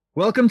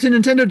Welcome to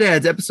Nintendo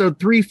Dads, episode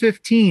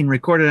 315,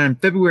 recorded on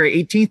February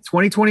 18th,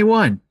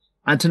 2021.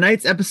 On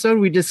tonight's episode,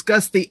 we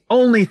discuss the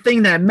only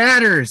thing that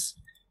matters,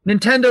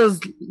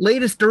 Nintendo's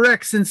latest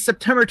direct since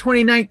September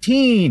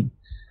 2019.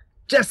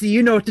 Jesse,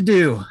 you know what to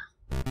do.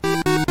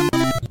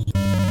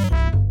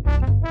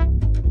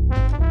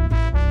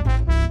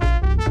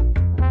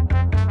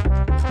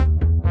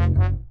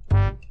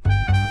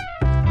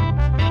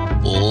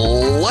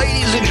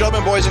 Ladies and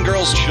gentlemen, boys and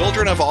girls,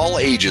 children of all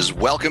ages,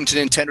 welcome to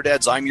Nintendo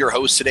Dads. I'm your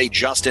host today,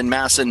 Justin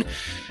Masson.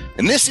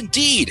 And this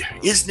indeed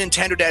is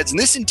Nintendo Dads, and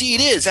this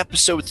indeed is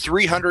episode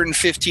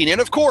 315.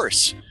 And of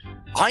course,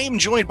 I am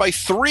joined by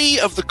three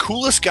of the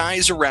coolest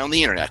guys around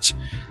the internet.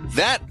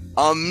 That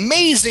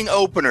amazing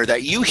opener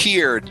that you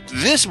hear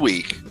this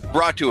week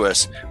brought to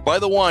us by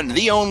the one,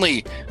 the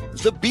only,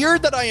 the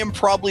beard that I am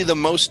probably the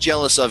most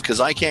jealous of because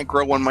I can't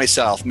grow one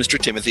myself, Mr.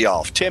 Timothy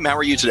Alf. Tim, how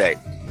are you today?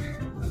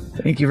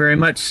 Thank you very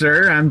much,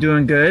 sir. I'm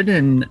doing good,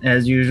 and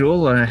as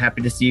usual,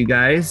 happy to see you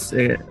guys.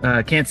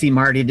 Can't see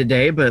Marty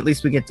today, but at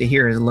least we get to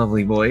hear his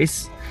lovely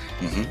voice.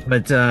 Mm-hmm.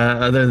 But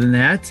other than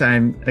that,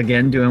 I'm,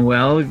 again, doing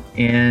well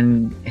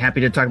and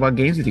happy to talk about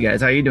games with you guys.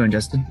 How are you doing,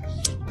 Justin?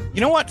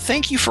 You know what?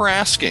 Thank you for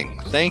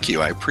asking. Thank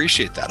you. I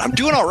appreciate that. I'm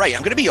doing all right.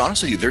 I'm going to be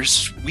honest with you.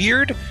 There's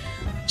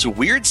a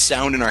weird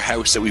sound in our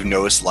house that we've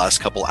noticed the last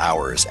couple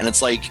hours, and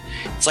it's like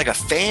a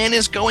fan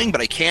is going,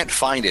 but I can't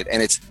find it,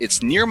 and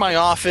it's near my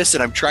office,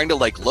 and I'm trying to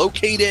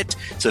locate it.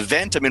 It's a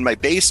vent. I'm in my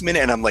basement,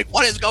 and I'm like,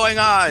 what is going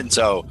on?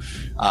 So,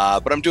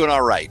 but I'm doing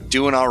all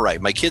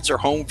right. My kids are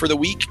home for the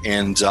week,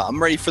 and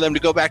I'm ready for them to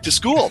go back to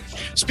school.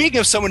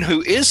 Speaking of someone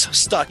who is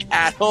stuck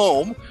at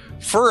home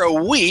for a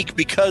week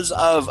because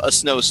of a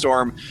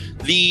snowstorm,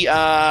 the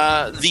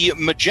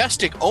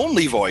majestic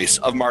only voice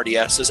of Marty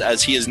Estes,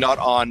 as he is not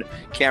on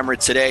camera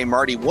today.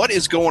 Marty, what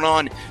is going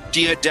on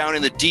down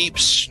in the deep,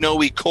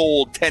 snowy,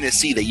 cold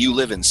Tennessee that you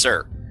live in,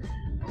 sir?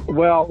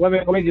 Well,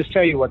 let me just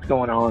tell you what's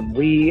going on.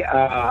 We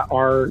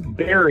are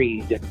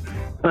buried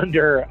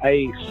under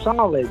a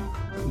solid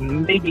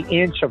maybe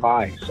inch of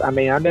ice. I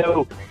mean, I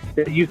know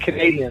that you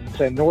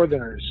Canadians and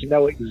Northerners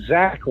know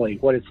exactly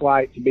what it's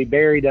like to be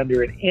buried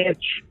under an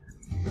inch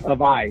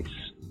of ice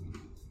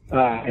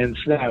and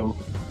snow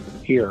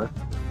here,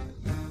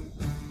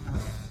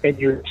 and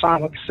your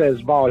silence says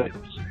volumes.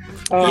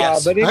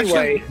 Yes. But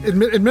anyway,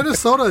 actually, in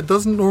Minnesota, it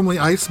doesn't normally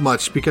ice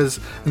much because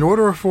in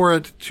order for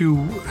it to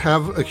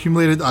have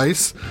accumulated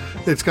ice,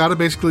 it's got to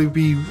basically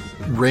be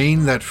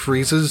rain that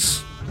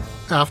freezes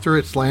after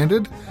it's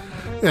landed,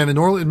 and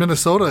in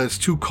Minnesota, it's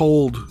too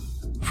cold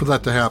for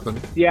that to happen.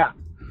 Yeah.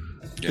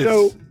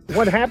 So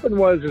what happened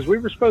was we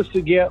were supposed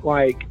to get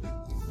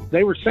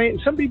they were saying,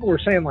 some people were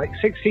saying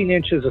 16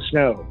 inches of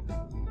snow.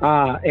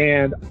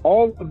 And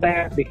all of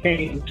that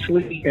became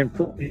sleet and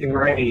freezing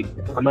rain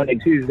on Monday,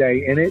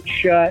 Tuesday, and it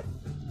shut.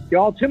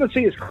 Y'all,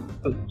 Tennessee is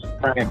closed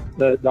right now.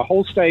 The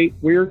whole state,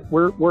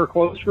 we're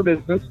closed for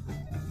business.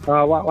 A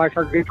lot like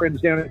our good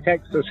friends down in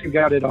Texas who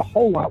got it a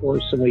whole lot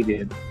worse than we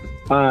did.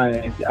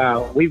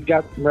 We've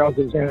got some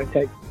relatives down in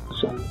Texas,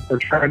 so we're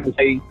trying to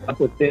stay up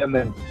with them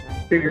and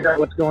figure out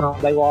what's going on.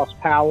 They lost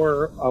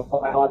power, a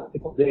lot of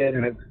people did,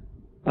 and it's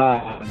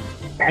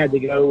had to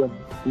go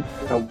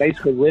and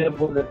basically live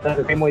with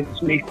another family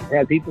this week,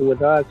 had people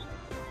with us,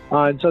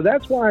 and so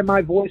that's why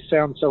my voice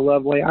sounds so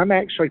lovely. I'm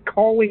actually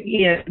calling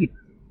in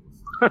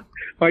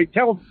by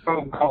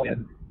telephone call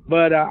in,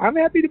 but I'm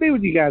happy to be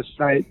with you guys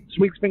tonight. This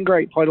week's been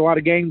great. Played a lot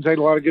of games, ate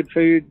a lot of good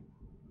food,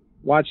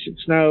 watched it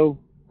snow.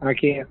 I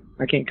can't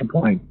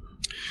complain.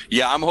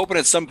 Yeah, I'm hoping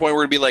at some point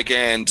we're gonna be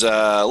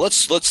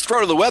let's throw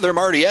to the weather.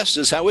 Marty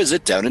Estes, how is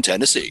it down in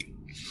Tennessee?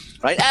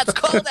 Right, it's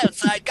cold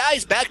outside,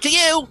 guys. Back to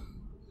you.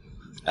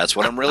 That's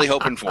what I'm really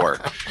hoping for.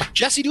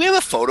 Jesse, do we have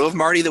a photo of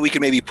Marty that we can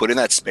maybe put in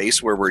that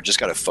space where we're just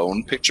got a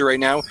phone picture right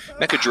now?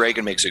 Mecha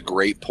Dragon makes a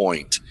great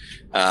point.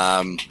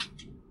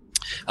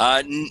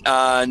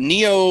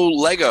 Neo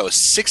Lego,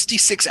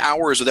 66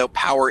 hours without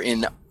power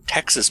in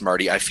Texas,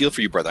 Marty. I feel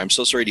for you, brother. I'm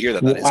so sorry to hear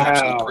that. That is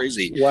absolutely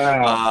crazy.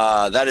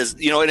 Wow. That is,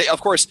 and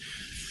of course,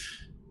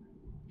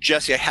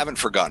 Jesse, I haven't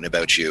forgotten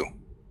about you.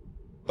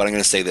 But I'm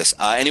going to say this.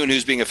 Anyone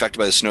who's being affected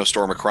by the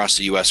snowstorm across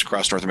the U.S.,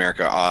 across North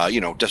America,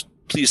 just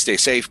please stay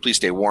safe. Please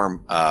stay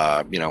warm.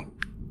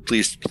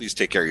 Please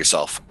take care of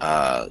yourself.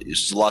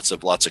 There's lots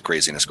of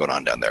craziness going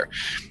on down there.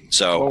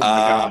 So,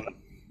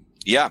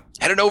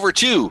 heading over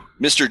to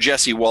Mr.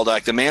 Jesse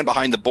Waldock, the man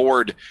behind the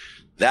board.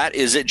 That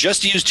is it.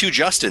 Just use two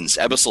Justins,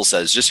 Ebbisel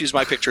says. Just use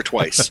my picture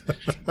twice.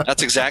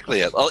 That's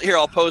exactly it.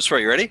 I'll pose for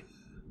you. Ready?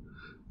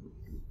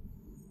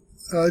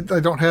 I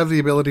don't have the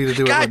ability to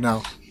do it right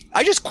now.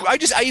 I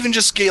even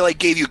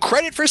gave you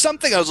credit for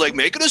something. I was like,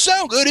 making it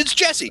sound good. It's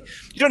Jesse.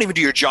 You don't even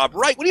do your job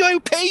right. What do I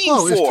pay you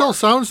for? It still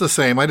sounds the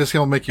same. I just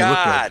don't make you look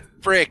good. God,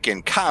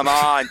 frickin' come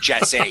on,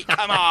 Jesse.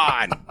 Come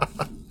on.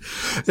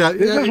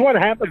 This is what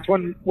happens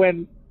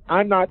when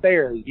I'm not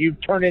there. You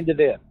turn into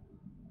this.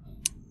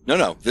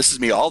 No. This is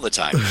me all the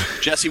time.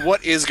 Jesse,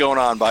 what is going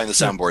on behind the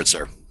soundboard,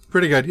 sir?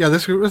 Pretty good. Yeah,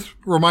 this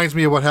reminds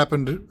me of what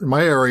happened in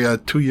my area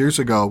 2 years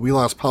ago. We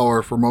lost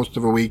power for most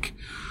of a week,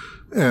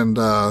 and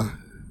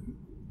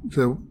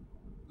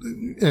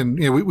and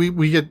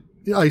we get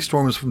ice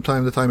storms from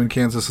time to time in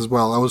Kansas as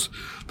well. I was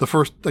the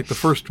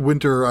first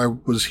winter I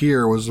was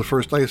here was the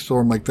first ice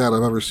storm like that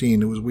I've ever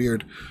seen. It was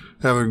weird,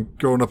 having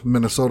grown up in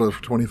Minnesota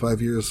for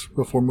 25 years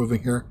before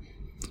moving here.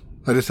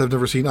 I just have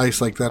never seen ice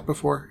like that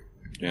before.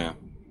 Yeah.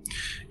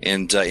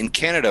 And in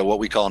Canada, what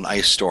we call an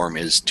ice storm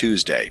is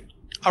Tuesday.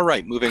 All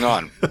right, moving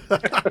on.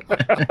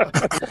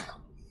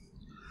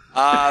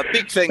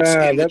 Big thanks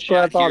in the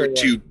chat here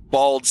to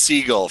Bald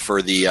Seagull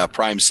for the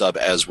Prime sub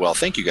as well.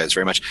 Thank you guys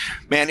very much.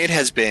 Man,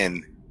 it's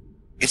been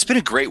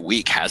a great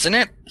week, hasn't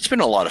it? It's been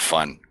a lot of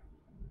fun,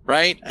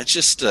 right? It's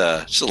just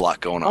a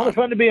lot going on. A lot of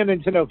fun to be a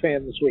Nintendo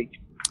fan this week.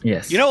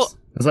 Yes.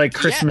 It's like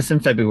Christmas in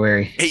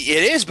February.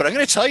 It is, but I'm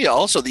going to tell you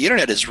also, the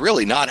internet is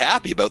really not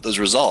happy about those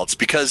results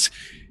because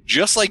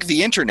just like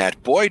the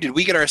internet, boy, did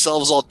we get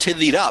ourselves all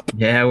tithied up.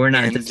 Yeah, we're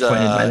not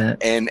disappointed by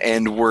that.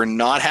 And we're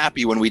not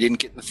happy when we didn't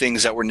get the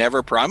things that were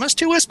never promised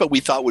to us, but we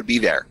thought would be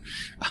there.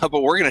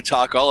 But we're going to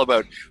talk all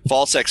about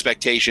false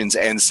expectations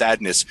and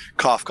sadness,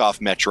 cough, cough,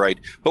 Metroid.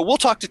 But we'll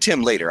talk to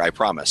Tim later, I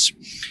promise.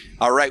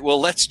 All right, well,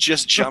 let's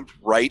just jump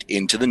right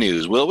into the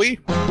news, will we?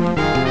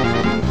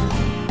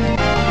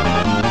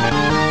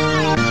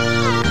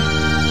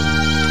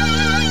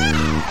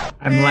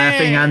 I'm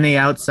laughing on the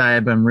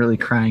outside, but I'm really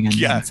crying on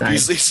the inside.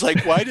 He's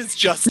like, why does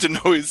Justin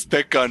always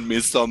pick on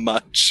me so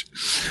much?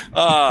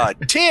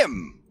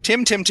 Tim.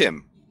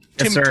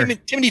 Yes, sir.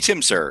 Timmy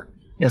Tim, sir.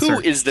 Yes, Who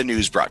sir. is the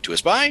news brought to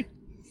us by?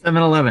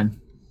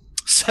 7-Eleven.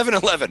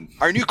 7-Eleven,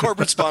 our new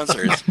corporate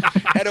sponsors.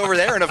 Head over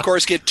there and, of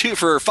course, get two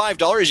for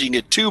 $5. You can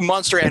get 2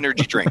 Monster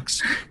energy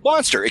drinks.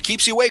 Monster, it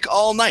keeps you awake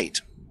all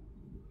night.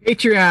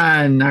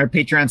 Patreon. Our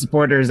Patreon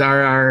supporters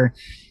are our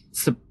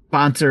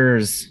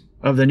sponsors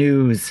of the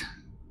news.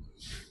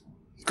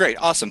 Great.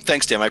 Awesome.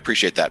 Thanks, Tim. I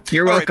appreciate that.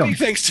 You're welcome. Big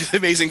thanks to the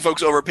amazing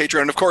folks over at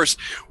Patreon. And of course,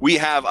 we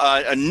have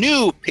a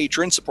new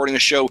patron supporting the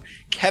show,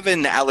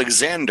 Kevin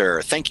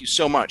Alexander. Thank you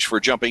so much for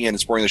jumping in and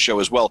supporting the show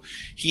as well.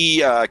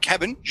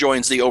 Kevin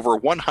joins the over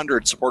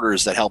 100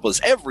 supporters that help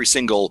us every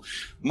single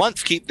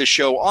month keep the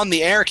show on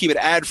the air, keep it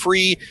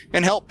ad-free,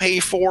 and help pay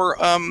for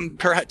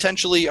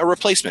potentially a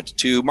replacement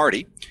to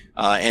Marty.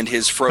 And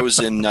his his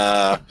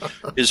frozenness.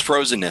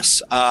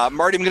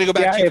 Marty, I'm going to go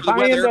back to you if for the I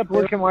weather. end up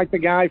looking like the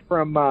guy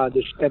from at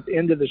the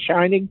end of The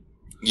Shining,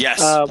 yes,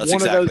 one that's of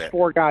exactly those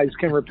 4 guys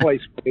can replace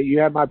me. You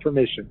have my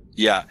permission.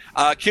 Yeah.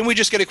 Can we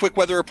just get a quick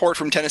weather report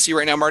from Tennessee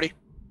right now, Marty?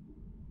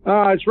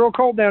 It's real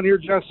cold down here,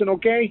 Justin.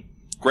 Okay.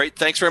 Great.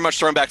 Thanks very much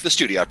for throwing back to the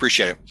studio. I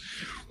appreciate it.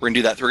 We're going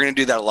to do that. We're going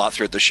to do that a lot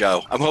throughout the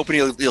show. I'm hoping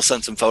you'll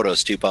send some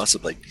photos too,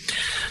 possibly.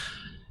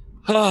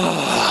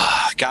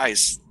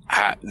 Guys,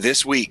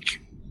 this week,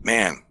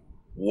 man.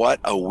 What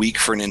a week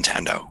for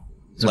Nintendo.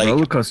 It's a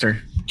roller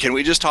coaster. Can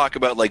we just talk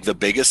about the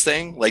biggest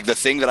thing? The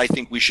thing that I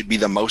think we should be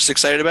the most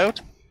excited about?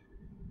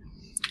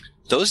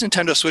 Those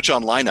Nintendo Switch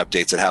Online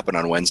updates that happen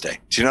on Wednesday.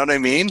 Do you know what I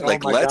mean?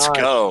 Let's God.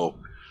 go.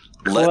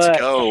 Let's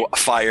go,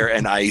 Fire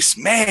and Ice.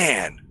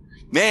 Man.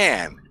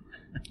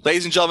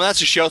 Ladies and gentlemen, that's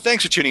the show.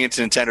 Thanks for tuning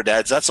into Nintendo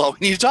Dads. That's all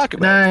we need to talk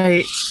about.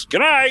 Night. Good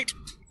night.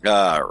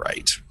 All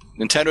right.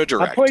 Nintendo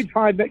Direct. I played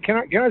 5 minutes.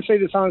 Can I say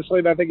this honestly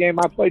about the game?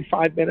 I played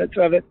 5 minutes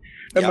of it,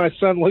 and my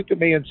son looked at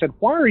me and said,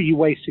 "Why are you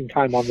wasting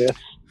time on this?"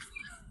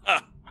 You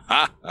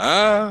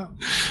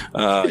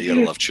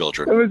gotta love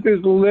children. That was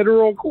his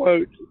literal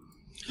quote.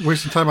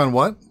 Wasting time on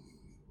what?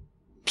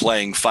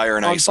 Playing Fire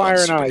and Ice Fire on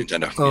and Super Ice.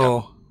 Nintendo.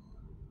 Oh.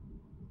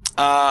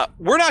 Yeah.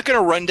 We're not going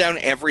to run down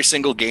every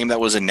single game that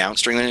was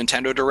announced during the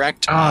Nintendo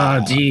Direct.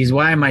 Oh, geez.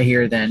 Why am I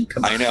here then?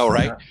 Come on. I know,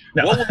 right?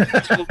 No.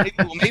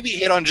 We'll maybe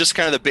hit on just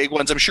kind of the big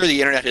ones. I'm sure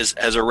the internet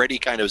has already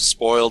kind of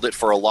spoiled it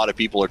for a lot of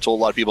people or told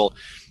a lot of people.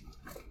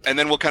 And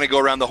then we'll kind of go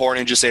around the horn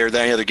and just say, are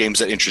there any other games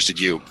that interested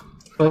you?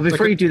 Well,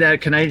 before you do that,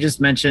 can I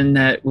just mention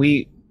that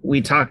we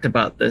talked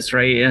about this,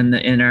 right,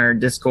 in our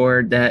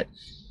Discord that,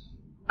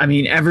 I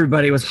mean,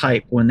 everybody was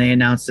hyped when they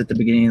announced at the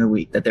beginning of the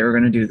week that they were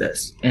going to do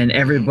this. And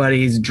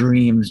everybody's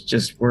dreams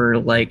just were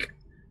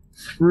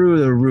through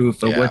the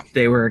roof of what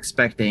they were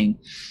expecting.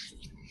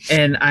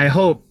 And I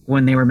hope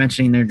when they were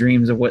mentioning their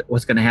dreams of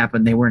what's going to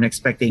happen, they weren't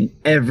expecting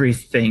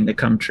everything to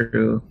come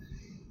true.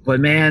 But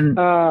man,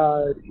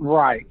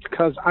 right,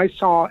 because I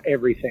saw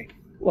everything.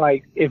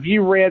 If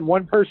you read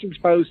one person's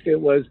post,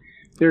 it was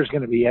there's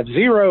going to be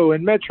F-Zero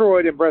and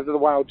Metroid and Breath of the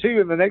Wild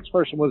 2, and the next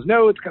person was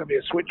no, it's going to be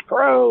a Switch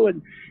Pro,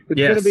 and it's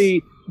going to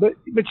be. But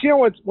you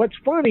know what's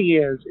funny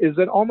is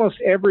that almost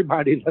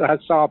everybody that I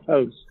saw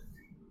post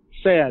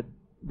said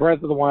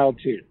Breath of the Wild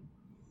 2.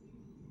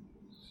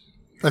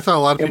 I thought a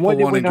lot of people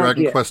wanted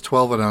Dragon Quest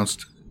 12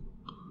 announced.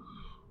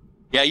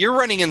 Yeah, you're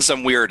running in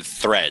some weird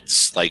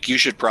threads. You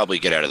should probably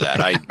get out of that.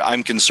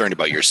 I'm concerned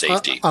about your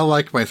safety. I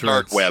like my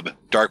threads.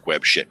 Dark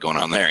web shit going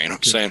on there. You know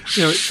what I'm saying?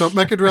 So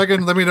Mecha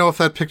Dragon, let me know if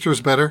that picture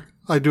is better.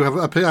 I do have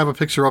a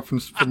picture up for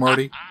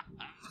Marty.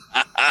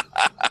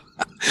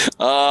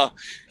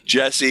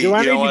 Jesse, do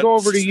I need to go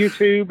over to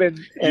YouTube and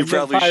you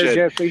probably fire should.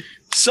 Jesse?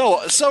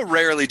 So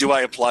rarely do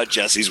I applaud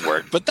Jesse's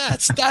work, but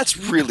that's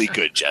really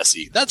good,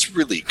 Jesse. That's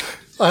really good.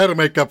 I had to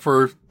make up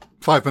for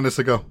 5 minutes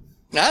ago.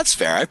 That's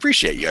fair. I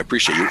appreciate you.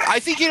 I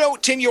think,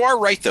 Tim, you are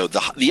right, though.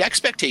 The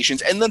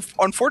expectations and the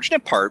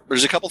unfortunate part,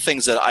 there's a couple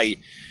things that I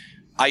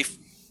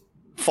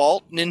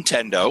fault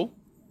Nintendo,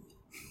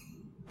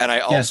 and I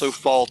also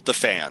fault the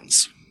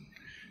fans,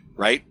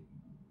 right?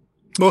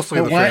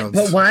 Mostly the fans.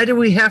 But why do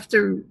we have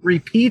to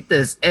repeat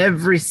this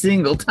every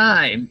single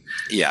time?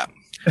 Yeah.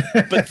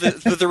 But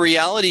the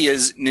reality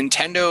is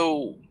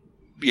Nintendo,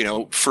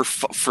 for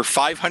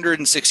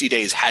 560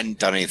 days hadn't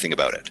done anything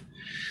about it.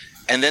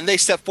 And then they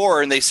step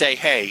forward and they say,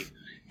 hey,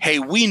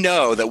 we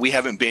know that we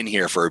haven't been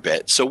here for a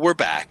bit, so we're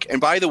back. And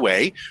by the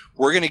way,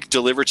 we're going to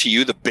deliver to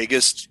you the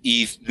biggest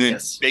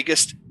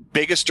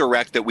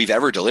direct that we've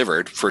ever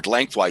delivered for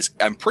lengthwise.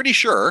 I'm pretty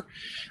sure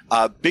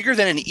bigger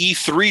than an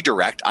E3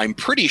 direct. I'm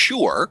pretty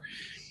sure.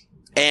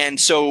 And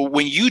so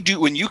when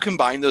you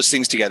combine those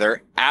things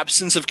together,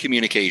 absence of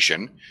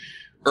communication,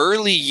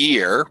 early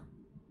year,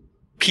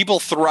 people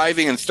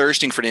thriving and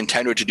thirsting for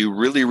Nintendo to do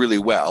really, really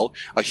well.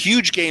 A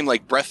huge game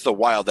like Breath of the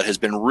Wild that has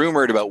been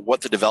rumored about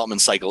what the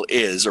development cycle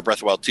is, or Breath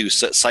of the Wild 2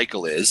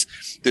 cycle is.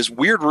 This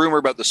weird rumor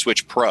about the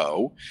Switch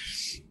Pro.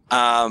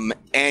 And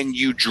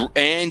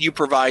you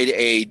provide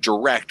a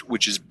direct,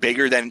 which is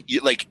bigger than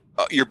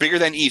you're bigger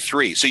than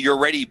E3. So you're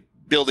already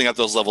building up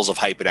those levels of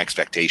hype and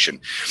expectation.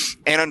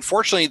 And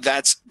unfortunately,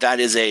 that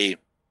is a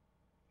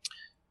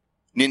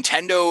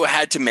Nintendo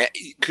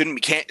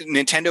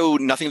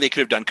nothing they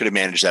could have done could have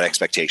managed that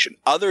expectation,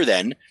 other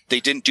than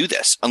they didn't do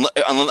this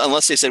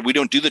unless they said, we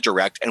don't do the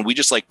direct and we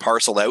just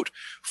parcel out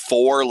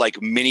 4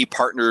 mini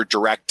partner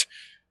direct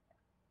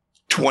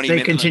 20 they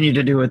minutes. continue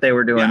to do what they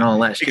were doing all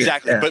last year.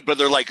 Exactly. Yeah. But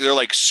they're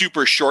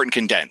super short and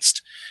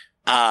condensed.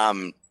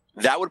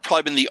 That would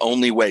probably been the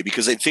only way,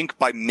 because I think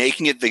by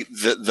making it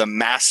the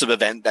massive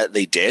event that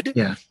they did,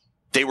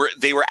 they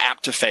were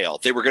apt to fail.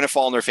 They were going to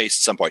fall on their face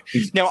at some point.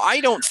 Now, I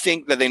don't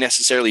think that they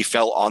necessarily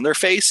fell on their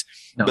face,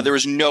 but there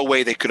was no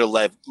way they could have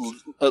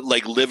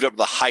lived up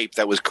the hype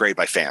that was created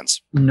by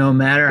fans. No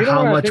matter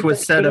how much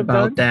was said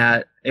about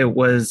that, it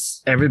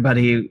was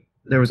everybody.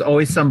 There was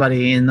always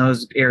somebody in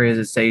those areas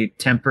that say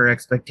temper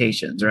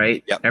expectations,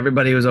 right? Yep.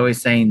 Everybody was always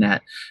saying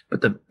that,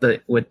 but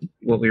what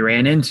we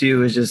ran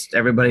into is just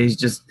everybody's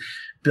just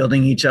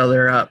building each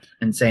other up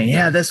and saying,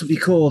 yeah, this will be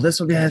cool. This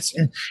will be this.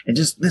 And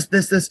just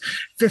this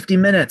 50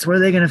 minutes. What are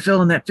they going to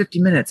fill in that 50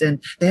 minutes?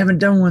 And they haven't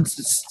done one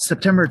since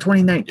September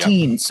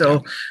 2019. Yep.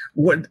 So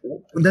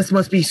this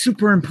must be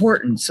super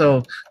important.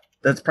 So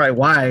that's probably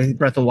why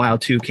Breath of the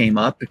Wild 2 came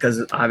up,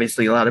 because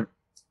obviously a lot of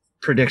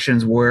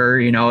predictions were,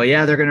 they're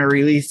going to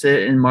release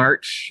it in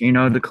March,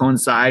 to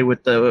coincide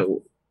with the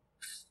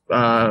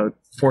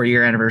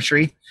 4-year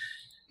anniversary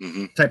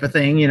type of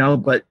thing,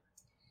 but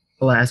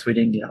alas, we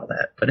didn't get all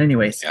that. But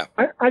anyways. Yeah.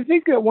 I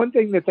think that one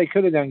thing that they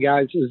could have done,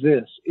 guys,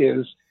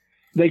 is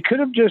they could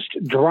have just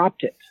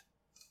dropped it.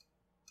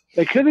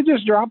 They could have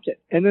just dropped it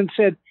and then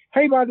said,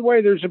 hey, by the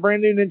way, there's a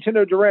brand new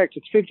Nintendo Direct.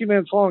 It's 50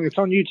 minutes long. It's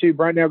on YouTube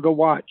right now. Go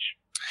watch.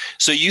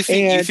 So you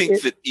think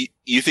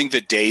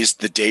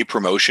the day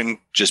promotion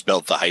just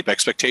built the hype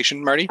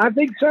expectation, Marty? I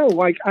think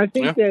so. I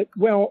think that.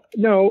 Well,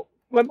 no.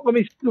 Let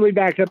me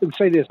back up and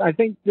say this. I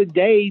think the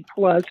day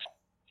plus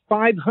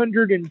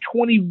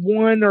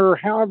 521 or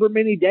however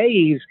many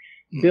days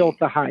built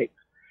the hype,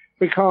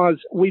 because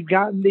we've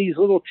gotten these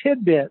little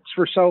tidbits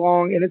for so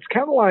long, and it's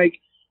kind of like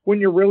when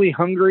you're really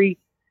hungry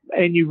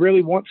and you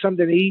really want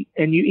something to eat,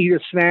 and you eat a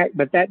snack,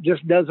 but that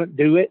just doesn't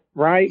do it,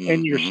 right? Mm-hmm.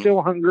 And you're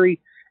still hungry.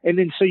 And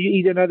then so you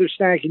eat another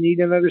snack and you eat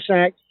another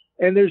snack.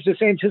 And there's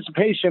this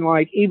anticipation,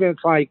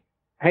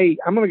 hey,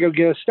 I'm going to go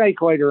get a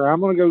steak later.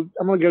 I'm going to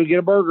go get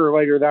a burger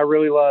later that I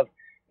really love.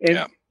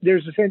 And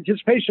there's this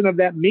anticipation of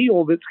that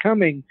meal that's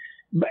coming.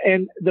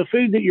 And the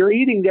food that you're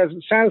eating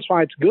doesn't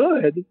satisfy. It's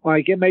good.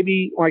 It may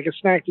be like a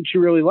snack that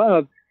you really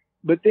love,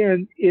 but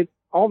then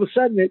all of a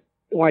sudden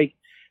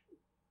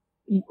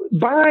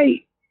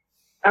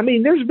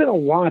there's been a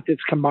lot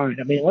that's combined.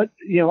 I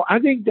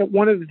think that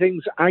one of the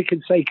things I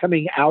could say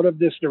coming out of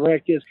this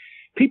direct is,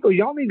 people,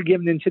 y'all need to give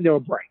Nintendo a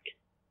break.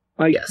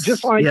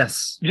 Just like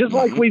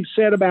we've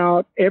said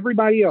about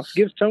everybody else,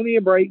 give Sony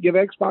a break, give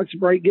Xbox a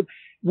break.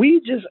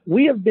 We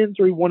have been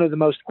through one of the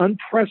most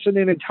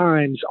unprecedented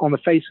times on the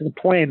face of the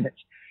planet.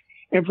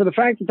 And for the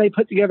fact that they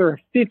put together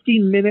a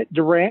 50-minute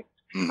direct,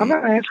 I'm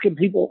not asking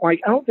people, I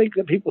don't think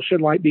that people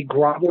should be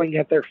groveling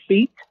at their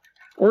feet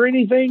or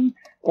anything,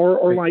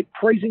 or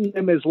praising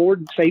them as Lord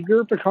and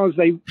Savior because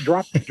they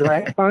dropped the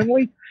draft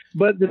finally.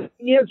 But the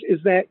thing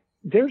is that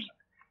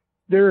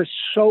there is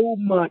so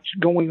much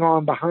going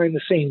on behind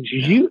the scenes.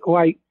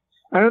 I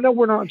don't know,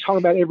 we're not talking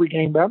about every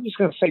game, but I'm just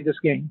going to say this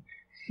game.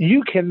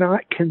 You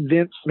cannot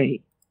convince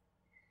me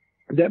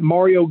that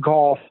Mario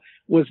Golf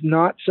was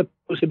not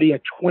supposed to be a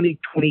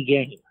 2020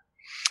 game.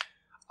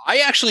 I'm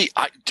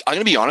going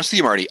to be honest with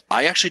you, Marty.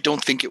 I actually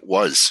don't think it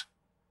was.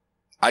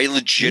 I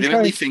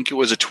legitimately think it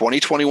was a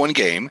 2021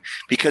 game,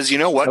 because you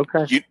know what?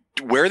 Okay.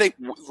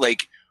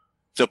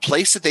 The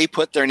place that they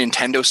put their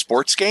Nintendo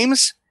sports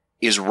games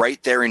is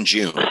right there in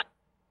June.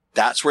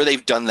 That's where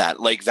they've done that.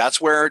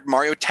 That's where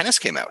Mario Tennis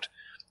came out,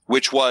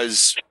 which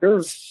was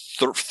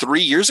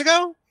 3 years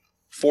ago.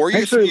 3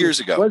 years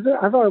ago. Was it?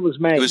 I thought it was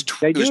May. It was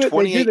 2018.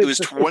 Toward the end of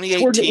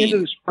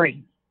the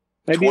spring.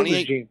 Maybe it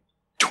was June.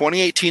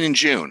 2018 in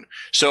June.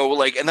 So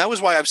like, and that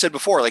was why I've said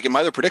before, like in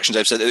my other predictions,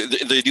 I've said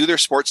they do their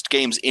sports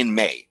games in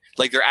May,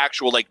 like their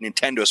actual like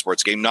Nintendo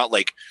sports game, not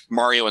like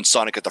Mario and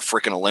Sonic at the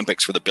frickin'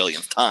 Olympics for the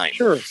billionth time.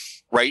 Sure.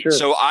 Right. Sure.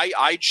 So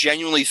I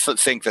genuinely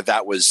think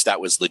that was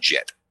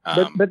legit.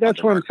 But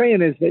that's what I'm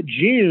saying is that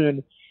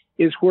June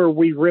is where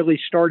we really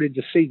started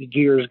to see the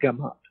gears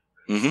come up.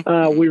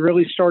 Mm-hmm. We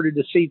really started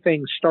to see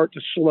things start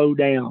to slow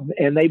down,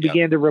 and they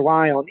began to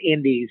rely on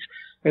indies,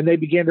 and they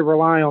began to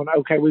rely on,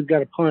 okay, we've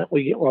got a punt.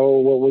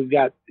 We've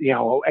got,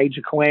 Age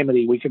of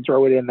Calamity. We can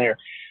throw it in there.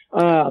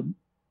 But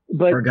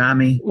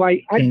Origami.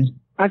 Like, I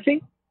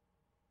think,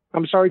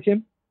 I'm sorry,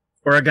 Tim.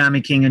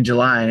 Origami King in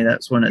July.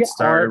 That's when it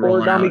started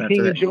rolling out. Origami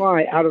King in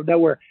July out of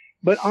nowhere.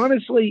 But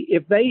honestly,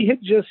 if they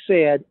had just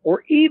said,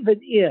 or even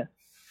if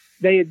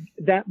they had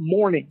that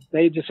morning,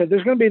 they had just said,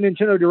 there's going to be a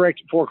Nintendo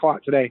Direct at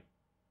 4:00 today.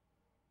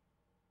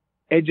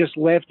 And just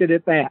left it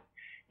at that.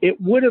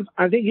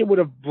 I think it would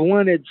have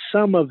blunted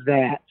some of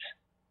that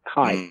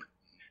hype.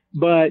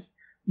 But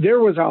there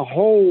was a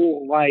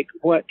whole,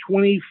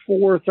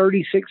 24,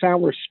 36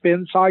 hour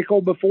spin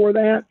cycle before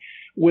that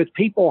with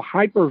people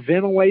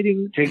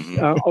hyperventilating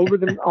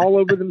all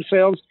over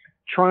themselves,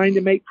 trying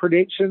to make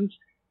predictions.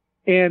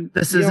 And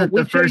this isn't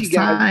the first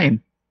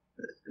time.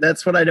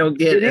 That's what I don't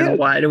get is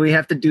why do we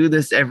have to do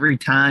this every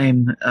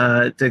time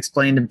to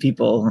explain to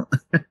people?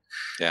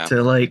 Yeah.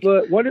 Look,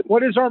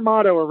 what is our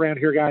motto around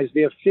here, guys?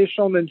 The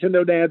official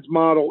Nintendo Dad's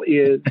model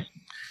is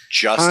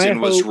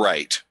Justin was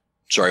right.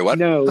 Sorry, what?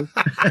 No. Nope.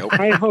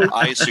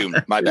 I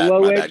assumed. My bad.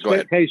 Low My bad. Go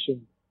ahead.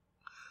 Expectations.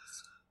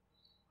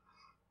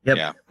 Yep.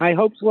 Yeah. High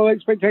hopes, low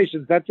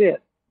expectations. That's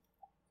it.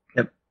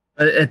 Yep.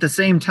 At the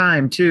same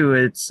time, too,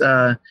 it's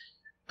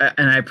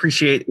and I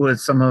appreciate what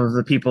some of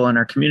the people in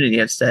our community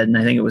have said, and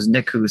I think it was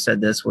Nick who said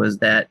this, was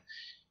that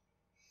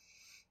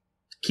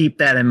keep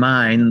that in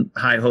mind,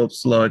 high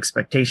hopes, low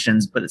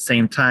expectations, but at the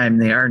same time,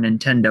 they are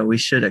Nintendo. We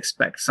should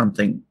expect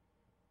something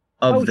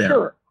of them.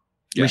 Sure.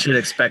 Yeah. We should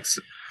expect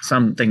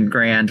something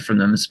grand from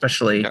them,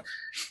 especially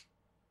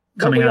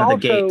coming out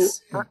of the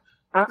gates.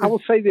 I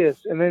will say this,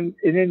 and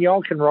then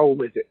y'all can roll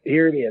with it.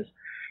 Here it is.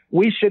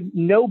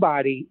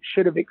 Nobody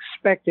should have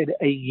expected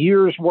a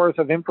year's worth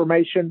of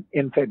information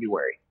in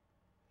February.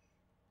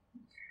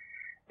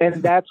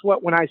 And that's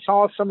what, when I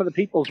saw some of the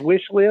people's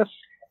wish lists,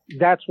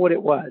 that's what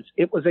it was.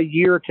 It was a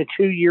year to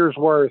 2 years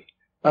worth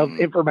of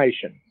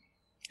information.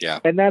 Yeah.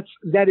 And that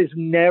is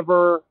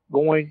never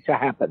going to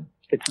happen.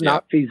 It's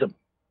not feasible.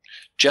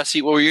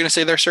 Jesse, what were you going to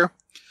say there, sir?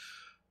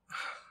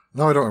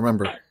 No, I don't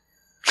remember.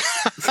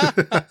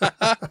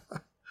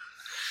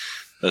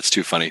 That's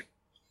too funny.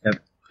 Yep.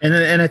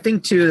 And I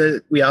think too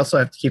that we also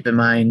have to keep in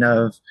mind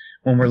of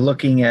when we're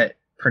looking at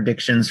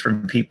predictions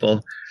from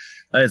people,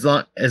 as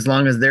long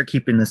as they're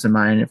keeping this in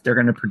mind, if they're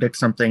going to predict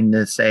something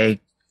to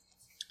say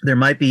there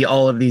might be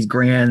all of these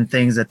grand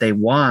things that they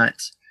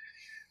want,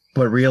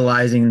 but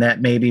realizing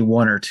that maybe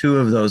one or two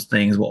of those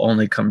things will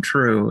only come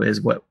true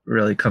is what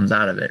really comes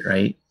out of it,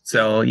 right?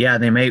 So yeah,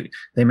 they may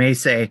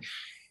say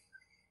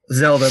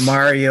Zelda,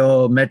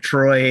 Mario,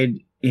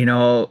 Metroid,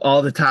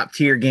 all the top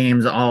tier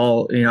games,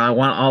 I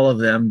want all of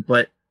them,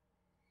 but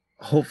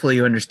hopefully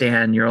you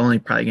understand you're only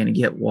probably going to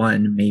get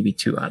one, maybe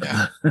two out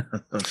of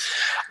them.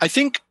 I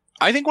think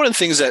one of the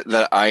things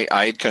that I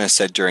had kind of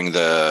said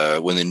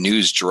when the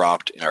news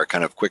dropped in our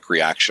kind of quick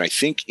reaction, I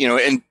think,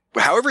 and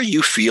however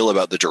you feel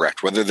about the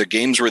Direct, whether the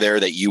games were there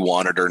that you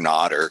wanted or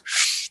not, or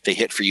they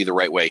hit for you the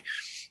right way,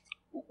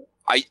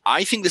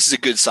 I think this is a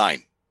good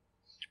sign,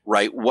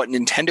 right? What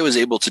Nintendo is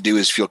able to do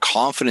is feel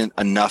confident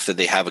enough that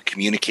they have a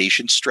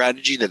communication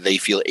strategy that they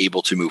feel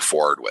able to move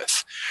forward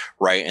with,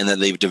 right? And that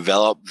they've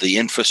developed the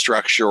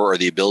infrastructure or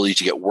the ability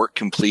to get work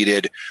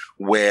completed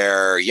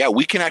where,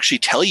 we can actually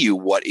tell you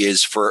what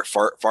is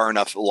far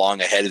enough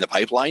along ahead in the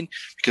pipeline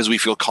because we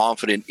feel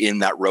confident in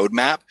that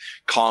roadmap,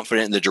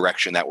 confident in the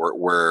direction that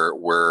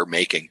we're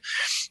making.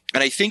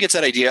 And I think it's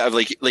that idea of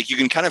like you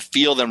can kind of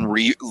feel them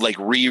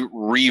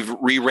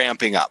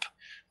ramping up.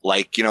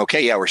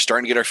 We're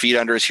starting to get our feet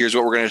under us. Here's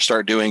what we're going to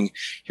start doing.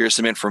 Here's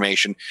some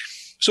information.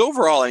 So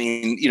overall, I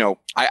mean,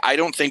 I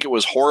don't think it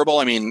was horrible.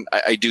 I mean,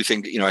 I do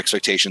think,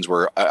 expectations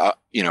were,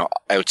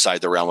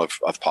 outside the realm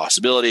of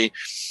possibility.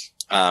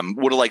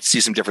 Would have liked to see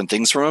some different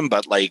things from them,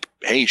 but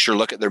hey, sure,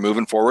 look, they're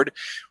moving forward.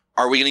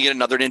 Are we going to get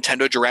another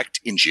Nintendo Direct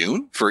in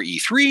June for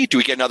E3? Do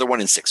we get another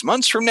one in 6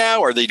 months from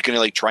now? Are they going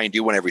to try and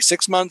do one every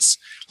 6 months?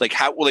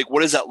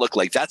 What does that look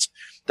like? That's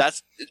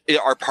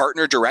our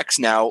partner directs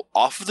now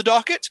off of the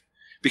docket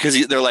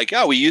because they're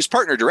we used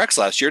partner directs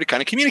last year to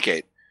kind of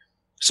communicate.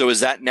 So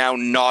is that now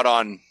not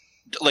on,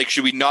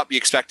 should we not be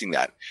expecting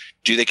that?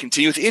 Do they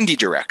continue with indie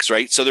directs,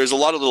 right? So there's a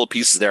lot of little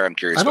pieces there I'm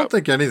curious about. I don't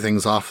think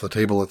anything's off the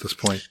table at this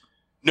point.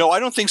 No, I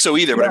don't think so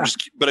either. Yeah.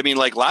 But I mean,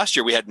 last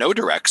year we had no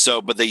directs,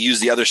 but they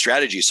used the other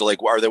strategy. So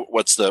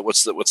what's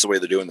the way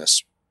they're doing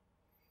this?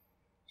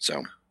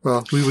 So,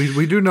 well,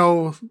 we do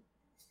know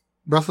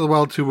Breath of the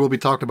Wild 2 will be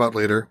talked about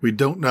later. We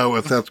don't know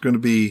if that's going to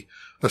be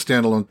a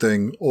standalone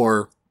thing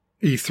or,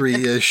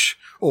 E3-ish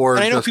or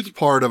and just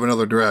part of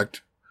another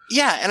direct.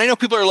 Yeah, and I know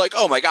people are like,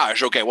 oh my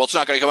gosh, okay, well, it's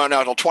not going to come out now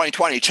until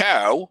 2022.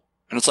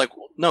 And it's like,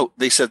 no,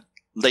 they said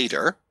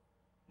later,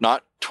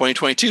 not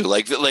 2022.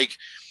 Like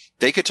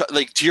they could,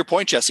 to your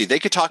point, Jesse, they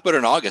could talk about it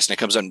in August and it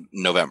comes out in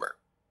November.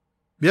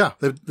 Yeah,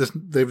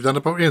 they've done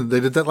it. They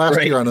did that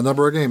last year on a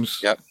number of games.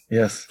 Yep.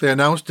 Yes. They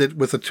announced it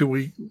with a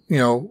 2-week,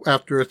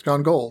 after it's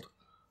gone gold.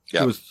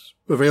 Yep. It was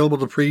available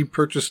to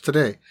pre-purchase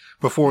today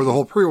before the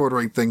whole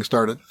pre-ordering thing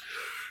started.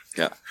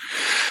 Yeah.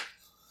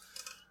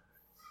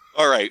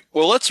 All right.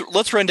 Well,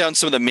 let's run down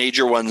some of the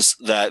major ones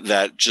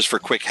that just for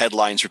quick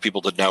headlines for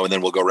people to know, and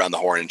then we'll go around the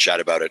horn and chat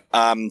about it.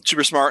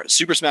 Super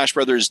Smash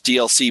Brothers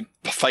DLC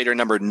Fighter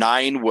number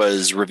 9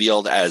 was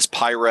revealed as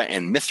Pyra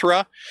and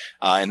Mithra,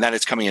 and that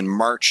is coming in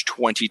March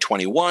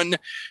 2021.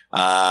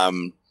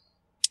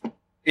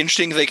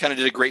 Interesting. They kind of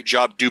did a great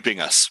job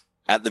duping us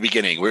at the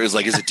beginning, where it was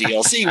like, is it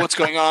DLC? What's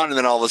going on? And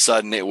then all of a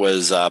sudden it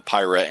was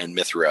Pyra and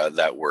Mithra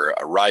that were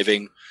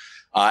arriving.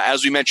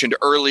 As we mentioned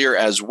earlier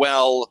as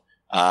well,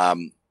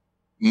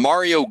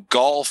 Mario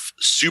Golf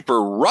Super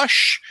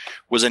Rush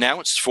was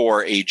announced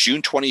for a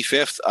June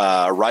 25th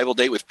arrival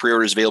date with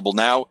pre-orders available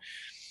now.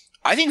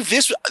 I think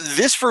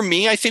this for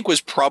me, I think was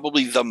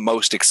probably the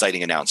most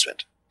exciting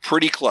announcement.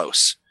 Pretty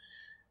close.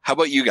 How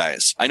about you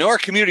guys? I know our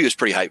community was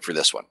pretty hyped for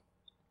this one.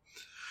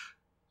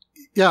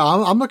 Yeah,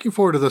 I'm looking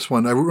forward to this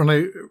one. When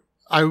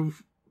I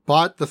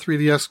bought the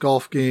 3DS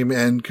golf game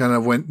and kind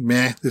of went,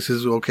 meh, this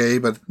is okay,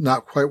 but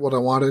not quite what I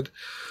wanted.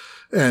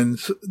 And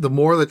the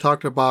more they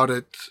talked about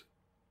it,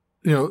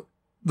 the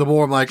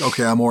more I'm like,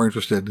 okay, I'm more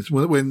interested. It's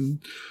when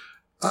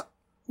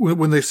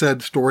they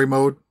said story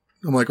mode,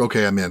 I'm like,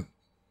 okay, I'm in.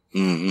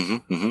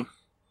 Mm-hmm, mm-hmm.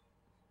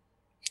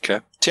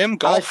 Okay. Tim,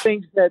 golf? I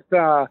think that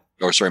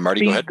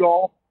Marty,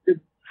 go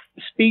ahead.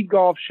 Speed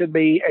golf should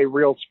be a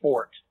real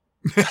sport.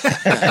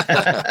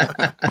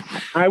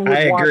 I would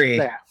agree.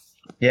 watch that.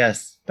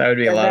 Yes, that would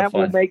be a lot of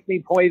fun. That will make me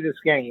play this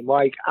game.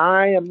 Like,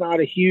 I am not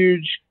a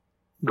huge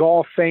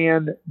golf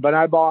fan, but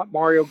I bought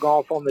Mario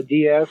Golf on the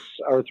DS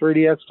or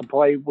 3DS to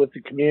play with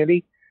the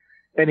community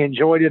and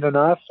enjoyed it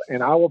enough.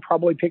 And I will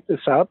probably pick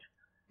this up,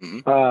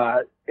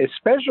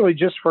 especially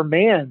just for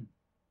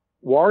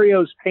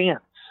Wario's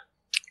pants.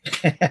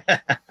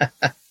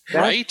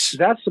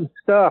 That's some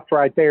stuff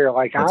right there.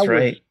 Like,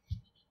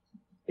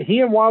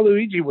 he and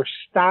Waluigi were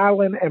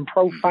styling and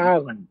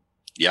profiling.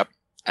 Yep,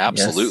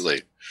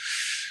 absolutely.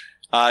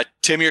 Yes.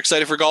 Tim, you're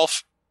excited for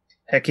golf?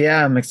 Heck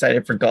yeah, I'm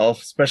excited for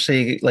golf,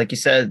 especially like you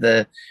said,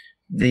 the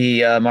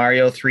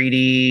Mario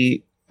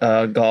 3D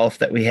golf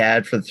that we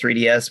had for the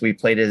 3DS. We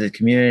played as a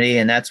community,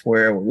 and that's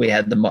where I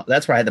had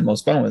the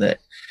most fun with it.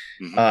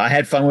 Mm-hmm. I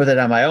had fun with it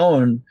on my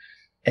own,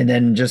 and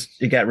then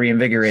it got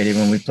reinvigorated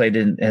when we played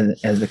it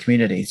as the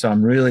community. So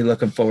I'm really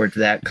looking forward to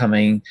that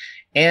coming,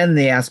 and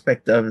the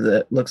aspect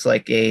of looks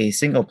like a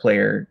single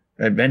player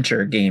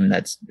adventure game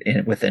that's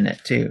within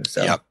it too.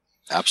 So yep,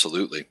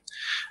 absolutely.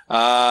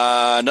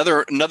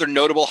 Another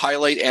notable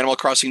highlight, Animal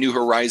Crossing New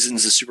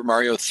Horizons, the Super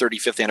Mario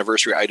 35th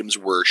anniversary items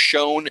were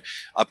shown.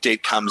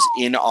 Update comes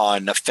in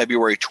on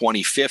February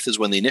 25th is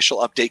when the initial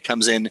update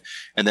comes in.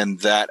 And then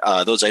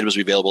those items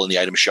will be available in the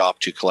item shop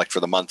to collect for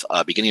the month,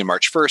 beginning on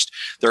March 1st.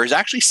 There is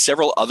actually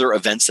several other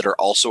events that are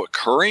also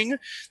occurring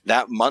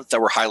that month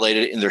that were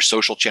highlighted in their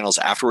social channels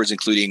afterwards,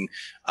 including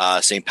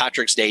St.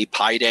 Patrick's Day,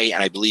 Pi Day,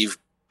 and I believe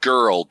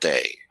Girl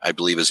Day, I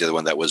believe, is the other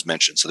one that was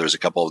mentioned. So there's a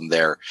couple of them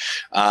there.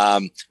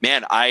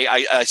 Man,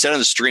 I said on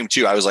the stream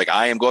too, I was like,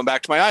 I am going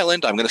back to my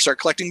island. I'm going to start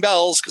collecting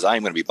bells because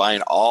I'm going to be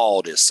buying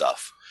all this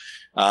stuff.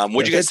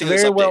 What do you guys think of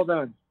this update? Very well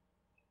done.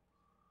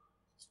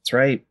 That's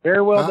right.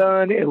 Very well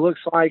done. It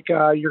looks like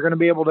you're going to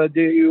be able to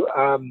do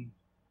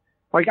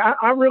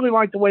I really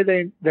like the way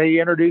they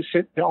introduce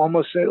it to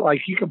almost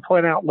like you can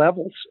plan out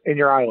levels in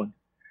your island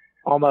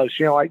almost,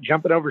 like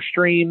jumping over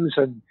streams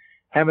and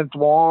having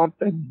thwomp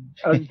and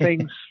other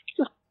things.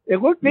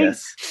 It looked neat.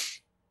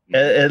 Yes.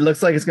 It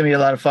looks like it's going to be a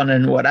lot of fun.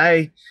 And what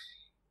I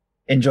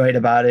enjoyed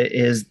about it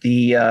is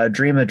the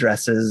dream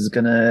addresses is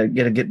going to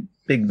get a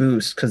big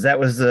boost, because that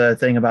was the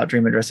thing about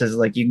dream addresses.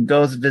 Like, you can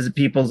go visit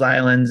people's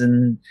islands,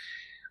 and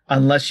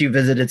unless you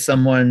visited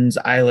someone's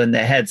island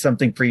that had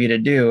something for you to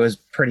do, it was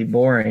pretty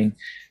boring.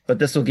 But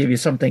this will give you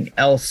something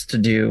else to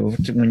do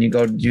when you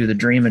go to do the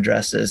dream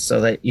addresses,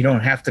 so that you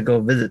don't have to go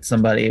visit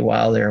somebody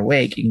while they're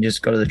awake. You can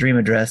just go to the dream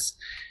address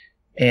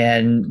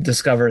and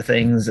discover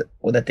things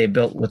that they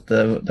built with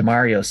the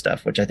Mario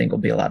stuff, which I think will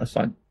be a lot of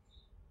fun.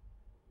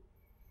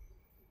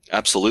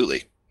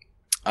 Absolutely.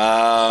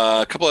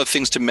 A couple of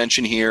things to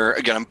mention here.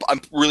 Again,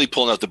 I'm really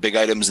pulling out the big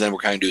items, and then we're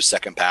kind of do a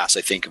second pass,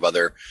 I think, of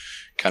other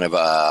kind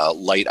of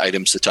light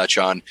items to touch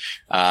on.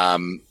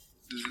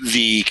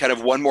 The kind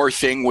of one more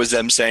thing was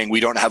them saying we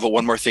don't have a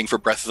one more thing for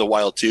Breath of the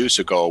Wild 2,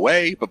 so go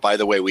away. But by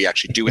the way, we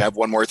actually do have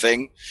one more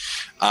thing.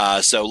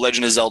 So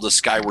Legend of Zelda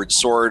Skyward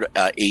Sword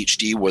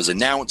HD was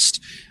announced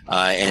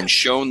and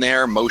shown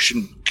there.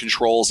 Motion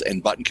controls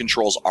and button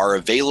controls are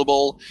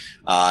available.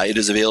 It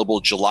is available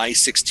July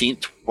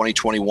 16th,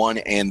 2021,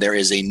 and there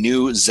is a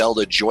new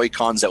Zelda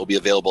Joy-Cons that will be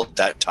available at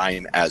that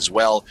time as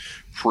well.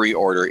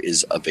 pre-order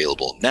is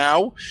available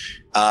now.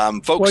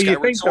 Folks, well, you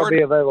Skyward think Sword, they'll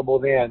be available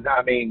then?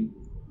 I mean,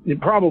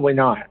 probably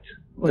not.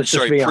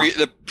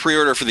 the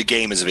pre-order for the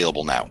game is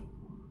available now.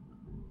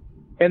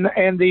 And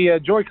the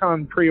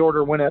Joy-Con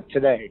pre-order went up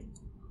today.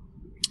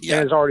 Yeah,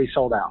 and is already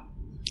sold out.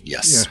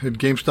 Yes. Yeah, at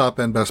GameStop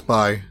and Best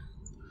Buy.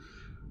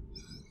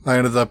 I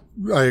ended up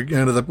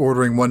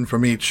ordering one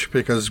from each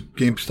because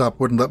GameStop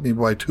wouldn't let me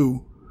buy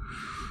two.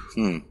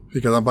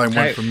 Because I'm buying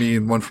one for me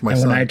and one for my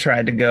son. When I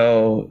tried to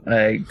go,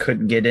 I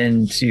couldn't get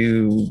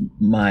into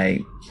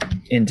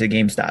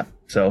GameStop,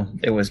 so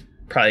it was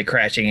probably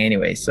crashing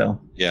anyway.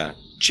 So yeah,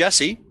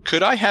 Jesse,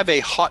 could I have a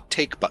hot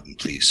take button,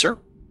 please, sir?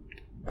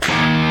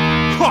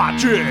 Hot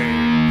take.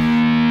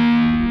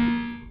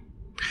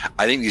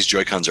 I think these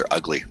Joy-Cons are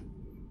ugly.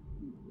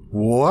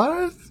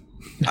 What?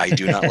 I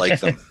do not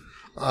like them.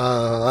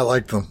 I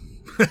like them.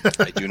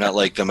 I do not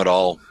like them at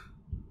all.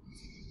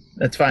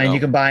 that's fine. No. You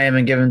can buy them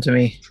and give them to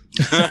me.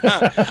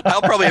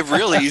 I'll probably have a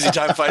really easy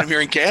time finding them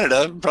here in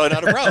Canada. Probably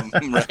not a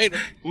problem, right?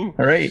 All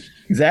right,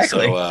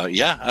 exactly. So,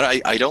 yeah,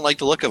 I don't like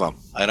the look of them.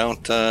 I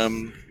don't.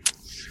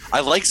 I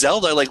like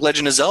Zelda. I like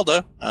Legend of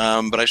Zelda,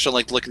 but I just don't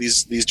like the look of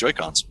these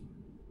Joy-Cons.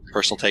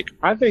 Personal take.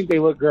 I think they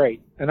look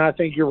great, and I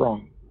think you're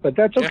wrong, but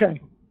that's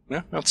okay.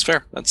 Yeah, that's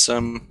fair. That's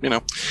And I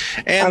mean,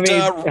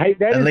 hey,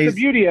 that is the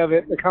beauty of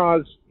it,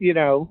 because you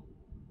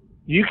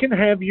can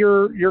have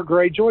your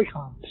gray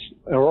Joy-Cons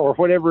or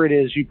whatever it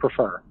is you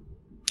prefer.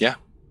 Yeah,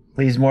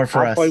 please, more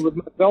for I us. play with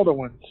my Zelda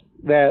ones.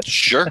 That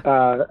sure.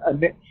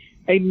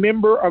 A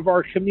member of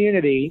our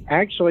community,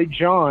 actually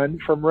John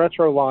from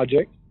Retro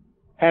Logic,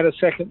 had a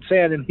second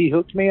set, and he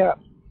hooked me up.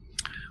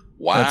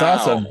 Wow, that's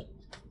awesome.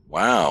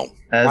 Wow,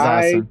 that's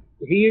awesome.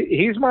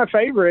 He's my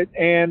favorite,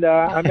 and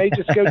I may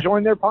just go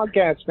join their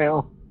podcast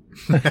now.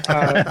 That's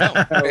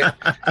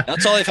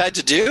all I've had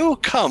to do?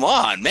 Come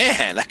on,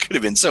 man. That could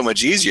have been so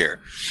much easier.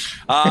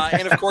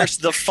 And, of course,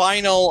 the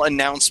final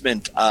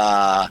announcement,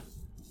 Splatoon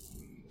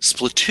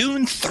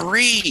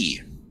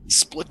 3.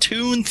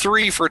 Splatoon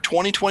 3 for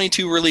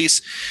 2022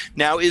 release.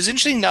 Now, is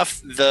interesting enough,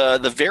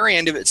 the very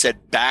end of it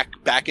said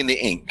back in the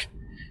ink.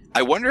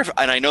 I wonder if,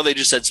 and I know they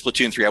just said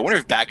Splatoon 3, I wonder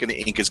if back in the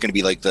ink is going to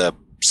be like the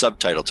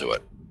subtitle to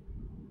it.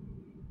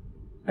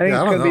 I think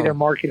it's going to be their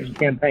marketing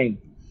campaign.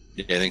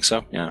 Yeah, I think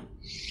so. Yeah.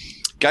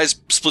 Guys,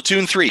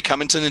 Splatoon 3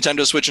 coming to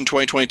Nintendo Switch in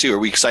 2022. Are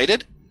we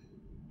excited?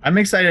 I'm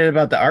excited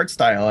about the art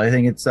style. I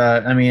think it's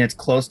it's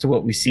close to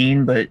what we've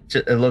seen, but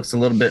it looks a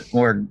little bit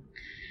more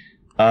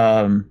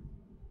grittier,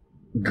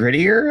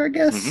 I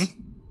guess.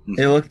 Mm-hmm.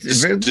 It looked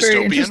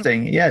very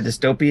interesting. Yeah,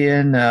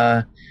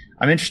 dystopian.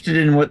 I'm interested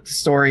in what the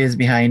story is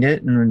behind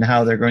it and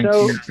how they're going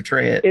to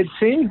portray it. It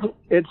seems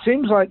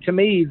like to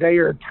me they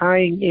are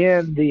tying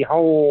in the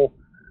whole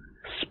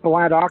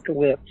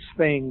Splatocalypse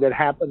thing that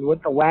happened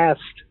with the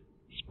last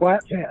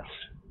Splatfest.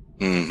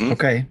 Mm-hmm.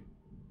 Okay.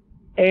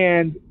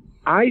 And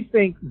I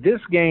think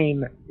this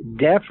game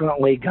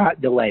definitely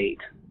got delayed.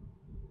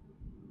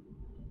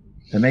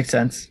 That makes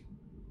sense.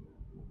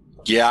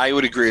 Yeah, I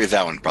would agree with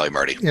that one, probably,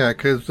 Marty. Yeah,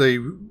 because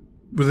when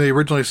they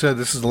originally said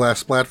this is the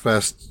last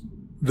Splatfest,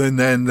 then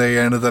they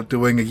ended up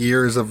doing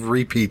years of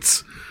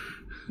repeats.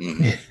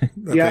 Mm-hmm.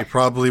 That they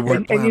probably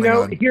weren't planning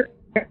on. Here,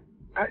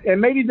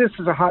 and maybe this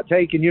is a hot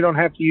take, and you don't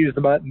have to use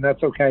the button.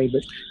 That's okay.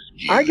 But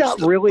I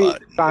got really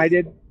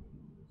excited.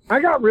 I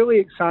got really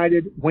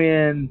excited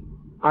when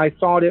I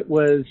thought it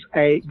was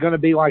going to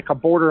be like a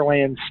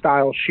Borderlands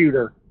style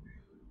shooter,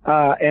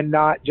 and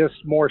not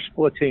just more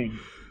Splatoon.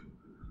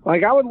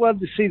 Like, I would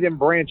love to see them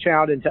branch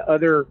out into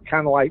other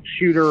kind of like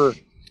shooter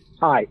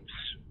types.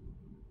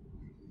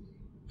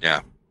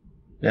 Yeah.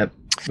 Yep.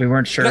 We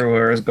weren't sure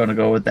where I was going to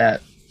go with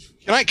that.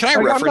 Can I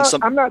reference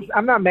something?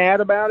 I'm not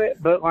mad about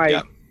it, but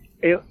like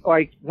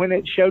when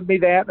it showed me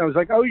that, and I was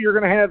like, oh, you're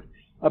going to have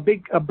a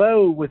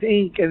bow with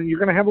ink, and you're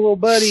going to have a little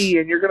buddy,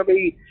 and you're going to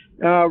be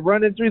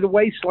running through the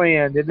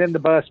wasteland, and then the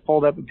bus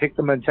pulled up and picked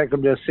them and took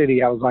them to a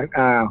city. I was like,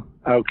 oh,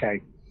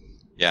 okay.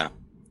 Yeah.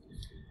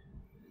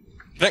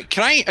 I'm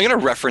going to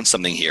reference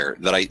something here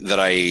that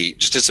I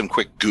just did some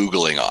quick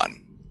Googling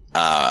on.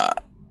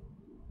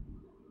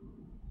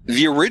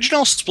 The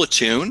original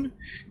Splatoon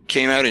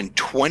came out in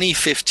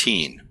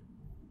 2015.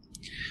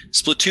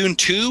 Splatoon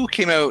 2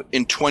 came out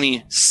in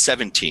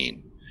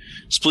 2017.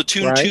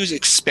 Splatoon 2's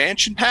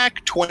expansion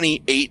pack,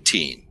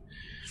 2018.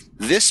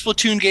 This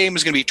Splatoon game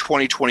is going to be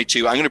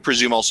 2022. I'm going to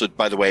presume also,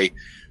 by the way,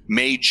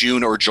 May,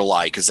 June, or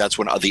July, because that's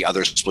when the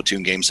other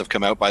Splatoon games have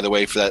come out, by the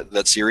way, for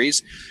that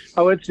series.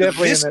 Oh, it's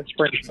definitely in that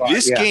spring spot.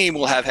 This game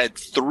will have had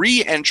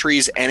 3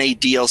 entries and a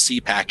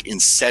DLC pack in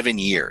 7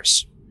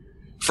 years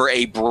for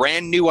a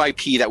brand new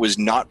IP that was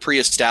not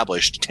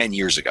pre-established 10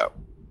 years ago.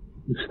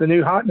 It's the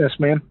new hotness,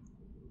 man.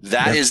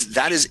 That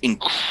is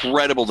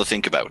incredible to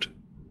think about.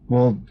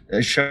 Well,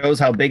 it shows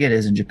how big it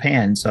is in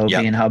Japan. So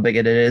being how big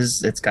it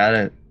is, it's got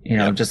to,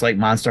 just like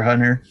Monster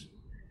Hunter,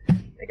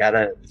 they got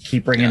to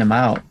keep bringing them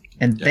out.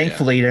 And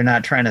thankfully, they're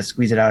not trying to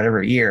squeeze it out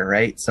every year,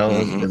 right? So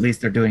at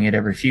least they're doing it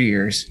every few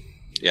years.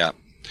 Yeah.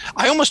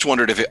 I almost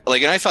wondered if it,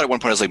 like, and I thought at one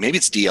point I was like, maybe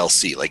it's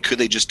DLC. Like, could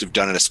they just have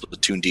done it a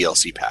Splatoon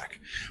DLC pack?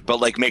 But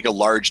like, make a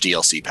large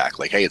DLC pack.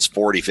 Like, hey, it's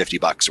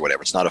 $40-$50 or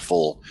whatever. It's not a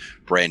full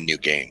brand new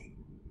game.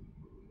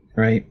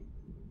 Right.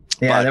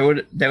 Yeah, that would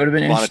have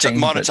been interesting.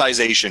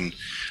 Monetization,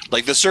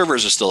 like the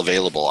servers are still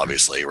available,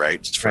 obviously,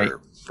 right?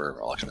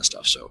 For all that kind of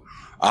stuff. So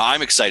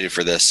I'm excited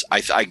for this.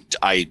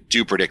 I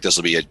do predict this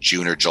will be a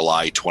June or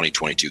July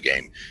 2022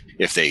 game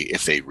if they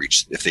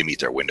meet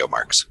their window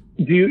marks.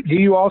 Do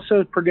you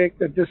also predict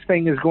that this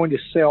thing is going to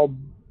sell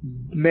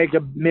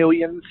mega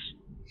millions?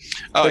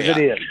 Oh yeah, it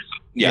is.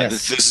 Yeah,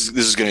 yes. This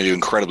is going to do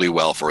incredibly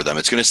well for them.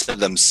 It's going to set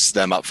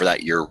them up for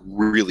that year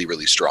really,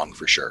 really strong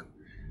for sure.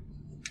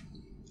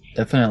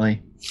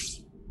 Definitely.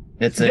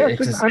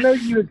 I know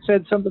you had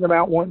said something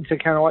about wanting to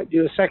kind of like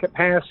do a second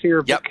pass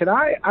here, but could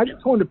I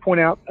just wanted to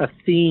point out a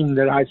theme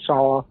that I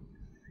saw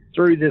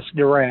through this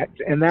direct,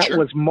 and that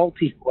was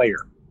multiplayer.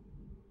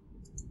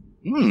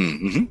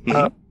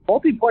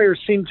 Multiplayer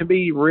seemed to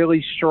be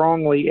really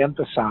strongly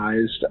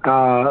emphasized,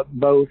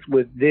 both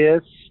with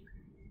this,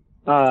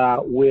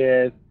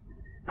 with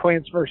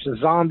Plants vs.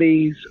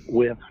 Zombies,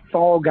 with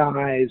Fall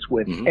Guys,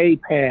 with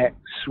Apex,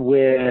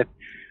 with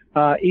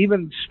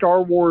even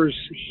Star Wars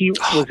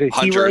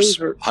Hunters.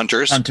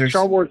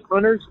 Star Wars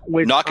Hunters,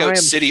 which Knockout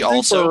City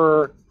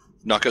also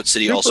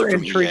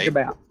from intrigued EA.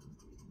 about.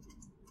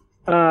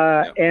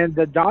 And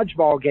the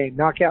dodgeball game,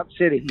 Knockout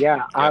City.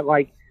 Yeah, yep.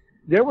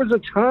 There was a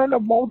ton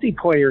of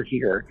multiplayer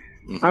here.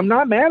 Mm-hmm. I'm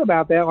not mad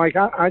about that.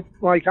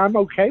 I'm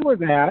okay with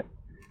that.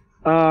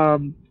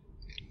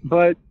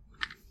 But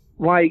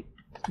what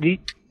do you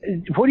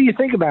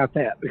think about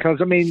that?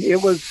 Because I mean,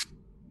 it was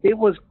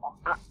almost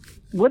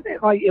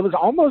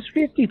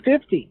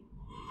 50-50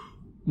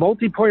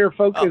 multiplayer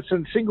focus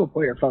and single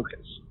player focus.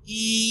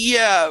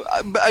 Yeah,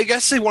 I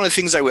guess one of the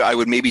things I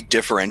would maybe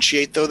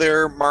differentiate though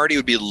there, Marty,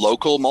 would be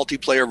local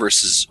multiplayer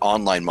versus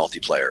online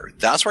multiplayer.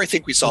 That's where I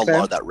think we saw a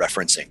lot of that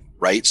referencing,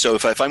 right? So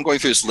if I'm going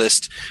through this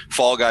list,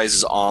 Fall Guys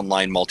is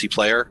online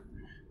multiplayer.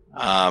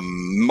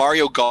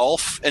 Mario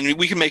Golf, and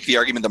we can make the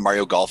argument that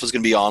Mario Golf is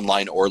going to be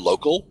online or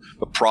local,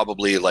 but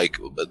probably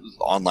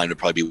online would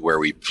probably be where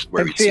we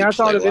see. I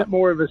thought of it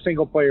more of a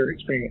single player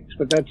experience,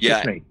 but that's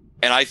just me.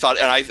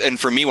 And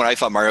for me, when I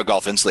thought Mario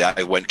Golf instantly,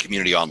 I went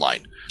community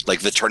online, like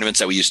the tournaments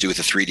that we used to do with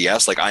the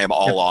 3DS. Like I am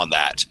all on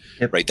that,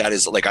 right? That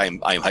is like I am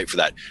hyped for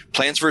that.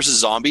 Plants vs.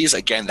 Zombies,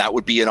 again, that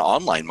would be an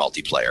online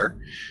multiplayer.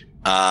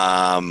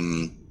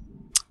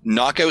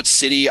 Knockout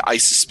City, I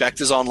suspect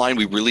is online.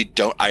 We really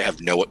don't. I have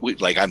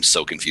I'm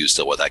so confused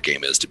still what that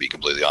game is, to be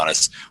completely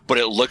honest. But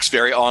it looks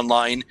very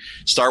online.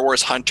 Star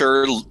Wars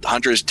Hunter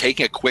is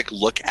taking a quick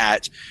look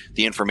at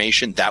the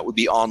information. That would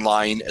be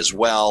online as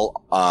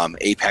well.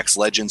 Apex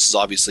Legends is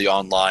obviously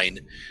online.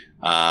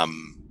 But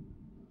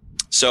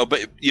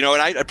and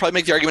I'd probably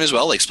make the argument as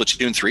well. Like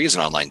Splatoon 3 is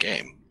an online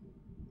game.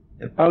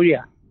 Oh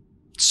yeah.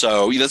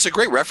 So that's a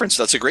great reference.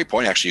 That's a great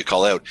point, actually, you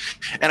call out.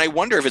 And I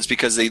wonder if it's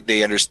because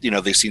they understand,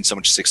 they've seen so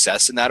much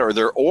success in that, or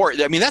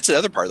that's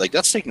another part. Like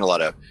that's taking a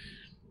lot of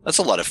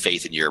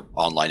faith in your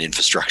online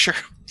infrastructure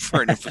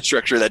for an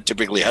infrastructure that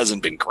typically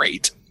hasn't been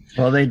great.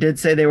 Well, they did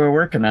say they were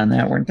working on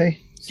that, weren't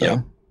they?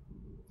 So.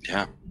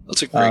 Yeah.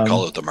 That's a great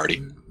call out, though,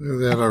 Marty.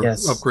 They had to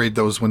upgrade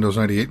those Windows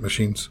 98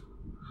 machines.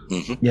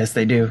 Mm-hmm. Yes,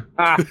 they do.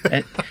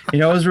 And,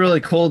 what was really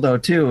cool though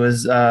too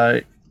was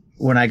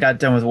when I got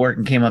done with work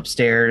and came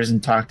upstairs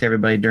and talked to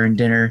everybody during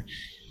dinner,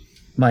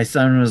 my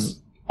son was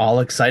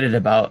all excited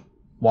about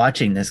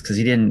watching this because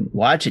he didn't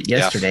watch it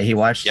yesterday. Yeah. He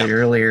watched it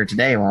earlier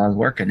today while I was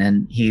working,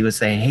 and he was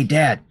saying, "Hey,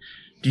 Dad,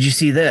 did you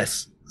see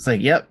this?" It's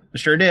like, "Yep,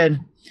 sure did."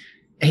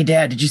 "Hey,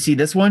 Dad, did you see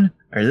this one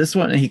or this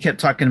one?" And he kept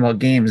talking about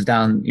games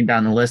down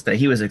the list that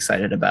he was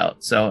excited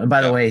about. So, and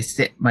by the way,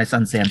 my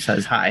son Sam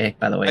says hi.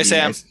 By the way, hi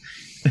Sam.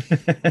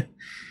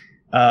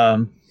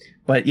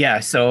 But yeah,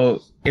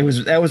 so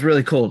that was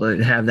really cool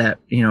to have that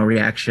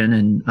reaction.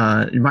 And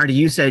Marty,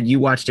 you said you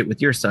watched it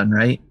with your son,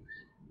 right?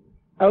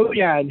 Oh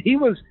yeah, and he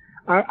was.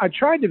 I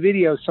tried to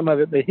video some of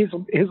it, but his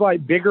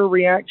like bigger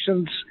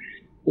reactions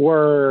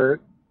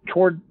were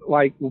toward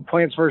like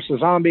Plants vs.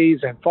 Zombies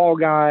and Fall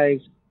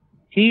Guys.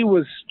 He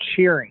was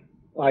cheering,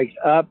 like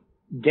up,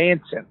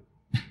 dancing.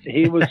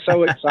 He was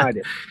so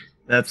excited.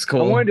 That's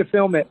cool. I wanted to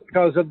film it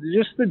because of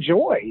just the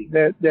joy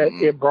that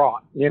it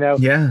brought,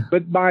 Yeah.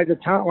 But by the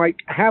time, like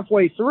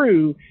halfway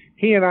through,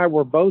 he and I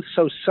were both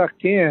so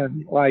sucked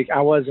in, like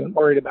I wasn't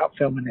worried about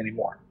filming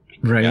anymore.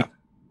 Right. Yeah.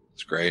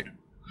 It's great.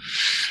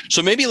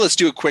 So maybe let's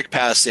do a quick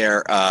pass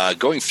there.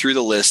 Going through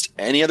the list,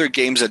 any other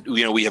games that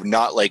we have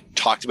not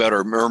talked about,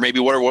 or maybe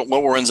what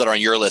were ones that are on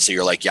your list that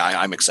you're like, yeah,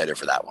 I'm excited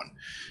for that one.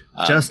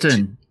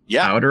 Justin.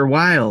 Outer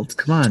Wilds.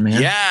 Come on,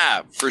 man.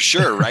 Yeah, for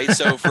sure. Right.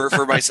 So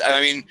for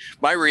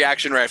my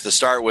reaction right at the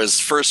start was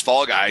first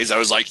Fall Guys. I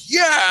was like,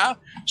 yeah,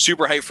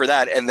 super hyped for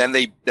that. And then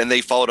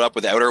they followed up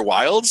with Outer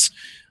Wilds.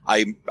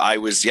 I think I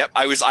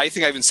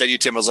even said to you,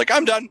 Tim, I was like,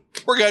 I'm done.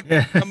 We're good.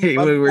 Yeah, we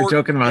were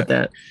joking about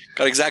that.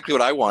 Got exactly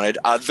what I wanted.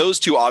 Those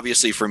two,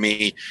 obviously, for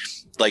me,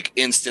 like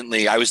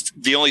instantly.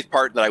 The only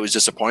part that I was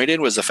disappointed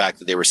in was the fact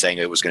that they were saying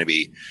it was going to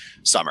be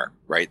summer,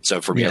 right?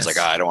 So for me, I was like,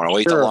 I don't want to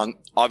wait that long.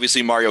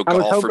 Obviously, Mario I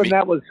was Golf for me. hoping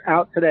that was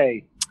out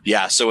today.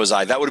 Yeah, so was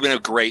I. That would have been a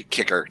great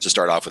kicker to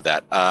start off with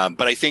that.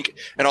 But I think,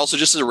 and also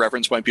just as a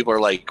reference point, people are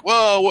like,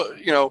 well,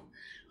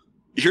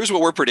 here's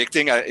what we're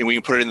predicting, and we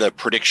can put it in the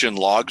prediction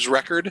logs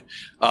record.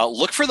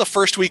 Look for the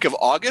first week of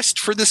August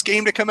for this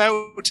game to come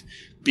out,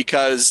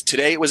 because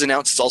today it was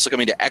announced it's also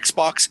coming to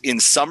Xbox in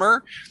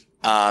summer.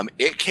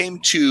 It came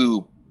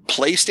to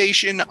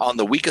PlayStation on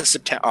the week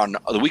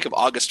of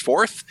August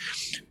 4th.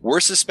 We're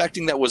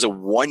suspecting that was a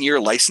 1-year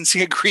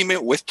licensing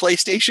agreement with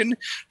PlayStation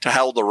to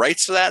hold the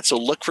rights to that. So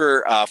look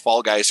for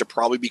Fall Guys to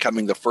probably be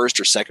coming the first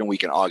or second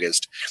week in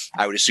August,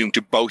 I would assume,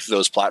 to both of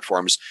those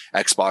platforms,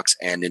 Xbox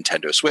and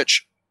Nintendo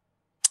Switch.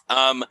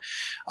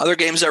 Other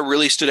games that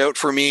really stood out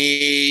for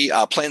me,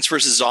 Plants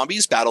vs.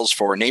 Zombies, Battles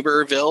for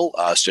Neighborville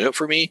stood out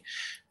for me.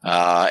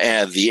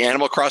 And the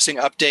Animal Crossing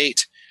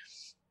update.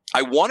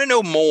 I want to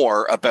know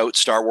more about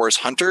Star Wars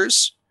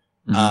Hunters.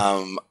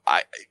 Mm-hmm.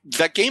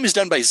 That game is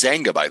done by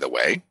Zynga, by the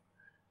way.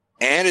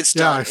 And it's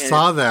done. Yeah, I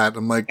saw that.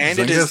 I'm like, and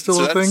Zynga's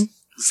still a thing?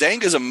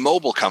 Zynga is a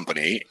mobile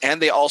company,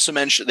 and they have also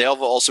mentioned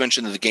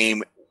that the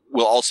game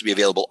will also be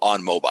available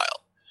on mobile.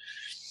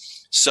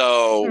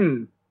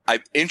 So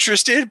I'm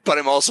interested, but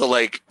I'm also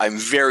like, I'm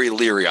very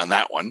leery on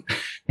that one.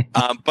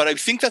 But I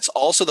think that's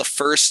also the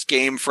first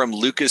game from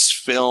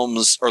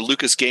Lucasfilms or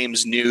Lucas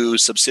Games' new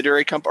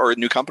subsidiary company or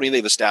new company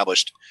they've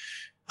established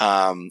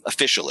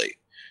officially.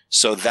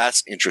 So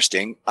that's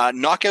interesting.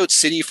 Knockout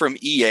City from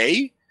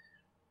EA.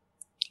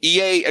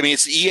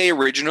 It's the EA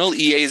original.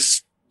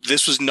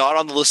 This was not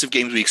on the list of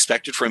games we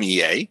expected from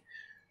EA.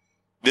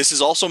 This is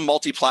also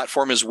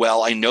multi-platform as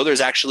well. I know there's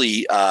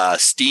actually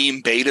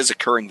Steam betas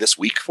occurring this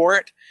week for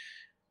it.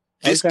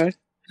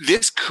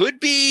 This could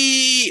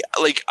be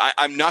like,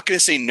 I'm not going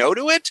to say no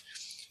to it.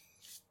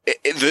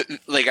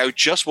 I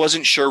just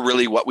wasn't sure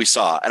really what we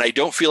saw. And I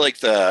don't feel like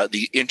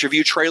the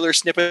interview trailer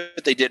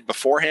snippet they did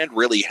beforehand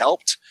really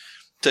helped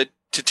to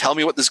tell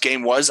me what this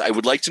game was. I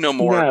would like to know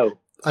more. No.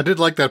 I did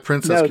like that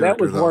princess character, that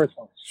was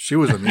worthless. She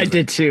was amazing. I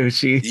did too.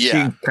 She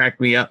cracked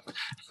me up.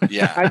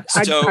 Yeah.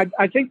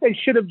 I think they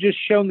should have just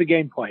shown the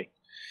gameplay.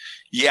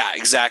 Yeah,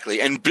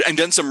 exactly. And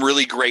done some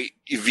really great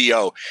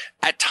VO.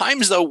 At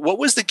times, though, what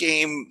was the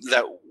game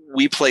that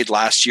we played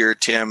last year,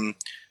 Tim?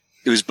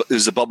 It was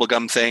the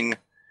bubblegum thing.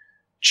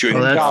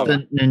 Chewing that's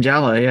the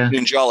Ninjala, yeah.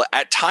 Ninjala.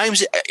 At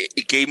times,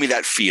 it gave me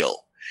that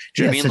feel.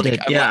 Do you know what I mean?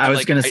 It did. I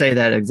was going to say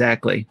that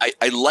exactly.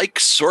 I like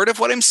sort of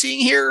what I'm seeing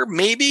here,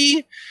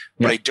 maybe,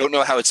 but I don't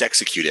know how it's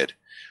executed.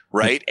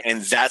 Right.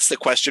 And that's the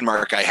question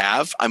mark I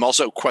have. I'm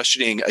also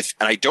questioning, and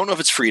I don't know if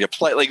it's free to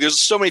play. Like, there's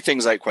so many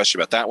things I question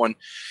about that one.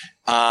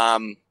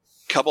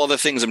 Couple other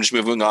things. I'm just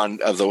moving on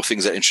of the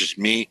things that interest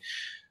me.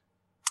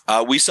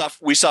 We saw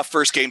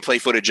first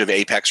gameplay footage of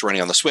Apex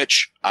running on the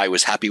Switch. I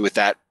was happy with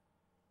that.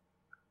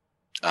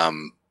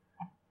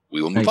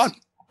 We will move on.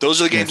 Those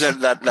are the games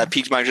that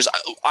piqued my interest.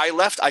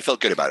 I felt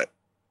good about it.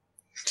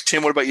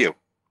 Tim, what about you?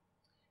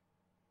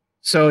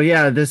 So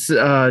yeah, this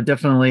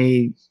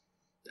definitely,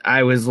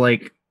 I was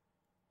like,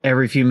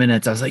 every few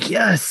minutes, I was like,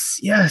 yes.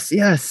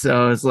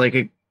 So it's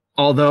like,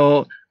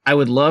 although I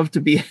would love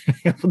to be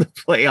able to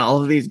play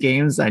all of these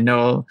games, I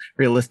know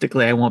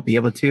realistically I won't be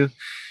able to.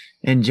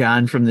 And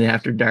John from the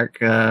After Dark,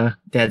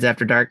 Dad's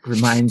After Dark,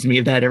 reminds me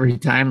of that every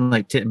time.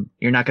 Like, Tim,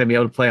 you're not going to be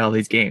able to play all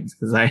these games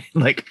because I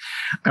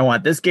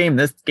want this game,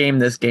 but it's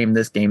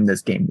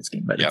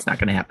not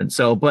going to happen.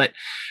 So, but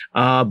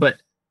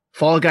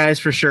Fall Guys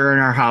for sure in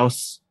our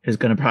house is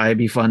going to probably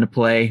be fun to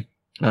play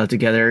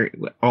together.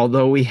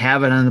 Although we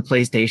have it on the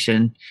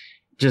PlayStation,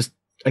 just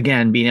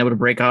again, being able to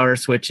break out our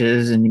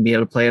switches and be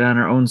able to play it on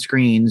our own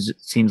screens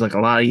seems like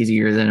a lot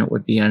easier than it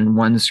would be on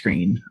one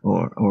screen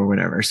or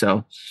whatever.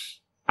 So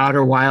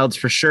Outer Wilds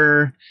for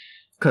sure,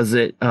 because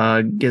it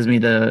gives me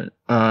the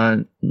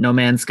No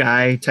Man's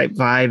Sky type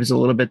vibes a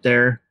little bit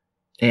there.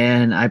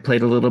 And I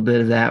played a little bit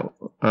of that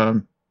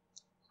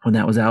when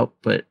that was out,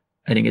 but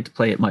I didn't get to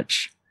play it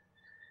much.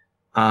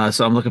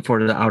 So I'm looking forward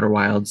to the Outer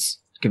Wilds,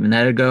 giving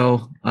that a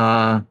go.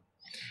 The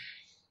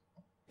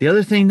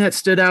other thing that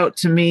stood out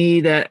to me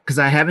because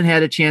I haven't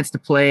had a chance to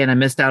play and I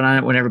missed out on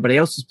it when everybody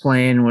else was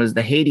playing was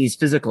the Hades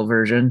physical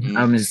version. Mm-hmm.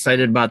 I'm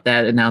excited about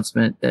that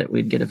announcement that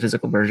we'd get a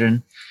physical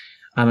version.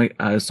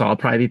 So I'll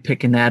probably be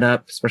picking that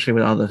up, especially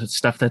with all the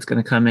stuff that's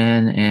going to come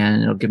in,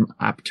 and it'll give an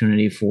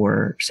opportunity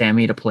for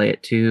Sammy to play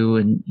it too,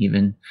 and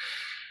even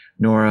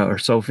Nora or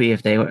Sophie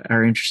if they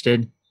are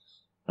interested.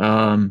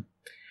 It's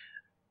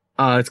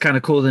kind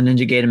of cool the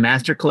Ninja Gaiden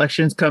Master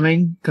Collection's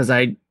coming, because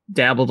I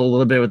dabbled a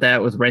little bit with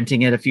that, with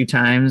renting it a few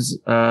times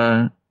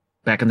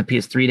back in the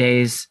PS3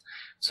 days.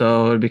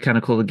 So it'd be kind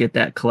of cool to get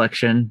that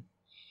collection.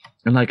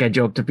 And like I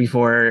joked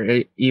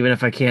before, even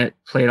if I can't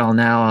play it all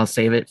now, I'll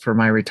save it for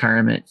my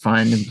retirement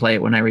fund and play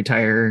it when I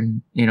retire,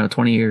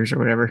 20 years or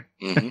whatever.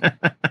 Mm-hmm.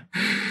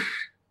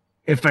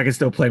 If I can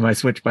still play my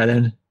Switch by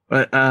then.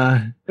 But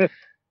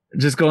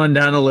just going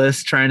down the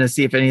list, trying to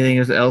see if anything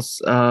else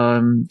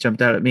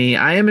jumped out at me.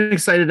 I am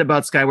excited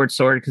about Skyward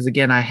Sword because,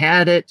 again, I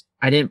had it.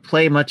 I didn't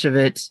play much of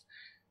it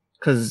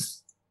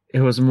because it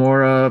was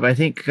more of, I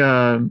think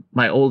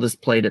my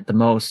oldest played it the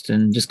most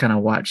and just kind of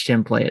watched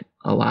him play it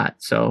a lot.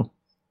 So,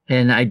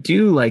 and I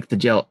do like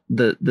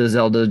the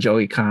Zelda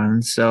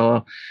Joy-Con.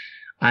 So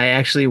I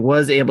actually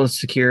was able to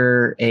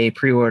secure a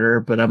pre-order,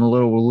 but I'm a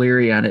little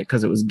leery on it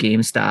because it was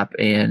GameStop,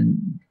 and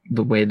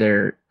the way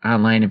their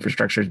online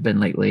infrastructure has been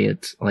lately,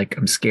 it's like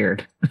I'm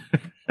scared.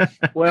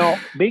 Well,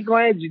 be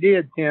glad you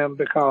did, Tim,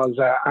 because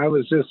I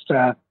was just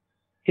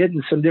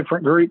hitting some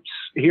different groups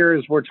here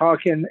as we're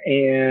talking,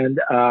 and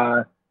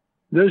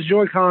those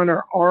Joy-Con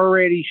are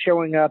already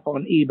showing up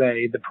on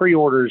eBay. The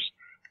pre-orders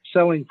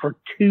selling for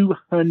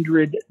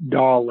 $200.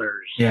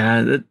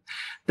 Yeah,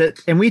 that,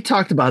 and we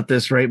talked about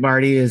this, right,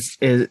 Marty?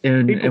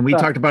 And we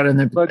talked about it in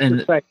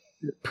the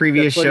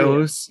previous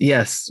shows.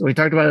 Yes, we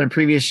talked about it in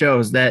previous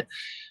shows that.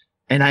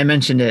 And I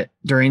mentioned it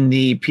during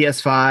the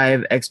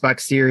PS5,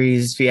 Xbox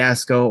Series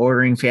fiasco,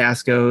 ordering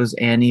fiascos,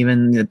 and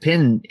even the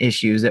pin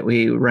issues that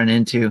we run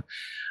into.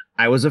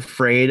 I was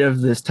afraid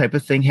of this type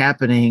of thing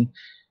happening.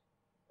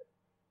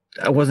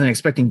 I wasn't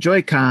expecting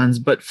Joy-Cons,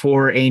 but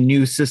for a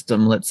new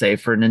system, let's say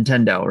for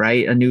Nintendo,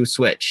 right? A new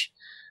Switch.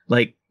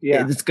 Like,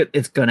 yeah,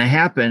 it's going to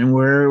happen.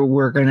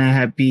 We're going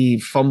to be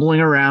fumbling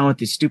around with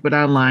these stupid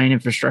online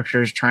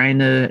infrastructures, trying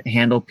to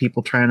handle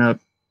people trying to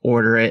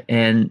order it.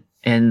 And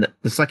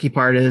the sucky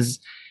part is,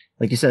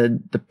 like you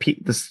said, the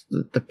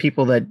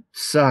people that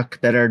suck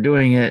that are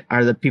doing it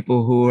are the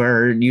people who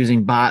are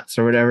using bots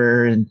or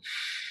whatever, and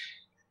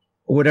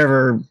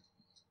whatever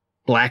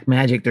black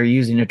magic they're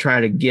using to try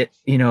to get,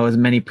 as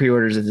many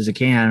pre-orders as they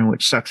can,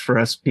 which sucks for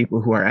us people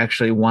who are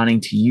actually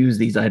wanting to use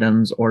these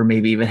items, or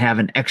maybe even have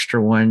an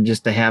extra one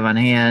just to have on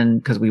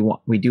hand because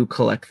we do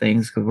collect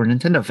things because we're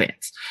Nintendo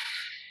fans.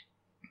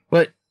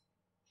 But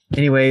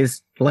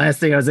anyways, the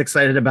last thing I was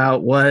excited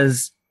about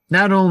was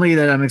not only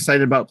that I'm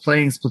excited about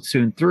playing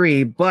Splatoon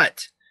 3,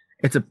 but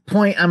it's a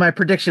point on my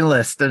prediction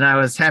list, and I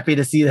was happy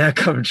to see that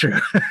come true.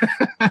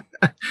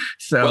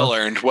 So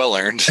well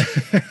earned.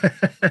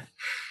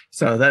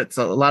 So that's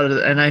a lot of,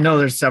 and I know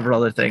there's several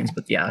other things,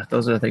 but yeah,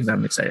 those are the things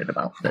I'm excited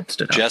about that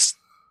stood out.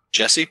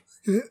 Jesse?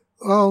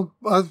 Well,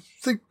 I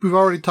think we've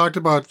already talked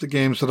about the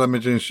games that I'm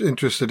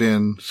interested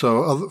in.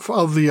 So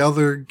of the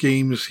other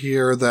games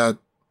here that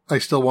I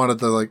still wanted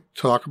to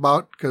talk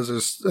about, because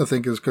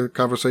there's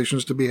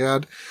conversations to be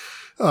had.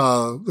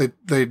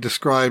 They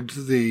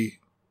described the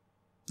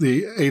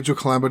Age of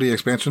Calamity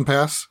expansion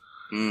pass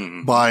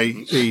by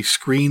a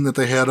screen that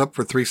they had up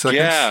for 3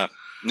 seconds.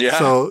 Yeah.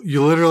 So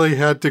you literally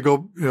had to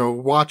go,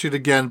 watch it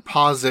again,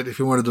 pause it if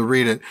you wanted to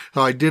read it.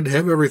 So I did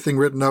have everything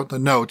written out in the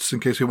notes in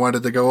case we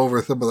wanted to go over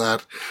some of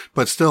that,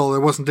 but still there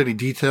wasn't any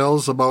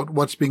details about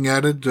what's being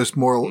added, just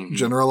more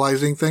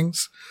generalizing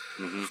things.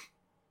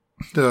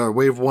 Mm-hmm.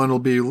 Wave 1 will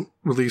be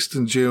released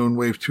in June.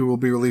 Wave 2 will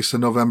be released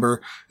in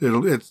November.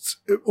 It's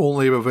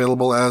only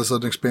available as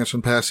an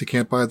expansion pass. You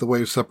can't buy the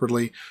wave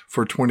separately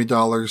for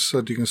 $20.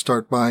 So you can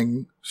start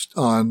buying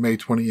on May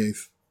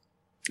 28th.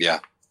 Yeah.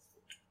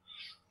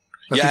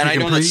 And I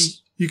know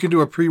you can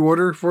do a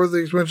pre-order for the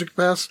expansion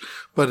pass,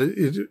 but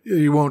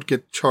you won't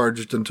get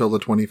charged until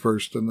the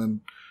 21st, and then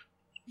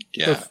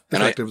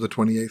effective the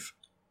 28th.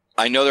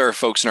 I know there are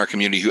folks in our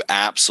community who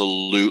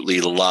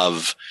absolutely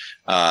love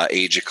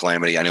Age of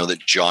Calamity. I know that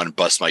John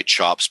busts my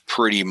chops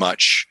pretty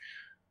much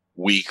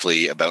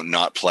weekly about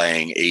not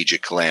playing Age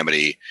of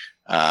Calamity.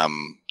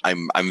 I'm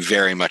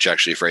very much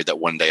actually afraid that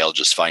one day I'll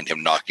just find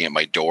him knocking at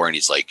my door, and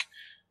he's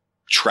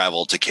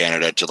traveled to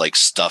Canada to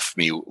stuff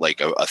me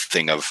a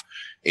thing of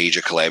Age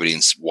of Calamity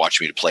and watch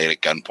me to play it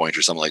at gunpoint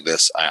or something like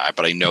this.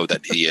 But I know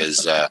that he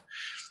is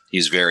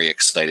he's very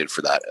excited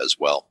for that as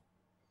well.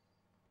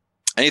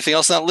 Anything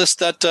else on that list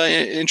that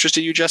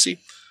interested you, Jesse?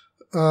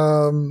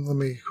 Let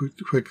me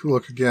quick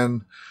look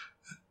again.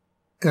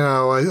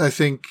 I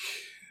think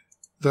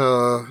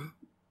the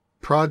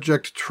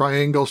Project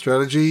Triangle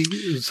strategy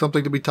is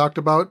something to be talked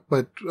about,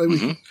 but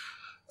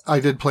I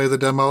did play the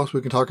demo, so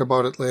we can talk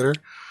about it later.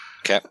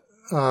 Okay.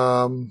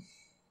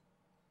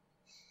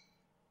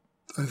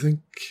 I think,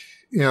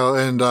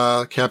 and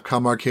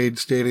Capcom Arcade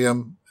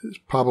Stadium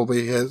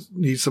probably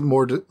needs some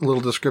more little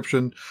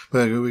description,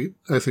 but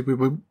I think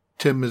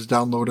Tim has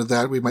downloaded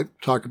that. We might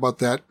talk about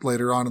that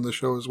later on in the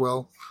show as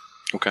well.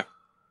 Okay.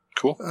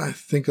 Cool. I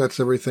think that's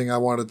everything I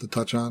wanted to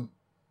touch on.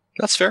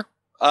 That's fair.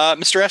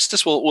 Mr.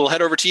 Estes, we'll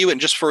head over to you. And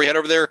just before we head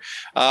over there,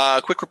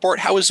 quick report.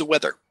 How is the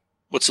weather?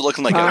 What's it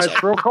looking like outside?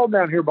 It's real cold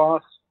down here,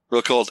 boss.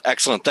 Real cold.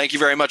 Excellent. Thank you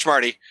very much,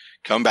 Marty.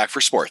 Coming back for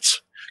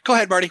sports. Go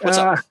ahead, Marty. What's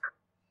up?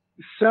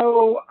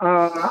 So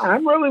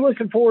I'm really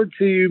looking forward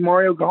to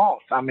Mario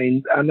Golf. I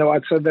mean, I know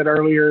I said that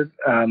earlier.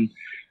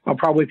 I'll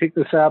probably pick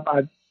this up.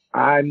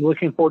 I'm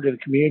looking forward to the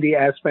community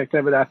aspect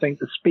of it. I think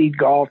the speed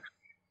golf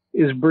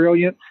is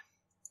brilliant.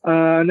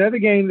 Another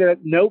game that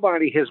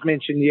nobody has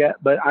mentioned yet,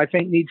 but I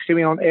think needs to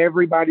be on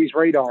everybody's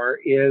radar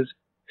is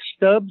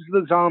Stubbs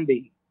the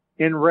Zombie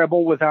in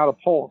Rebel Without a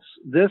Pulse.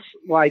 This,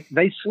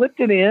 they slipped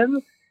it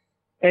in,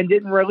 and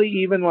didn't really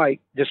even like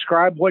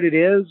describe what it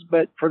is.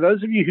 But for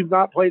those of you who've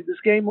not played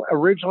this game,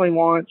 originally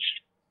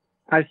launched,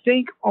 I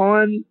think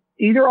on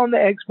either on the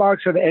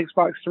Xbox or the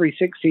Xbox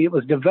 360, it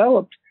was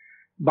developed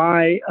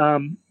by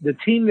the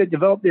team that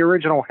developed the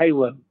original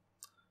Halo.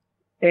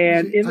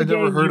 And in the I'd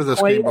never heard of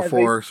this game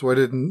before, so I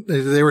didn't.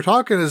 They were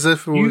talking as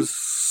if it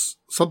was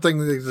something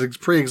that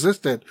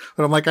pre-existed,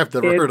 but I'm like, I've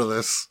never heard of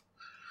this.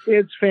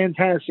 It's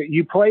fantastic.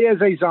 You play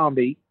as a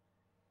zombie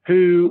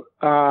who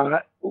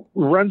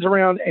runs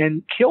around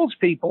and kills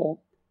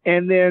people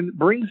and then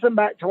brings them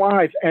back to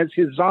life as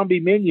his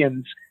zombie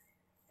minions.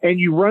 And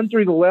you run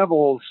through the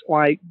levels,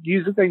 like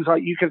using things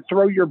like you can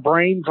throw your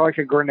brains like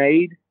a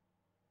grenade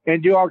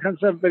and do all kinds of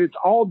stuff, but it's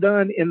all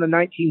done in the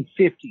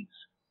 1950s.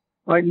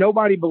 Like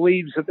nobody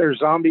believes that there's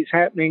zombies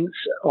happening,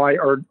 like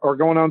or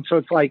going on. So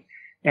it's like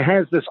it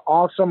has this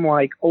awesome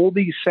like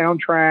oldies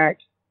soundtrack.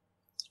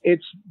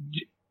 It's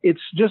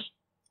just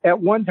at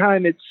one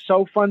time it's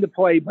so fun to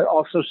play, but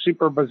also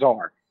super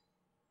bizarre.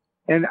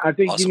 And I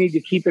think you need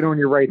to keep it on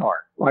your radar,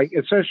 like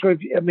especially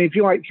if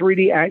you like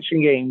 3D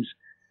action games.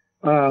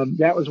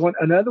 That was one.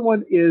 Another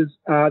one is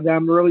that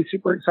I'm really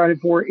super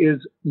excited for is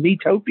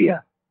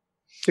Miitopia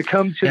to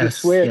come to the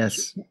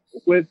Switch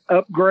with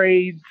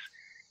upgrades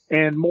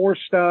and more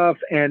stuff,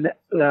 and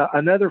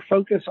another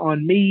focus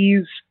on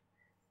Mii's.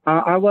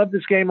 I love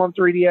this game on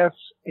 3DS,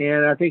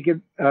 and I think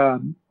it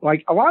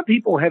like a lot of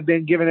people have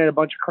been giving it a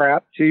bunch of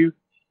crap too.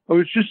 Oh,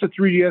 it's just a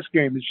 3DS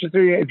game. It's just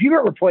 3DS. If you've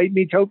ever played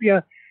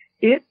Miitopia,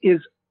 it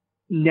is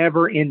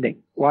never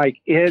ending. Like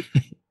it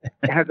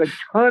has a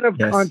ton of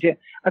content.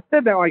 I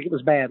said that like it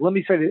was bad. Let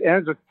me say it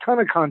has a ton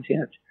of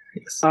content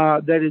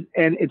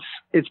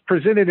it's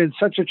presented in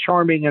such a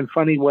charming and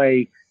funny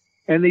way.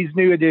 And these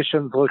new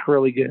editions look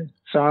really good.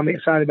 So I'm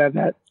excited about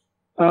that.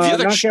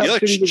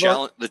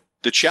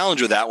 The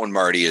challenge with that one,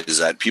 Marty, is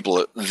that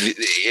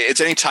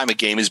it's any time a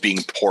game is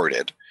being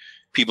ported,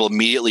 people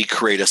immediately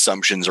create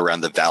assumptions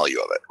around the value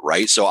of it,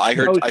 right? So I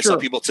saw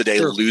people today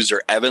lose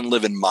their Evan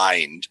living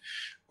mind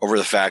over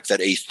the fact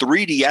that a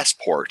 3DS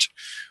port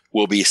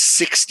will be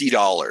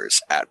 $60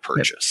 at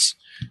purchase.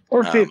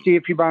 Or $50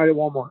 if you buy it at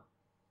Walmart.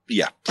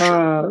 Yeah.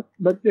 Sure.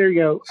 But there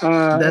you go.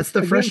 That's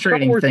the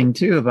frustrating thing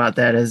too about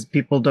that is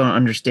people don't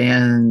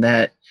understand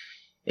that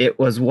it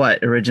was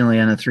originally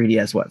on a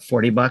 3DS,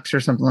 $40 or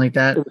something like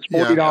that? It was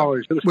 $40.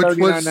 Yeah. It was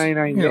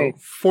 $39.99.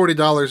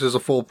 $40 is a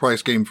full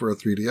price game for a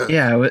 3DS.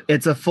 Yeah,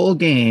 it's a full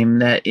game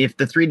that if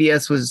the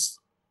 3DS was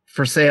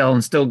for sale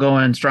and still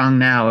going strong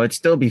now, it'd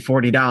still be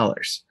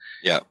 $40.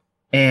 Yeah.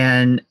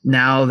 And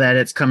now that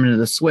it's coming to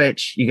the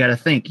Switch, you got to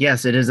think,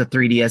 yes, it is a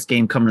 3DS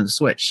game coming to the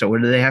Switch. So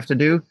what do they have to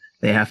do?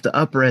 They have to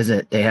up-res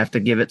it. They have to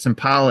give it some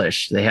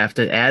polish. They have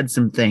to add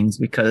some things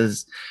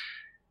because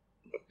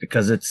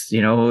it's,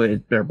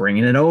 they're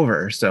bringing it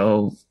over.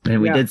 So, and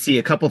we did see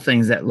a couple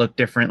things that look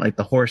different, like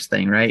the horse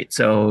thing, right?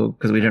 So,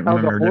 because we didn't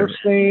remember the horse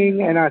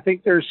thing. And I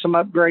think there's some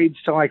upgrades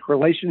to like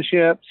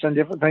relationships and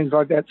different things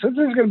like that. So this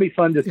is going to be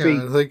fun to see.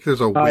 I think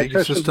there's a wig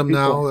system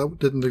now that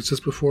didn't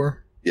exist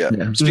before. Yeah.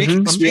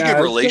 Speaking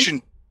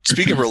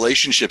of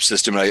relationship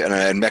system,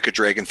 and Mecha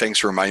Dragon, thanks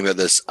for reminding me of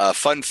this.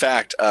 Fun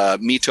fact: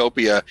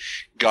 Miitopia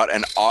got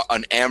an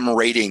M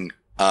rating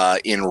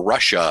in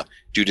Russia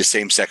due to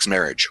same-sex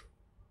marriage.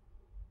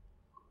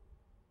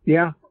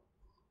 Yeah,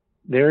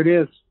 there it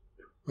is.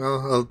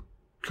 Well,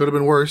 could have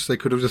been worse. They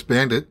could have just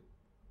banned it.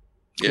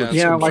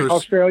 Yeah, like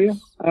Australia.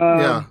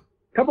 A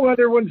couple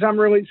other ones I'm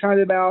really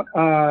excited about.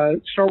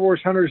 Star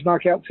Wars Hunters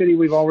Knockout City,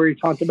 we've already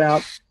talked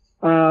about.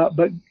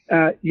 But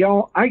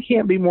y'all, I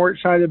can't be more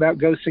excited about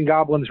Ghosts and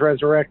Goblins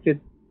Resurrected.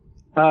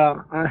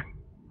 I'm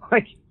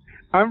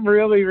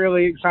really,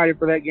 really excited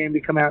for that game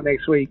to come out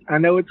next week. I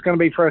know it's going to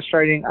be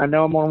frustrating. I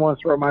know I'm going to want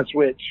to throw my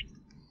Switch,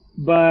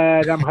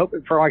 but I'm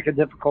hoping for like a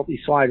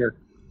difficulty slider.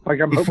 Like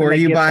before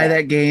you buy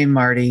that game,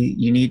 Marty,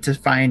 you need to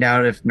find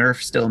out if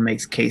Nerf still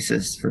makes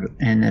cases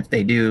and if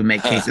they do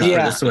make cases for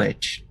the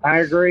Switch. I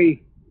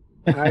agree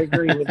with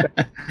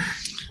that.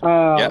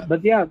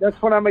 But yeah,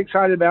 that's what I'm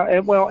excited about.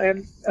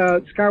 And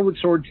Skyward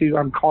Sword 2,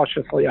 I'm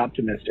cautiously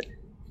optimistic.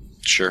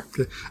 Sure.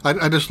 Okay.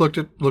 I just looked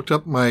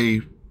up my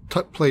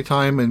play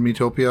time in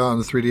Miitopia on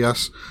the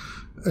 3DS,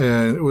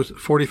 and it was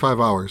 45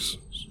 hours.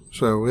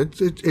 So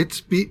it's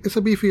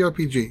a beefy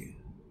RPG.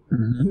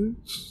 Mm-hmm.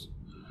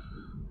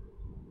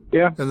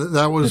 Yeah, and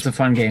that was it's a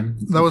fun game.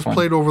 That was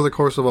played over the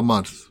course of a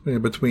month,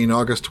 between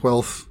August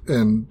 12th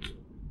and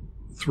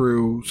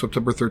through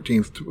September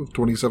 13th,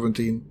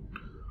 2017.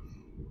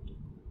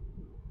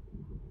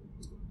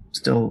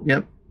 Still,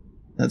 yep,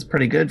 that's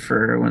pretty good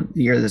for when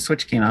the year the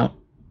Switch came out.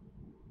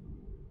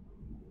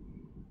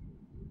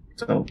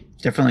 So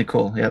definitely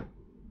cool. Yep.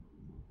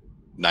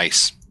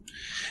 Nice.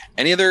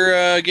 Any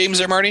other games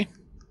there, Marty?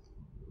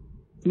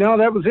 No,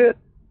 that was it.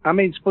 I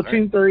mean,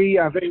 Splatoon 3.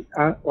 I think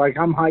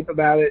I'm hype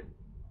about it,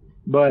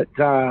 but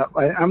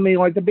I mean,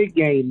 like the big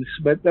games.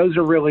 But those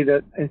are really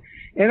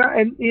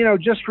and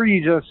just for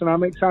you, Justin,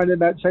 I'm excited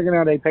about checking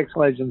out Apex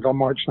Legends on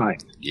March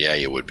 9th. Yeah,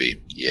 you would be.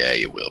 Yeah,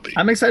 you will be.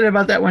 I'm excited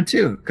about that one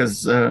too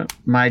because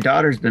my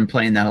daughter's been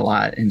playing that a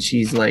lot, and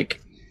she's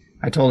like,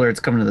 I told her it's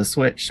coming to the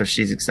Switch, so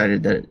she's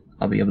excited that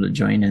I'll be able to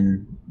join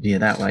in via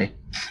that way.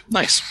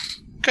 Nice.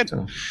 Good.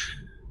 So,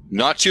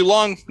 Not too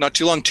long.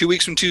 2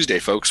 weeks from Tuesday,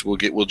 folks.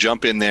 We'll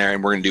jump in there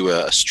and we're gonna do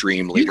a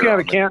stream later. You got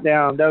a on.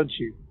 countdown, don't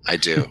you? I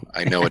do.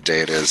 I know what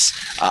day it is.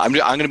 I'm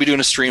going to be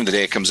doing a stream the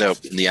day it comes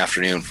out in the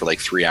afternoon for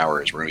like 3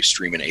 hours. We're going to be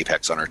streaming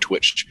Apex on our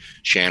Twitch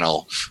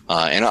channel.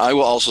 And I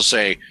will also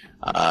say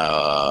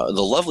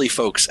the lovely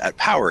folks at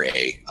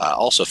PowerA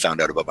also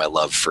found out about my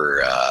love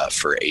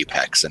for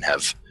Apex and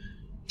have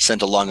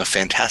sent along a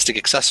fantastic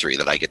accessory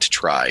that I get to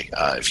try.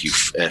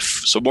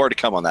 So more to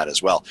come on that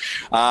as well.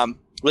 Ladies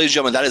and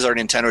gentlemen, that is our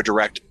Nintendo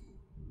Direct.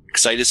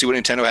 Excited to see what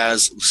Nintendo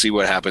has, see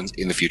what happens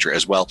in the future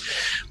as well.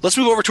 Let's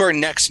move over to our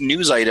next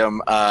news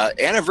item,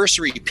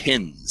 anniversary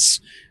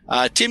pins.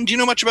 Tim, do you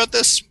know much about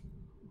this?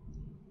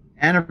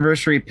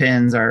 anniversary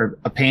pins are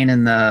a pain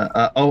in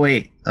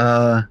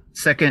the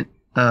second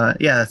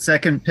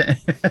pin.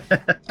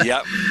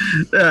 Yep.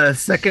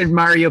 Second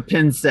Mario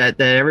pin set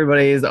that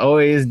everybody is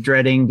always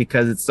dreading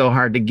because it's so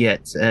hard to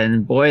get.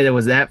 And boy, that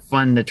was that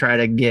fun to try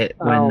to get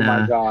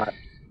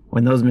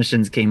when those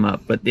missions came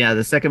up. But yeah,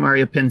 the second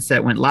Mario pin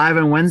set went live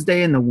on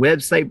Wednesday, and the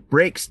website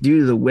breaks due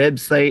to the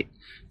website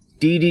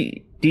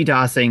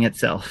DDoSing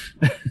itself,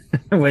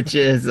 which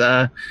is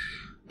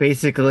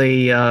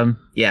basically,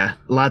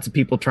 lots of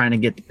people trying to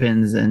get the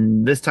pins.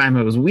 And this time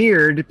it was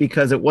weird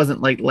because it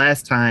wasn't like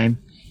last time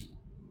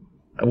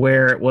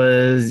where it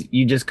was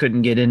you just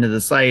couldn't get into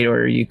the site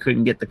or you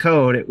couldn't get the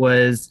code. It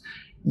was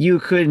you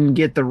couldn't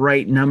get the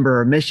right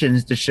number of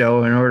missions to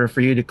show in order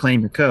for you to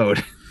claim your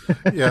code.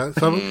 Yeah,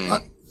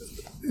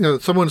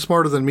 someone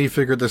smarter than me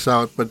figured this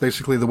out, but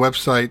basically the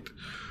website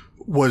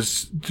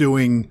was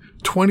doing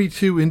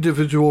 22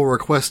 individual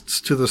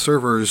requests to the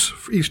servers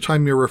each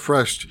time you're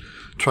refreshed,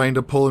 trying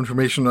to pull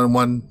information on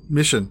one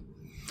mission.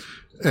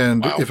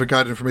 And if it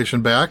got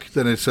information back,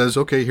 then it says,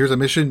 okay, here's a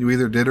mission. You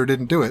either did or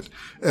didn't do it.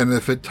 And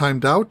if it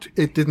timed out,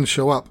 it didn't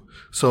show up.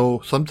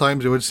 So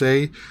sometimes it would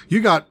say,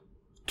 you got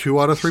 2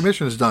 out of 3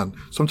 missions done.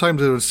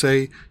 Sometimes it would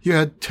say, you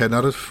had 10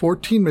 out of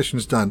 14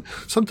 missions done.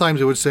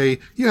 Sometimes it would say,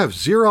 you have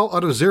 0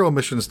 out of 0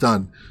 missions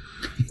done.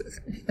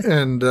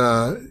 And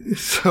and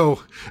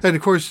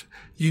of course,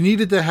 you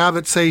needed to have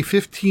it say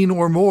 15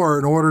 or more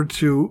in order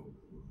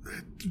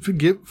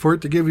for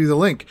it to give you the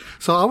link.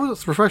 So I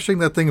was refreshing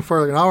that thing for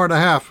like an hour and a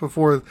half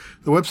before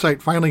the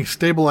website finally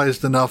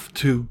stabilized enough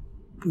to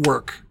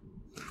work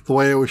the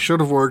way it should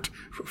have worked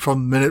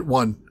from minute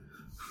 1.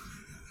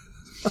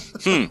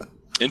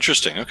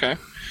 Interesting. Okay.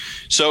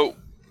 So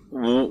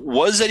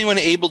was anyone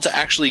able to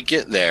actually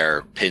get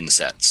their pin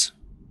sets?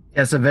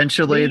 Yes,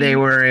 eventually they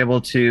were able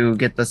to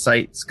get the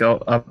sites go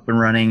up and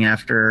running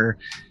after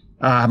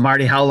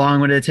Marty, how long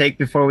would it take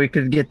before we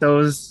could get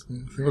those? I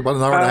think about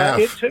an hour and a half.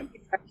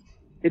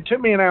 It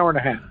took me an hour and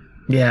a half.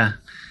 Yeah.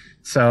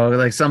 So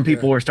like some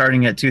people were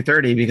starting at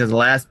 2:30 because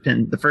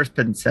the first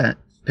pin set,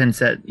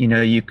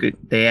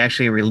 they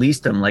actually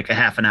released them like a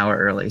half an hour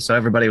early. So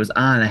everybody was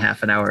on a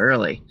half an hour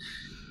early.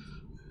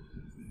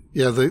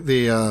 Yeah,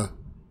 they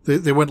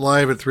went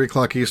live at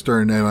 3:00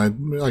 Eastern,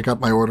 and I got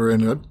my order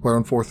in at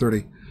around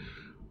 4:30.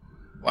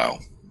 Wow.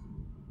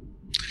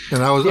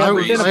 And I was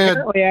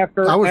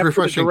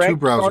refreshing 2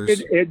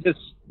 browsers. It just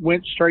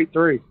went straight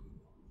through.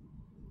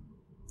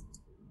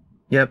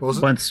 Yep.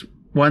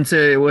 Once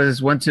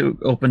it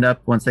opened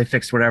up, once they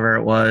fixed whatever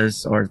it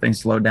was, or things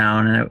slowed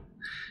down, and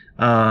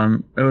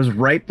it was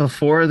right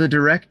before the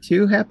Direct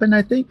 2 happened,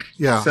 I think.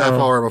 Yeah, half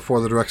hour before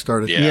the Direct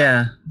started.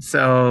 Yeah.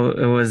 So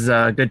it was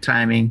good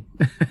timing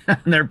on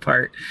their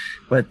part,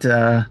 but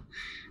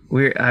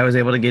I was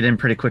able to get in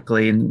pretty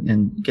quickly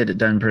and get it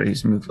done pretty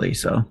smoothly.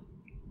 So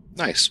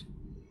nice.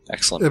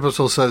 Excellent.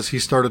 Imbecile says he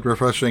started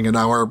refreshing an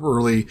hour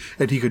early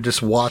and he could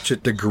just watch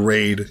it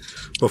degrade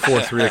before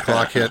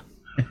 3:00 hit.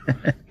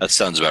 That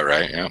sounds about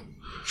right. Yeah.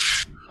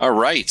 All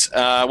right.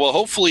 Well,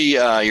 hopefully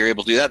you're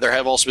able to do that. There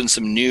have also been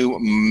some new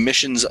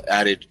missions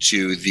added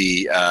to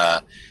the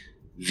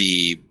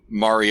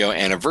Mario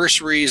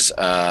anniversaries.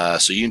 So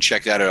you can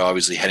check that out.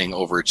 Obviously, heading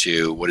over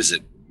to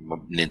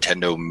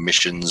Nintendo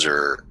Missions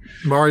or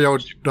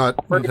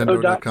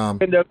Mario.nintendo.com.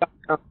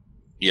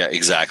 Yeah,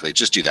 exactly.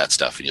 Just do that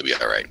stuff and you'll be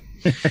all right.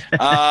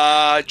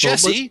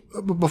 Jesse,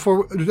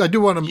 before I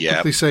do want to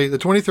quickly say the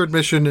 23rd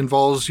mission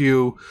involves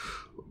you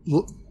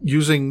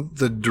using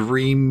the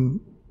dream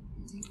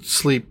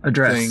sleep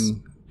address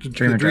thing,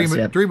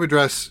 dream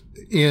address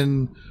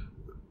in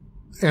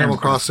Animal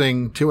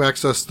Crossing to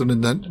access the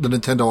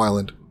Nintendo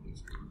Island.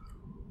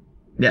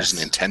 Yes,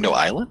 there's Nintendo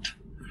Island.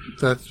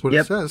 That's what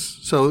it says.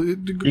 So you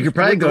could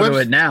probably go to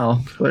it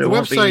now, but the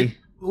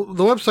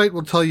website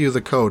will tell you the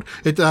code.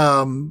 It's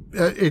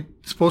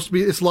supposed to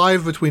be. It's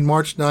live between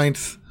March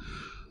 9th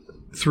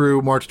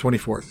through March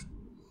 24th.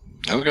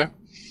 Okay.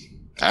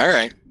 All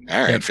right.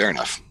 Yep. Fair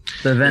enough.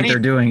 The event they're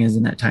doing is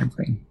in that time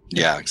frame.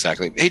 Yeah,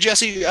 exactly. Hey,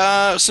 Jesse,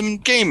 some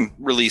game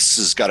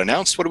releases got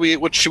announced.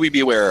 What should we be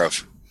aware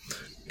of?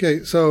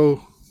 Okay,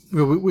 so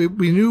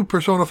we knew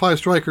Persona 5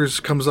 Strikers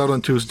comes out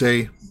on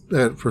Tuesday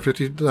for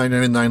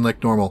 $59.99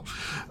 like normal.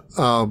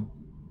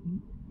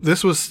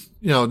 This was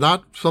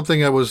not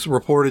something that was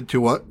reported.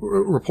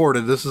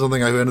 This is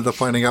something I ended up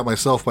finding out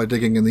myself by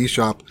digging in the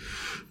eShop,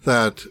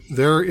 that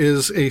there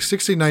is a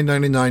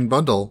 $69.99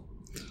 bundle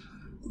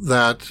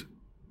that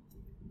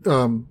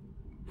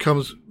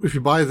comes, if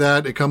you buy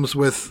that, it comes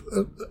with,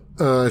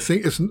 I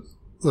think it's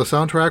the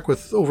soundtrack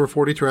with over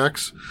 40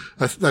 tracks.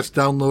 That's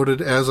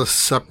downloaded as a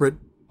separate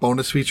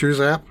bonus features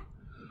app.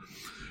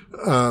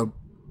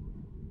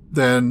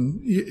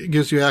 Then it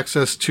gives you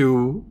access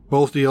to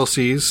both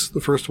DLCs.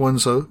 The first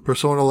one's a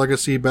Persona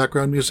Legacy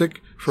background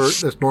music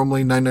that's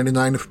normally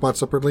 $9.99 if bought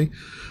separately.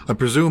 I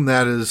presume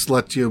that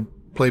lets you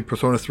play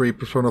Persona 3,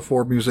 Persona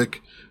 4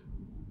 music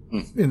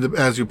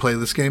as you play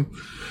this game.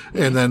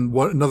 And then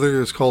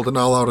another is called an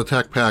All-Out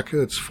Attack Pack.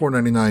 It's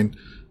 $4.99.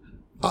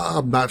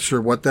 I'm not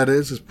sure what that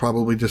is. It's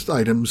probably just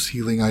items,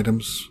 healing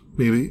items,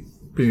 maybe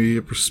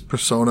a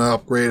Persona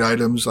upgrade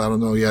items. I don't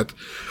know yet.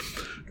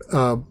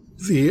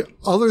 The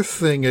other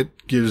thing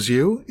it gives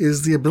you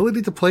is the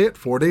ability to play it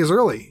 4 days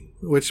early,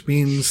 which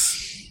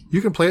means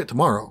you can play it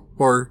tomorrow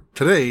or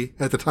today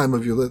at the time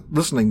of you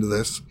listening to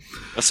this.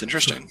 That's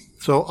interesting.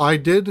 So I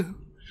did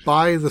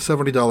buy the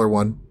 $70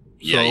 one.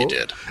 Yeah, you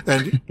did.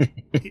 And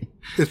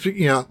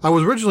I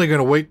was originally going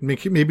to wait.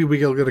 Maybe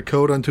we'll get a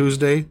code on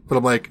Tuesday, but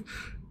I'm like,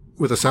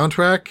 with a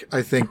soundtrack,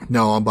 I think,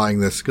 no, I'm buying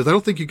this because I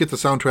don't think you get the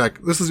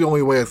soundtrack. This is the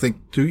only way I think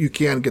you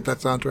can get that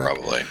soundtrack.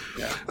 Probably,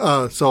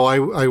 yeah. So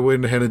I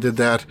went ahead and did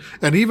that.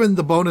 And even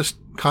the bonus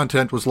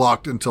content was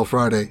locked until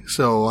Friday.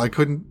 So I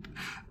couldn't,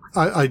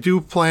 I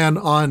do plan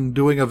on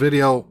doing a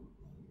video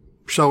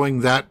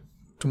showing that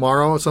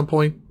tomorrow at some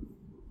point.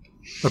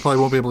 I probably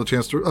won't be able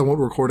to I won't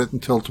record it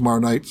until tomorrow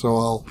night.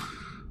 So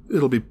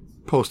it'll be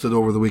posted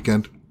over the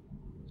weekend.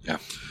 Yeah.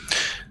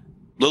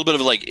 A little bit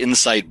of like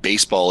inside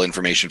baseball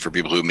information for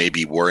people who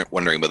maybe weren't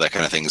wondering about that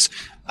kind of things.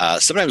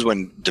 Sometimes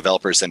when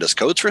developers send us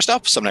codes for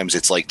stuff, sometimes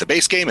it's like the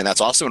base game and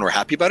that's awesome and we're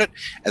happy about it.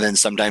 And then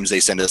sometimes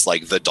they send us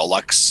like the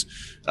deluxe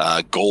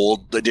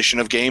gold edition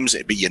of games,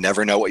 but you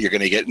never know what you're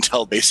going to get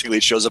until basically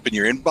it shows up in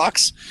your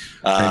inbox.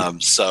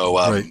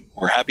 Right.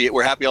 We're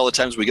happy all the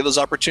times we get those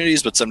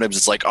opportunities, but sometimes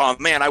it's like, oh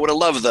man, I would have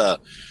loved the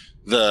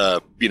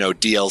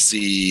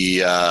DLC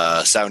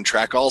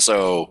soundtrack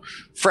also,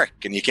 frick,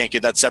 and you can't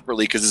get that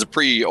separately because it's a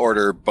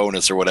pre-order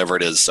bonus or whatever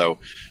it is. So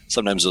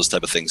sometimes those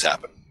type of things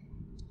happen.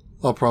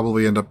 I'll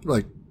probably end up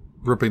like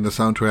ripping the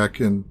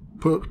soundtrack and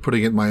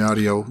putting it in my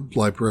audio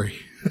library.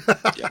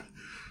 Yeah,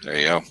 there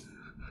you go.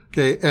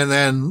 Okay, and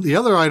then the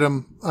other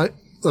item that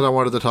I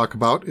wanted to talk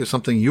about is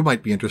something you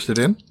might be interested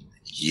in.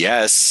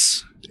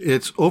 Yes,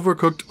 it's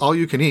Overcooked All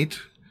You Can Eat,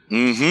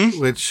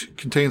 which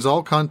contains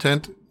all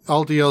content,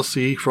 all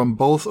DLC from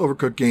both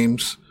Overcooked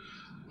games,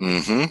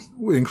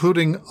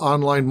 including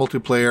online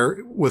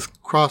multiplayer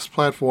with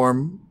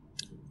cross-platform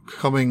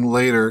coming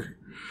later.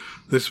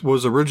 This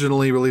was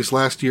originally released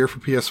last year for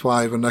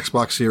PS5 and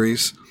Xbox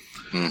Series.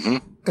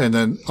 And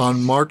then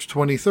on March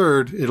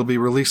 23rd, it'll be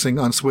releasing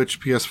on Switch,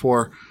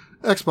 PS4,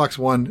 Xbox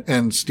One,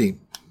 and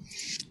Steam.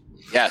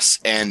 Yes,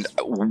 and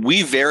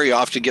we very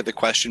often get the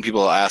question,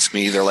 people ask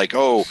me, they're like,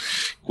 oh,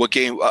 what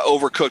game,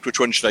 Overcooked, which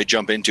one should I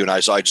jump into? And I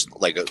just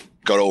like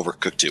go to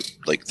Overcooked 2.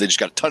 Like, they just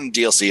got a ton of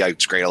DLC.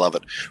 It's great. I love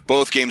it.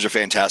 Both games are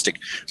fantastic.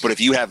 But if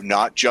you have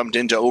not jumped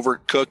into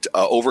Overcooked,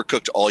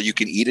 Overcooked All You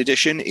Can Eat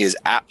Edition is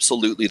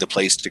absolutely the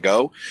place to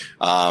go.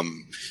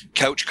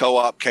 Couch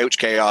co-op, couch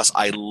chaos.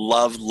 I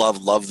love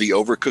the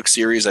Overcooked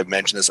series. I've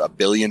mentioned this a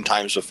billion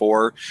times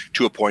before,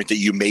 to a point that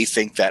you may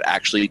think that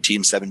actually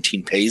Team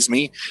 17 pays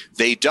me.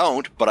 They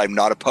don't, but I'm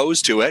not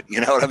opposed to it.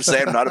 You know what I'm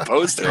saying? I'm not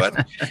opposed to it.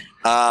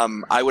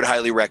 I would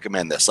highly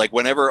recommend this. Like,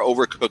 whenever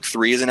Overcooked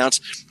 3 is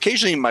announced,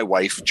 occasionally my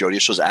wife, Jody,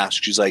 she'll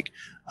ask, she's like,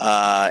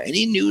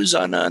 any news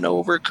on an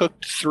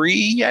Overcooked 3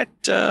 yet?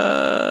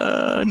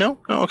 No?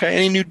 Okay.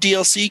 Any new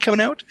DLC coming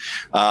out?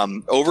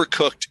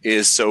 Overcooked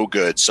is so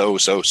good. So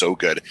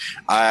good.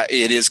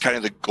 It is kind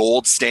of the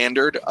gold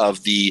standard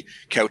of the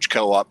couch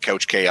co-op,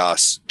 couch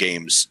chaos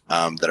games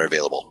that are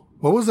available.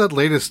 What was that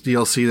latest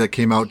DLC that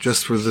came out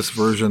just for this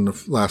version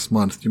of last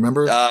month? Do you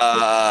remember?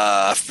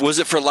 Was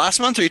it for last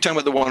month, or are you talking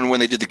about the one when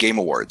they did the Game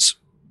Awards?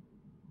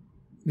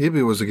 Maybe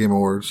it was the Game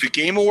Awards. The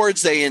Game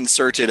Awards, they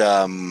inserted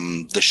the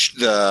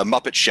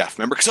Muppet Chef.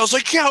 Remember? Because I was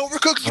like, yeah,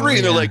 Overcooked 3.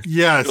 And they're like,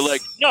 yes. They're like,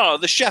 no,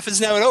 the chef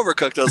is now in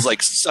Overcooked. I was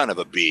like, son of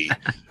a bee.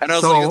 And I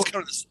was so, like, it's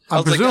kind of,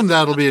 I presume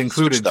that'll be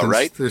included, though,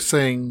 right? They're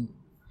saying,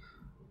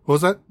 what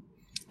was that?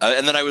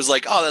 And then I was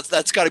like, oh,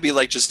 that's got to be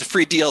like just a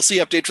free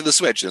DLC update for the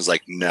Switch. And it was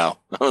like, no.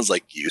 I was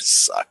like, you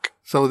suck.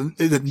 So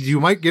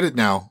you might get it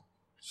now.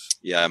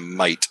 Yeah,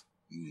 might.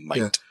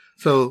 Yeah.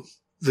 So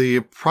the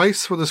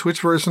price for the Switch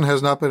version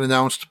has not been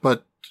announced,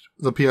 but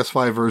the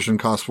PS5 version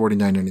costs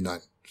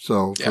 $49.99.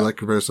 So for that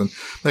comparison,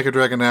 Mecha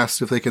Dragon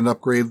asks if they can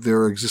upgrade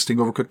their existing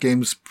Overcooked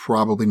games.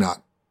 Probably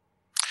not.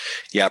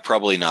 Yeah,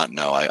 probably not.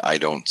 No, I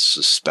don't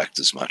suspect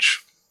as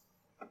much.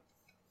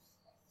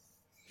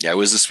 Yeah, it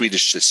was the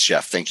Swedish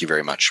chef. Thank you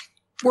very much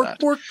for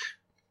that.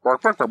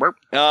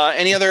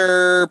 Any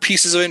other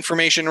pieces of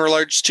information in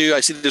regards to? I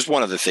see there's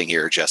one other thing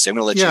here, Jesse. I'm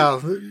going to let you. Yeah,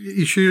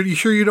 you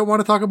sure you don't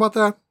want to talk about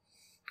that?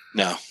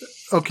 No.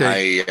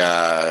 Okay.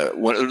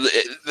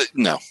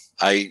 No.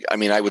 I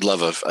mean, I would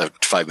love a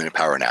 5-minute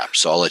power nap,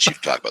 so I'll let you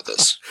talk about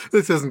this.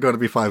 This isn't going to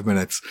be 5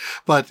 minutes.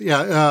 But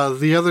yeah,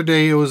 the other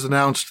day it was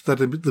announced that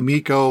the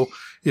Miko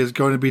is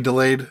going to be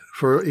delayed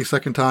for a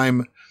second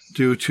time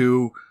due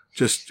to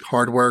just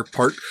hardware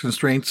part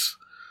constraints.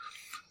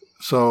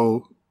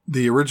 So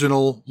the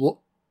original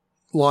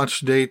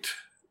launch date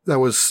that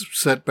was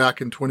set back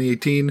in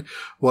 2018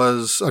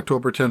 was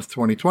October 10th,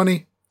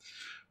 2020.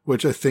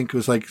 Which I think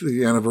was like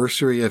the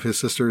anniversary of his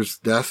sister's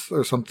death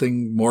or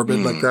something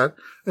morbid like that.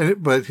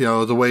 But,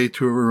 the way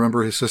to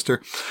remember his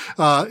sister.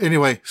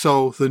 Anyway,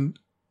 so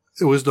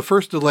it was the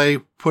first delay,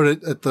 put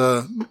it at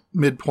the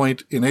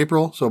midpoint in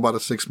April. So about a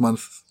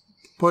 6-month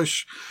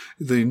push.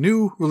 The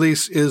new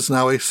release is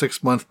now a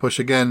 6-month push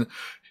again,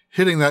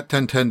 hitting that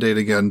 10/10 date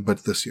again,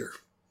 but this year.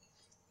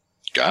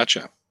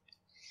 Gotcha.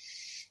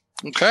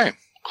 Okay.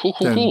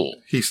 Cool.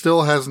 He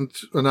still hasn't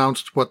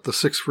announced what the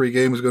 6 free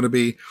game is going to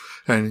be.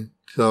 And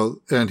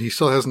he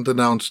still hasn't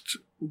announced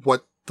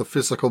what the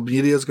physical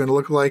media is going to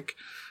look like.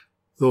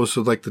 Those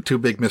are like the 2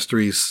 big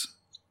mysteries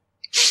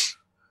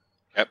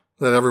that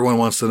everyone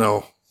wants to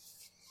know.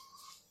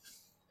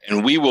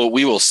 And we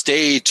will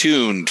stay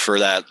tuned for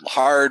that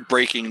hard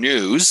breaking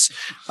news.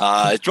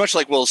 It's much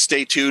like we'll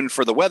stay tuned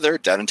for the weather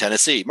down in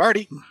Tennessee.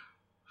 Marty.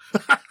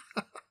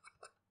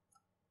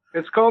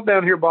 It's cold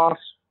down here, boss.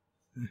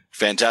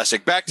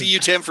 Fantastic. Back to you,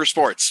 Tim, for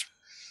sports.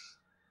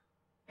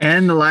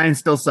 And the Lions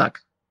still suck.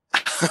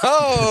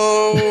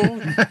 Oh,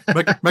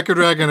 Mecha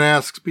Dragon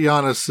asks, be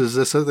honest, is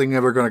this thing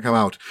ever going to come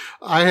out?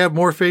 I have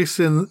more faith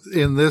in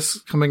this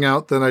coming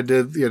out than I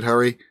did the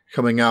Atari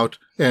coming out.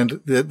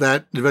 And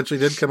that eventually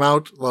did come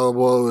out. Well,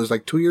 it was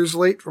like 2 years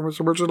late from its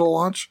original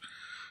launch.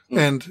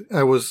 And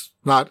I was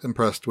not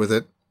impressed with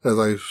it, as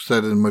I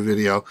said in my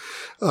video.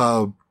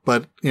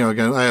 But,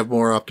 again, I have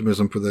more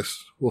optimism for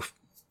this. We'll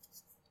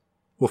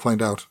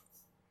find out.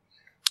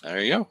 There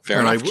you go.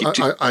 Fair enough.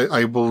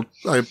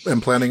 I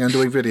am planning on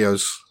doing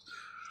videos.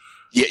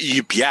 Yeah,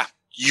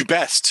 you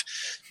best.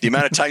 The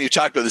amount of time you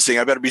talked about this thing,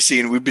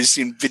 we've been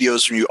seeing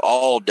videos from you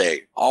all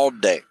day.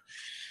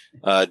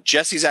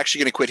 Jesse's actually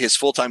going to quit his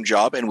full-time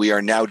job, and we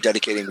are now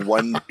dedicating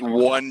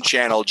one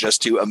channel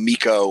just to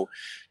Amico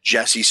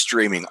Jesse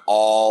streaming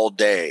all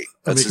day.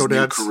 That's Amico his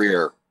Dads. New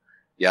career.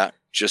 Yeah,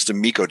 just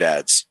Amico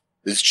Dads.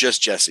 It's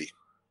just Jesse.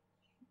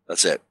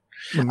 That's it.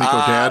 Amico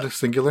Dad,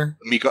 singular?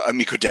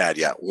 Amico Dad,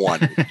 yeah,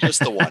 one.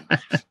 Just the one.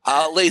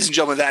 Ladies and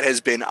gentlemen, that has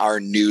been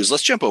our news.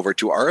 Let's jump over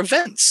to our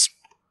events.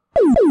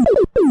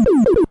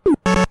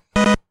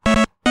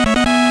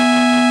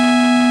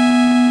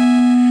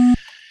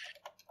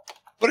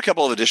 Put a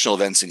couple of additional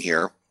events in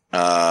here.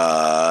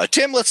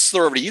 Tim, let's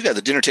throw over to you. Got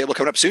the dinner table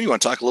coming up soon. You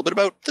want to talk a little bit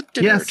about the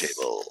dinner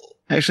table?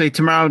 Actually,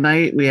 tomorrow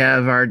night we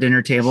have our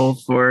dinner table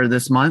for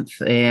this month.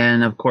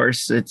 And of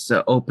course, it's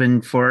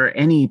open for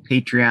any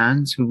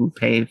Patreons who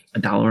pay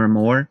 $1 or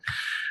more,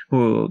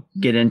 who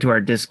get into our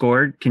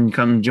Discord, can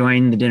come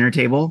join the dinner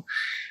table,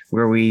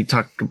 where we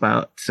talk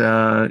about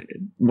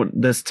what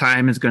this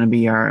time is going to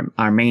be.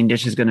 Our main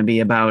dish is going to be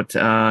about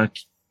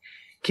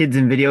kids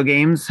and video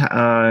games,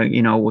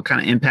 what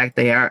kind of impact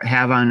they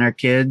have on our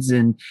kids,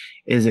 and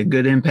is it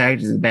good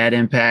impact? Is it bad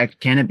impact?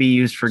 Can it be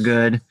used for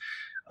good?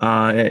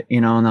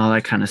 And all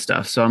that kind of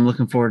stuff. So I'm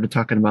looking forward to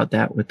talking about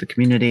that with the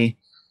community,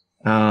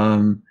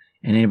 and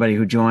anybody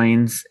who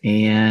joins.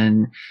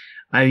 And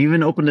I've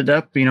even opened it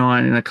up,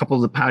 on a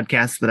couple of the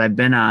podcasts that I've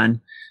been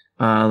on.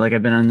 Like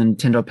I've been on the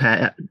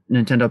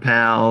Nintendo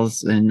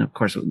Pals, and of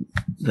course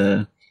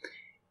the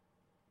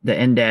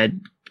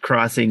NDAD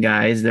Crossing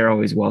guys. They're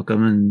always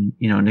welcome, and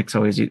Nick's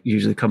always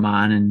usually come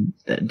on,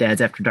 and Dad's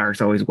After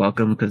Dark's always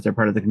welcome because they're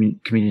part of the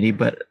community.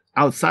 But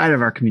outside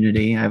of our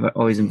community, I've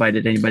always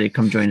invited anybody to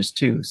come join us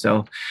too.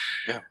 So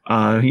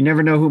you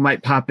never know who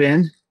might pop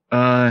in.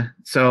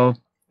 So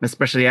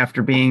especially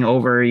after being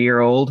over a year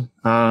old,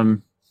 I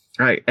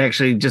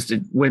actually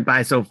it went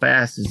by so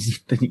fast. Is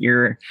the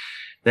year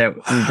that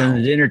we've done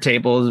the dinner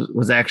table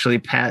was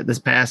actually this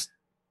past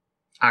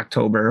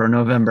October or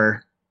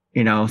November,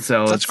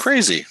 so that's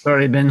crazy. It's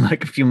already been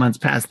like a few months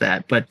past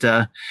that, but,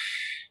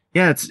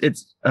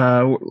 it's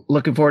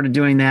looking forward to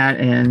doing that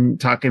and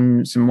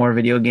talking some more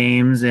video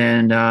games.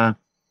 And a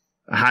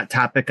hot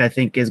topic, I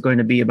think, is going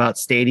to be about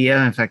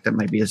Stadia. In fact, that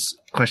might be a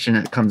question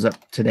that comes up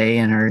today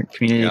in our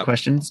community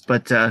questions.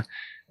 But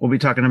we'll be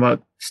talking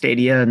about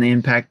Stadia and the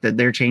impact that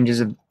their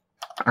changes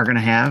are going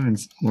to have, and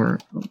we're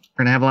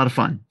going to have a lot of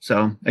fun.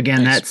 So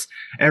again, that's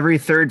every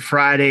third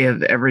Friday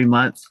of every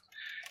month.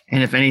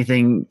 And if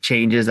anything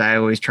changes, I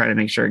always try to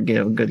make sure I get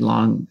a good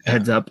long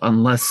heads up,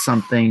 unless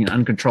something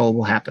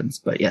uncontrollable happens.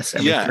 But yes,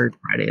 every third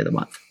Friday of the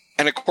month.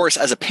 And of course,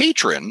 as a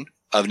patron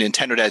of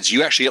Nintendo Dads,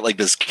 you actually get like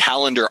this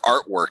calendar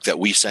artwork that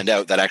we send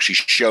out that actually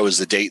shows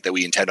the date that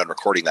we intend on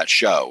recording that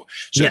show.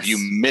 So if you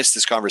miss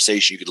this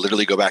conversation, you could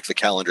literally go back to the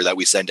calendar that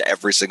we send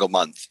every single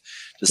month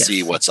to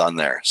see what's on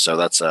there. So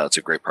that's a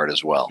great part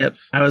as well. Yep.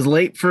 I was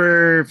late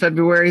for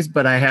February's,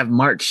 but I have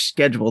March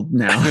scheduled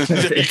now.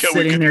 It's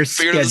sitting there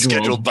scheduled. The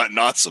scheduled button.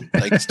 Awesome.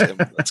 Thanks, Tim.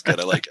 That's good.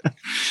 I like it.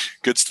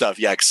 Good stuff.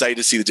 Yeah, excited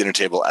to see the dinner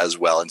table as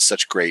well, and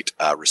such great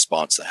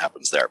response that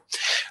happens there.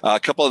 A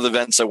couple of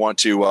events I want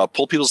to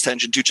pull people's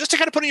attention to, just to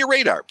kind of put on your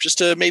radar, just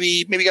to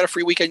maybe got a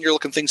free weekend, you're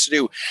looking things to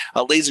do.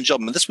 Ladies and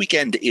gentlemen, this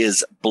weekend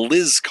is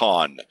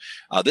BlizzCon.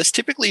 This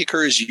typically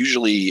occurs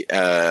usually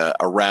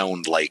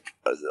around like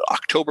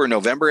October,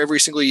 November every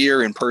single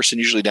year in person,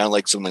 usually down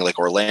like something like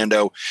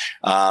Orlando.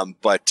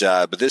 But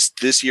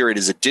this year it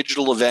is a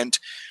digital event.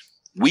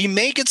 We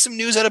may get some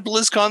news out of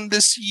BlizzCon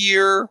this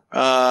year.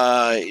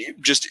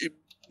 Just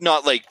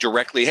not like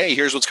directly, hey,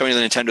 here's what's coming to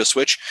the Nintendo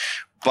Switch.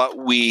 But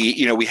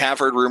we have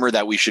heard rumor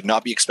that we should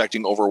not be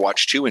expecting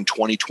Overwatch 2 in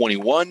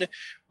 2021.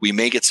 We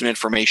may get some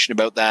information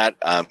about that.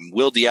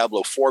 Will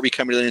Diablo 4 be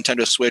coming to the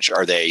Nintendo Switch?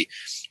 Are they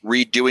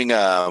redoing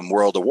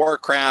World of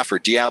Warcraft or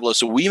Diablo?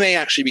 So we may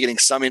actually be getting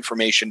some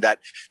information that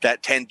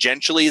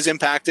tangentially is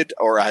impacted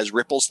or has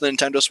ripples to the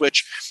Nintendo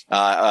Switch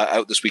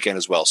out this weekend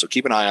as well. So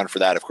keep an eye on for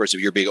that. Of course, if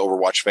you're a big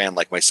Overwatch fan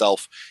like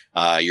myself,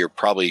 you're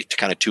probably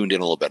kind of tuned in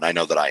a little bit. And I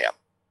know that I am.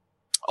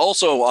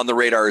 Also on the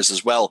radars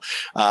as well,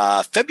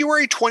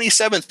 February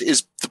 27th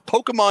is the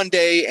Pokemon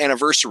Day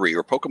anniversary,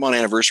 or Pokemon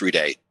Anniversary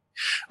Day.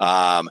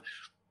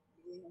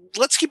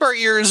 Let's keep our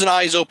ears and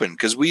eyes open,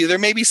 because there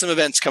may be some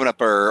events coming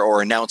up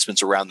or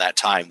announcements around that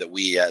time that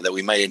we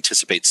might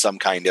anticipate some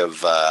kind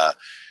of I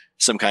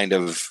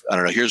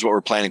don't know. Here's what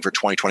we're planning for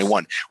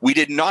 2021. We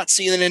did not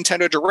see in the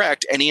Nintendo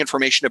Direct any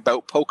information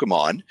about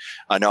Pokemon.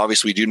 Now,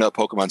 obviously, we do know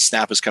Pokemon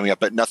Snap is coming up,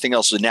 but nothing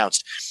else is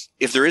announced.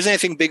 If there is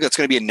anything big that's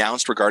going to be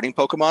announced regarding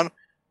Pokemon,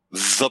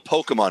 the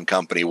Pokemon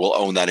Company will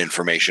own that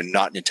information,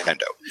 not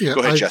Nintendo. Yeah,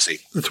 go ahead, Jesse.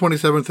 The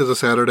 27th is a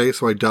Saturday,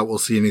 so I doubt we'll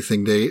see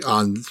anything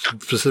on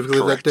specifically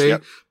Correct, that day.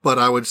 yep. But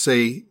I would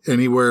say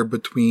anywhere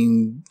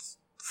between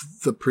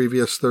the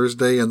previous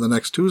Thursday and the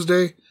next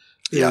Tuesday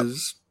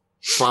is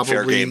probably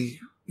fair game.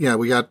 Yeah,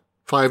 we got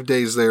 5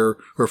 days there,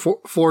 or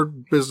four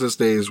business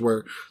days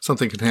where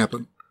something can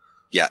happen.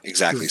 Yeah,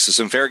 exactly. So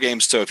some fair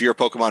games. So if you're a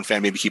Pokemon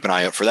fan, maybe keep an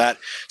eye out for that.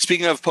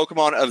 Speaking of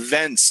Pokemon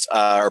events,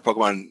 or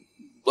Pokemon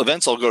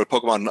events, I'll go to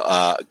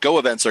Pokemon Go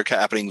events are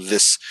happening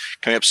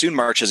coming up soon.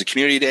 March has a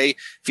community day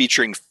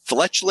featuring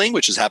Fletchling,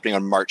 which is happening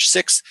on March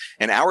 6th.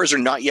 And hours are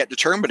not yet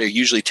determined, but they're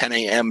usually 10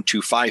 a.m.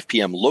 to 5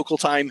 p.m. local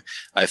time.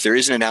 If there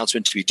is an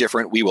announcement to be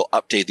different, we will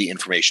update the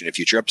information in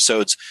future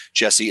episodes.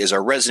 Jesse is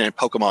our resident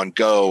Pokemon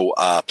Go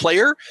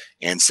player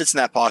and sits in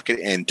that pocket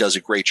and does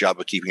a great job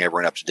of keeping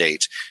everyone up to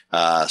date.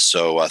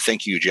 So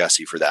thank you,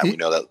 Jesse, for that. We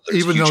know that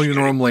even though you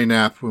normally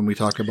nap when we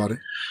talk about it.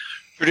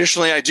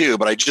 Traditionally, I do,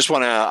 but I just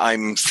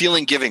I'm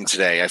feeling giving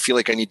today. I feel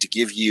like I need to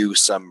give you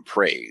some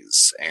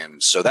praise.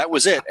 And so that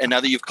was it. And now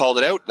that you've called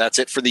it out, that's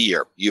it for the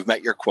year. You've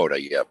met your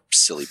quota, you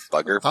silly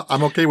bugger.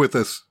 I'm okay with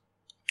this.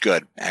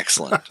 Good.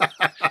 Excellent.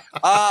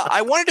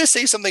 I wanted to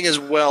say something as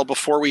well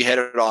before we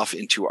headed off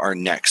into our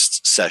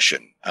next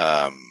session,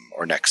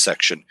 or next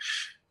section.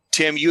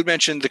 Tim, you had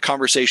mentioned the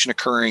conversation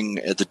occurring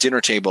at the dinner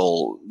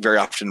table very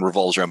often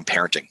revolves around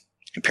parenting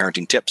and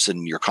parenting tips,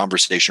 and your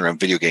conversation around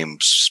video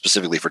games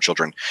specifically for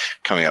children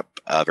coming up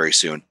very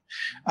soon.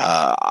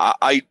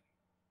 I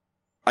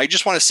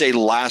just want to say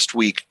last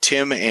week,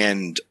 Tim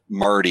and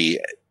Marty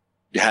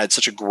had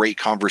such a great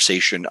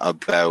conversation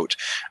about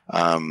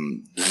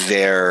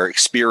their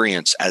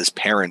experience as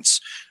parents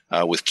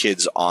with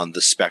kids on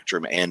the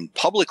spectrum. And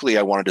publicly,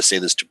 I wanted to say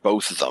this to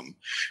both of them.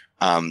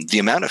 The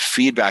amount of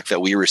feedback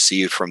that we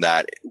received from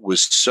that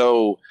was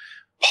so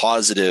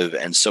positive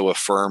and so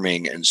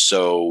affirming and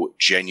so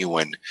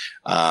genuine.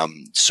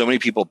 So many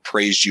people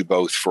praised you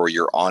both for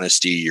your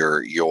honesty,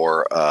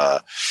 your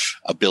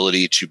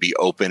ability to be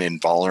open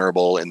and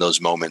vulnerable in those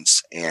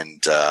moments,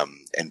 and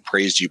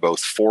praised you both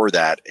for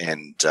that.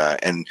 And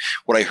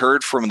what I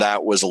heard from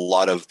that was a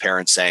lot of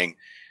parents saying,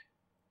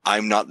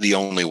 I'm not the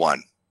only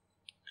one.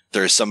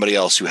 There's somebody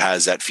else who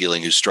has that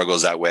feeling, who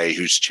struggles that way,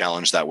 who's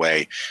challenged that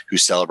way, who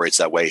celebrates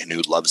that way, and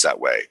who loves that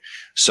way.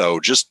 So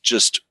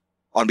just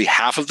on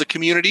behalf of the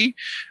community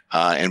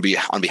and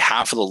on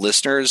behalf of the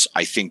listeners,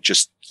 I think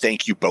just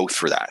thank you both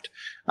for that,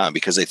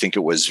 because I think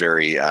it was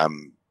very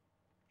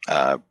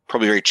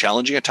probably very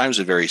challenging at times,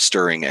 but very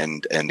stirring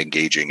and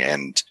engaging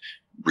and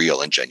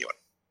real and genuine.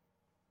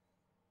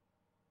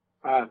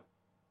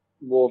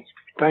 Well,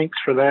 thanks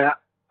for that.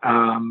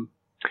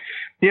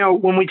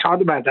 When we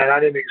talked about that, I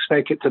didn't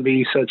expect it to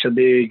be such a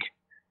big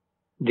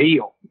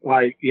deal.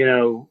 Like we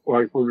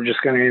were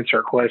just going to answer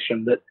a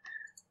question, but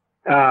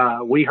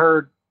we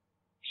heard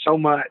so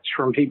much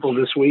from people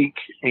this week,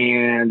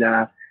 and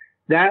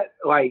that,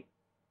 like,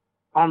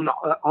 on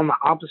the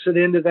opposite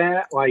end of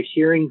that, like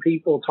hearing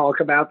people talk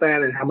about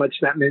that and how much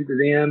that meant to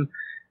them,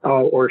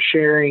 or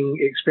sharing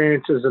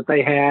experiences that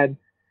they had,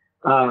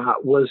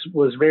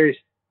 was very,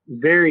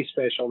 very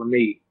special to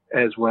me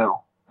as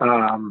well.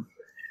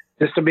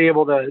 Just to be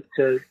able to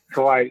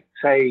like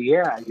say,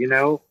 yeah,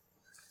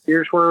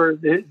 here's where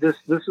this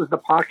is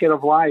the pocket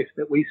of life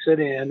that we sit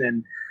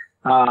in,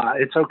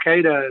 It's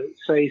okay to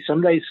say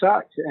some days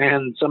suck,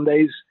 and some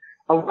days,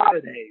 a lot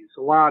of days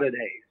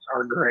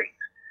are great.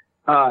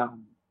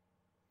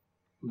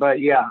 But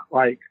yeah,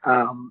 like,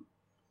 I'm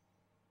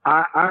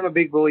a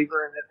big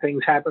believer in that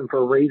things happen for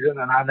a reason.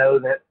 And I know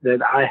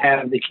that I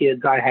have the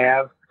kids I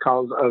have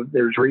because of,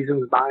 there's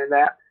reasons behind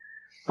that.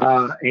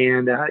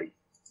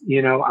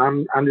 You know,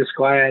 I'm just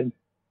glad,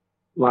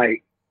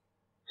 like,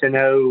 to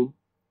know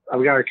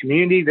I've got a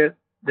community that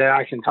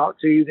I can talk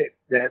to,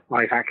 that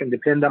like I can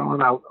depend on.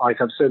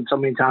 Like I've said so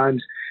many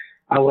times,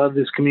 I love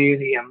this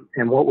community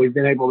and what we've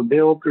been able to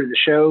build through the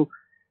show,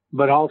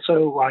 but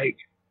also like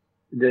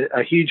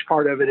a huge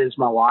part of it is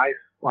my wife,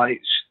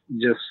 like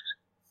just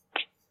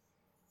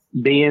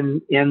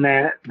being in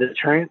the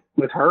trench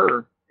with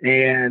her,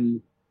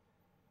 and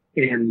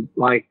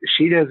like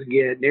she doesn't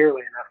get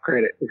nearly enough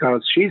credit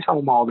because she's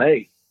home all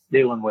day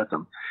dealing with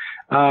them,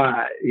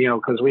 you know,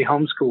 because we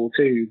homeschool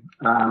too,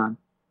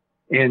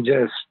 and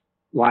just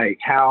like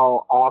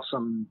how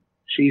awesome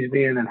she's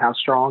been and how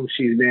strong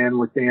she's been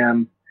with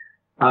them.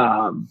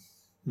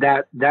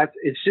 That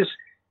it's just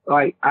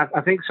like,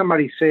 I think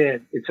somebody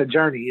said it's a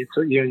journey. It's,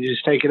 you know, you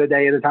just take it a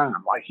day at a time.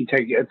 Like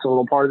it's a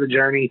little part of the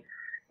journey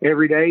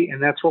every day.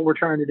 And that's what we're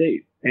trying to do.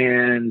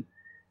 And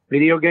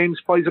video games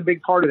plays a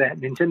big part of that.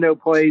 Nintendo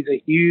plays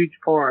a huge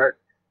part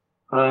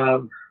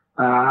of,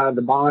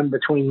 the bond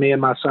between me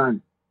and my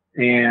son.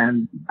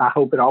 And I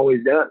hope it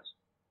always does.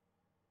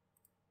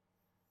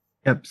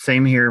 Yep,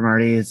 same here,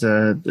 Marty. It's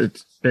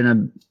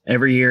been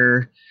every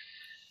year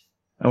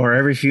or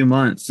every few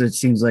months, it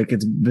seems like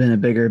it's been a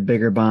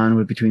bigger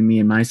bond between me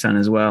and my son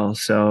as well.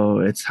 So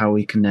it's how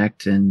we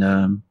connect,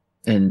 and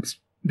it's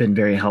been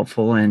very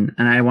helpful. And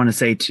I want to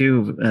say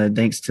too,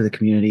 thanks to the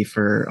community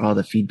for all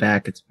the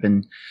feedback.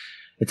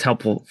 It's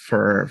helpful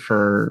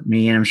for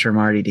me, and I'm sure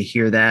Marty, to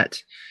hear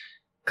that,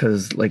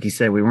 because like you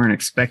said, we weren't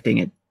expecting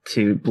it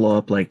to blow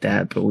up like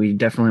that, but we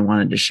definitely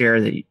wanted to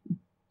share that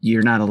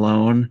you're not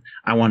alone.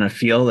 I want to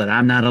feel that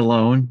I'm not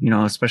alone, you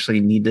know, especially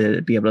need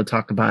to be able to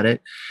talk about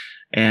it.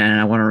 And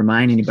I want to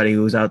remind anybody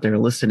who's out there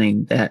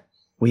listening that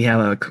we have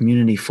a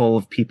community full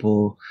of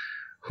people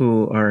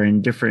who are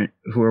wearing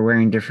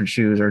different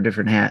shoes or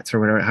different hats or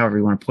whatever, however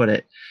you want to put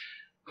it,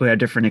 who have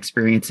different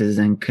experiences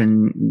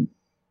and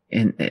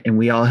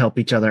we all help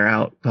each other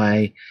out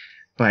by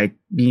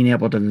being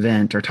able to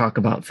vent or talk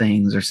about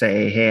things or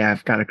say, hey,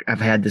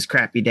 I've had this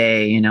crappy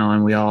day, you know,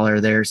 and we all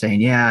are there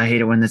saying, yeah, I hate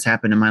it when this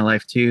happened in my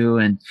life too.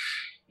 And,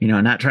 you know,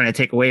 not trying to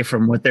take away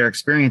from what they're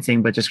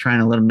experiencing, but just trying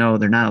to let them know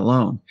they're not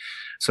alone.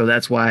 So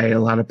that's why a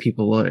lot of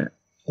people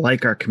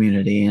like our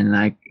community. And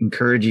I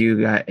encourage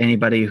you,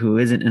 anybody who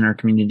isn't in our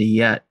community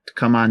yet, to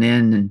come on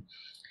in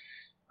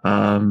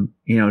and,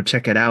 you know,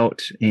 check it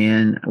out.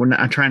 And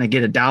I'm trying to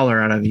get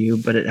 $1 out of you,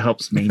 but it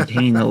helps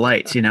maintain the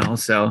lights, you know,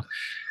 so,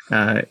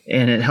 and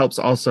it helps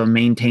also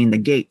maintain the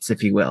gates,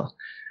 if you will.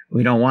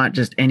 We don't want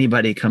just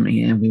anybody coming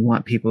in. We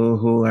want people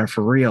who are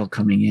for real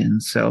coming in.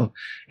 So,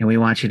 and we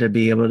want you to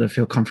be able to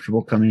feel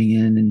comfortable coming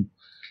in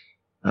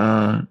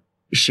and,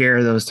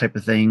 share those type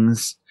of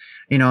things.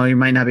 You know, you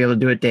might not be able to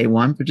do it day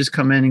one, but just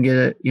come in and get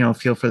a, you know,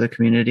 feel for the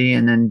community,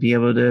 and then be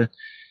able to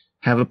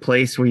have a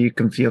place where you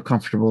can feel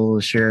comfortable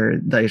to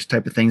share those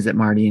type of things that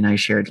Marty and I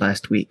shared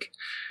last week.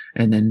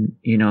 And then,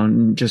 you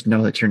know, just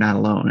know that you're not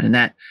alone.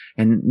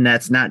 And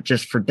that's not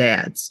just for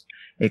dads.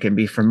 It can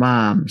be for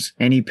moms,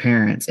 any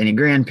parents, any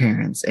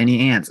grandparents,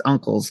 any aunts,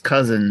 uncles,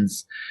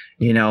 cousins,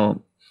 you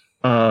know,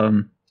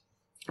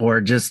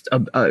 or just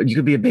you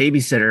could be a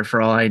babysitter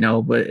for all I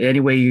know. But any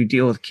way you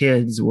deal with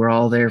kids, we're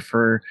all there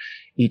for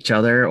each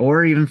other,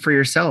 or even for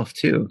yourself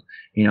too,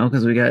 you know,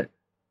 because we got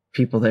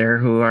people there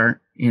who aren't,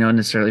 you know,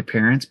 necessarily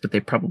parents, but they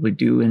probably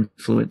do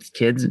influence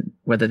kids,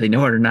 whether they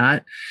know it or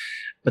not,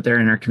 but they're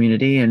in our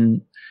community.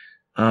 And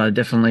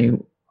definitely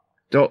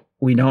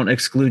we don't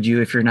exclude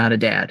you if you're not a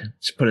dad,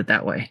 just put it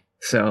that way.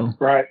 So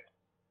right.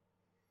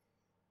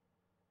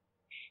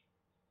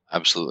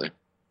 Absolutely.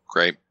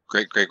 Great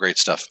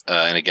stuff.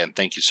 And again,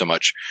 thank you so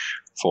much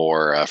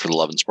for the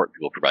love and support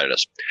people provided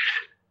us.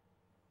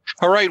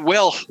 All right,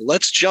 well,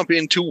 let's jump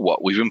into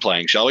what we've been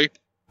playing, shall we?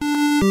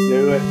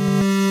 Do it.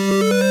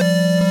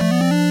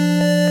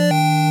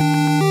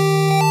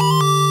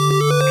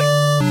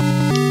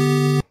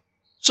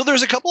 So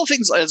there's a couple of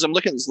things as I'm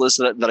looking at this list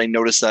that I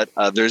noticed that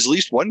there's at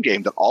least one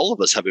game that all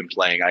of us have been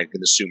playing. I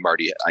can assume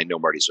I know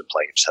Marty's been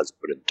playing. It just hasn't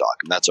put it in the doc,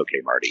 and that's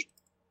okay, Marty.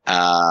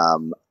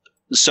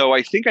 So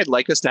I think I'd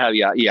like us to have,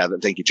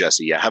 thank you,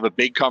 Jesse. Yeah, have a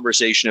big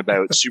conversation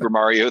about Super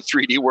Mario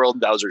 3D World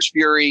and Bowser's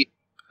Fury,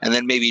 and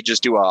then maybe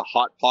just do a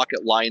hot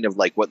pocket line of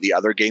like what the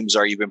other games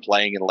are you've been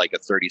playing in like a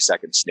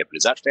 30-second snippet.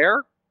 Is that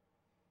fair?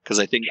 Because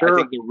I think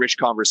the rich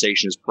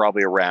conversation is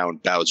probably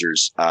around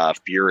Bowser's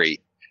Fury.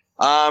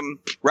 Round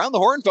the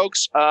horn,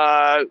 folks.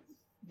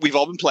 We've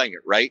all been playing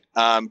it, right?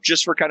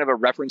 Just for kind of a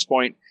reference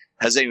point,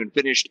 has anyone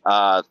finished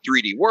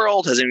 3D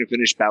World? Has anyone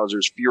finished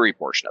Bowser's Fury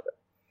portion of it?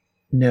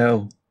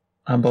 No,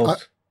 I'm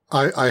both.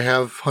 I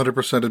have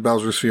 100%ed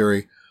Bowser's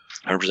Fury.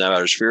 100%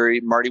 Bowser's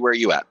Fury. Marty, where are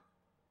you at?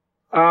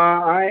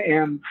 I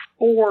am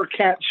 4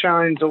 cat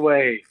shines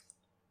away.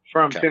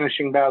 from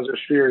finishing Bowser's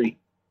Fury.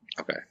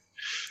 Okay.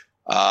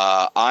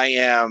 I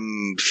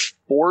am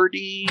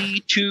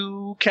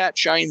 42 cat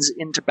shines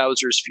into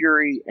Bowser's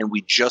Fury, and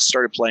we just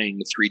started playing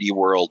the 3D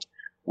World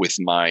with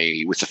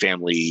the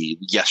family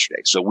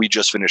yesterday. So we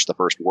just finished the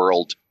first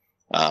world,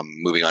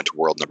 moving on to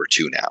world number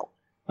 2 now.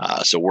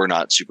 So we're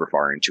not super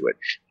far into it.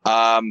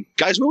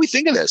 Guys, what do we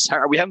think of this?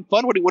 Are we having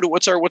fun?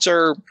 What's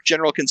our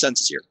general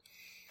consensus here?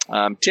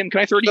 Tim,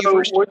 can I throw it to you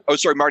first? Oh,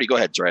 sorry, Marty, go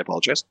ahead. Sorry, I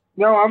apologize.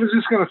 No, I was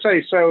just going to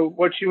say, so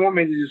what you want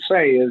me to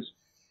say is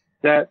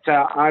that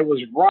I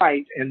was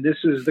right, and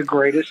this is the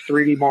greatest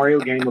 3D Mario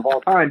game of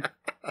all time.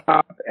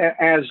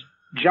 As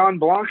John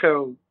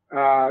Blanco,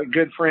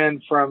 good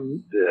friend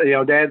from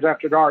Dads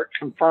After Dark,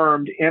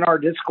 confirmed in our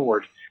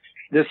Discord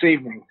this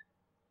evening,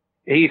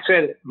 he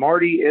said it.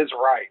 Marty is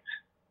right.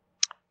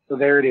 So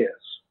there it is.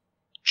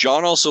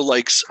 John also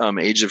likes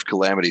Age of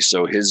Calamity,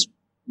 so his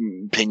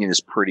opinion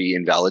is pretty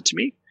invalid to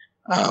me.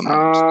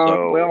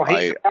 Well,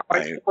 he's got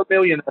like 4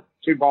 million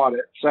who bought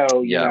it.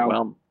 So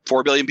well,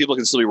 4 billion people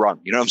can still be wrong.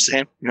 You know what I'm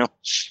saying?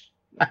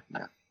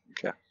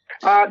 Okay.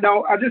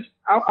 No,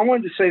 I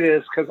wanted to say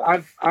this because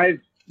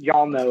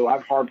y'all know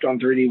I've harped on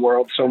 3D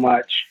World so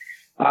much.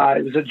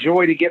 It was a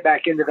joy to get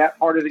back into that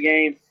part of the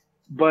game,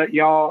 but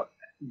y'all,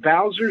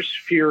 Bowser's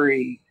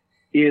Fury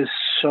is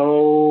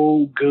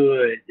so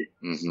good,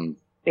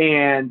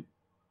 and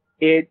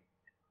it's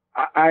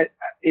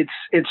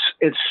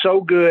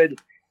so good.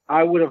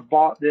 I would have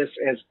bought this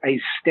as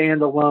a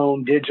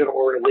standalone digital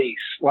release.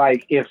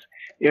 Like if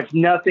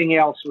nothing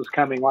else was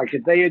coming, like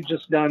if they had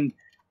just done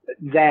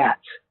that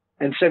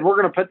and said, we're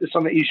going to put this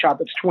on the eShop,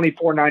 it's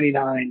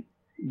 $24.99.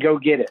 Go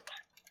get it.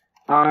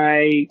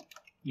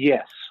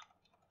 Yes,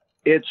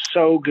 it's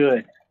so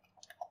good.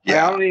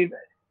 Yeah.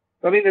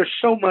 There's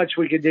so much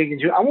we could dig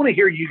into. I want to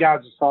hear you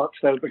guys' thoughts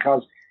though,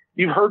 because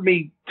you've heard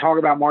me talk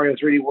about Mario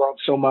 3D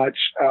World so much.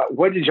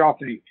 What did y'all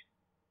think?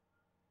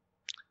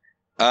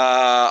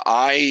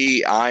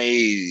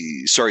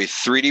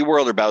 3D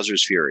World or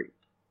Bowser's Fury?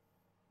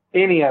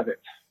 Any of it.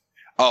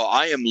 Oh,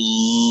 I am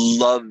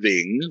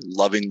loving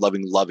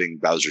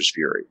Bowser's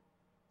Fury.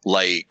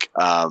 Like,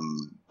 I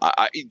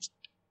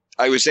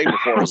was saying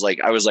before, I was like,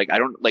 I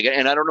don't like,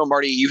 and I don't know,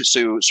 Marty,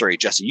 sorry,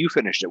 Jesse, you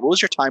finished it. What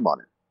was your time on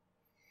it?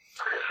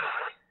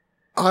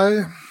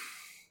 I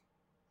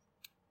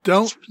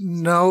don't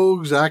know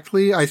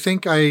exactly. I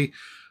think I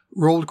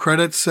rolled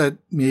credits at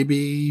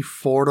maybe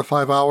 4 to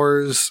 5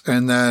 hours,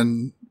 and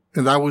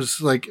that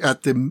was like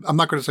I'm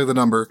not going to say the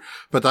number,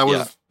 but that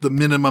was the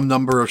minimum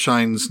number of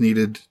shines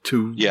needed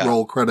to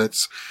roll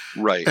credits.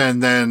 Right.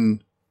 And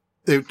then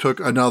it took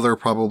another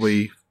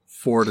probably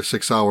 4 to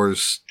 6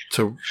 hours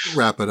to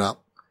wrap it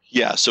up.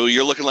 Yeah. So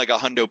you're looking like a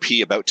hundo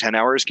P, about 10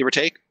 hours, give or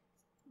take?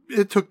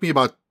 It took me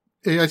about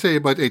 8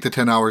 to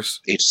 10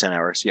 hours. 8 to 10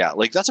 hours. Yeah.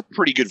 Like that's a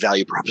pretty good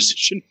value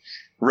proposition.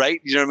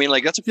 Right? You know what I mean?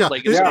 Like that's if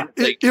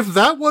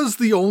that was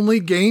the only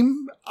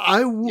game,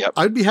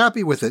 I'd be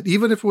happy with it,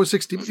 even if it was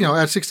at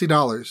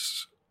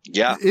 $60.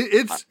 Yeah,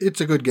 it's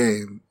a good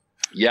game.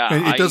 Yeah,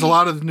 and it does a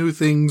lot of new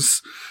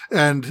things,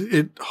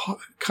 and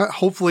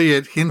hopefully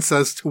it hints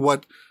as to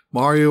what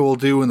Mario will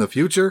do in the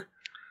future.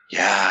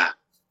 Yeah,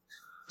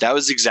 that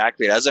was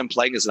exactly it. As I'm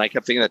playing this, and I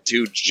kept thinking that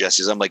too,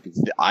 Jesse. I'm like,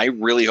 I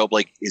really hope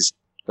is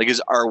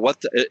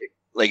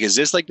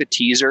this like the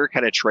teaser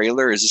kind of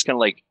trailer? Is this kind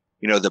of like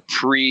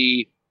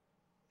the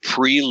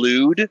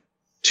prelude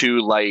to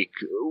like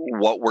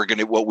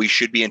what we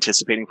should be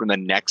anticipating from the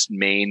next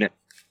main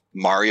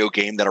Mario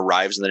game that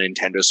arrives on the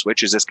Nintendo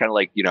Switch? Is this kind of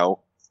like,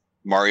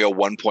 Mario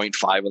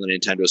 1.5 on the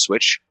Nintendo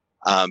Switch?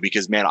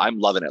 Because man, I'm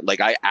loving it.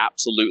 Like I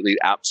absolutely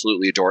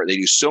adore it. They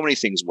do so many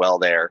things well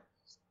there.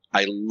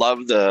 I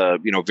love the,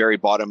 very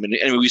bottom.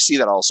 And we see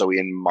that also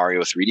in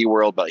Mario 3D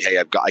World, but hey,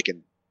 I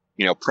can,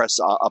 press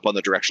up on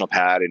the directional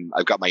pad and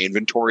I've got my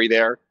inventory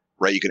there.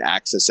 Right, you can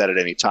access that at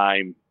any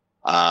time.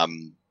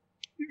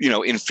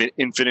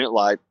 Infinite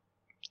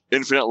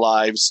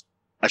lives.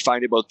 I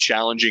find it both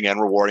challenging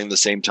and rewarding at the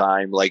same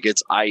time. Like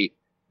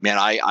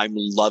I'm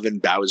loving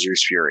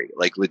Bowser's Fury.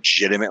 Like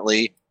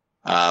legitimately,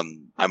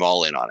 I'm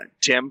all in on it.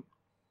 Tim?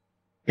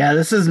 Yeah,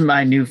 this is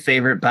my new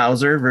favorite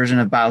version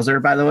of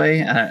Bowser, by the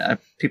way.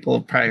 People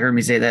have probably heard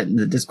me say that in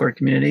the Discord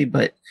community,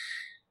 but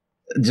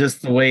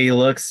just the way he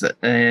looks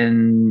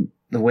and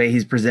the way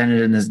he's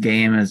presented in this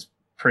game is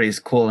pretty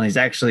cool, and he's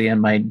actually in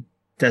my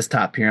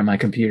desktop here on my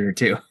computer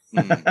too.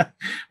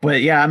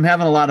 But yeah, I'm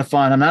having a lot of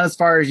fun. I'm not as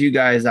far as you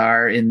guys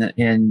are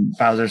in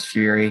Bowser's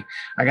Fury.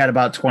 I got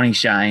about 20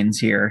 shines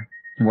here.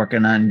 I'm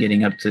working on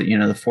getting up to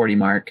the 40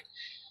 mark.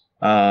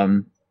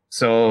 And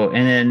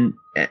then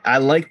I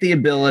like the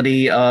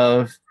ability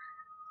of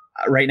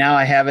right now.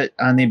 I have it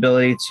on the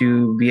ability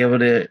to be able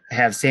to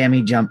have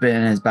Sammy jump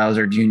in as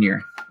Bowser Jr.,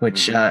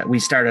 which we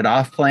started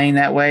off playing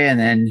that way, and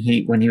then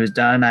when he was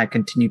done, I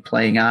continued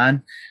playing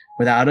on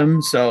without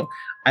him. So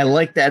I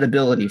like that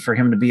ability for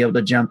him to be able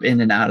to jump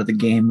in and out of the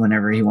game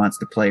whenever he wants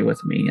to play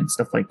with me and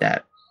stuff like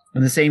that.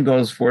 And the same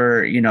goes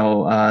for,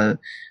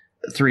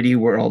 3D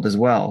World as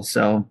well.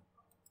 So,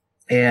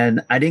 and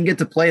I didn't get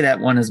to play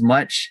that one as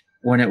much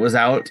when it was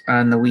out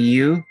on the Wii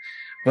U,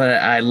 but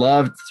I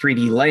loved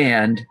 3D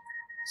Land.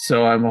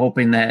 So I'm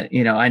hoping that,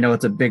 I know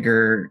it's a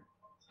bigger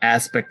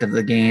aspect of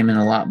the game and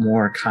a lot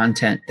more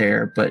content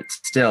there, but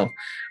still,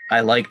 I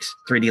liked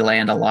 3D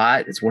Land a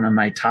lot. It's one of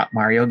my top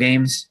Mario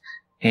games.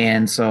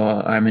 And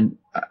so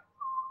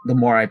the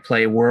more I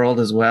play World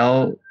as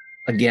well,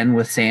 again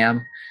with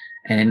Sam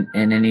and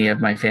any of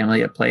my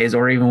family that plays,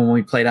 or even when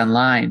we played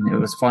online, it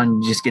was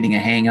fun just getting a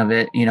hang of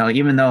it.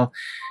 Even though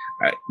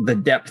the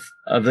depth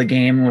of the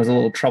game was a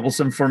little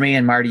troublesome for me.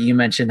 And Marty, you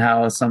mentioned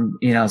how it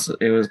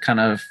was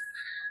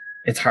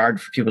it's hard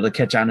for people to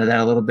catch on to that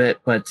a little bit.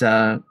 But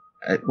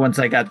once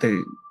I got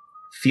the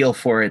feel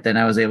for it, then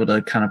I was able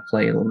to kind of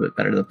play a little bit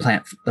better the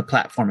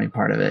platforming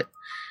part of it.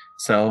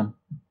 So,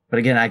 but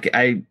again,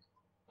 I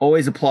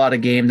always applaud a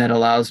game that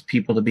allows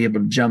people to be able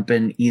to jump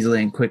in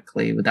easily and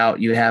quickly without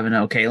you having,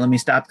 okay, let me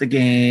stop the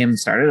game,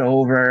 start it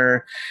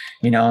over,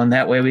 and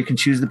that way we can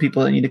choose the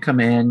people that need to come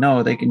in.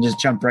 No, they can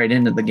just jump right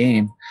into the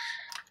game,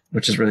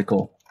 which is really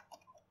cool.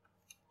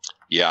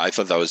 Yeah, I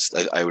thought I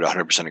would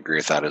 100% agree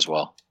with that as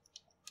well.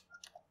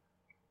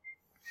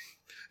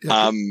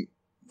 Yeah.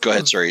 Go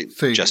ahead, sorry,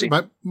 Jesse.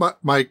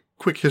 My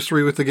quick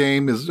history with the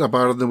game is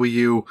about on the Wii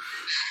U.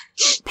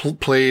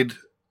 Played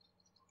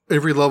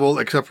every level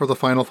except for the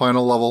final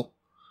level.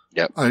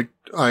 Yep. I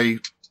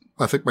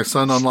think my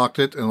son unlocked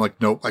it and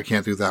nope, I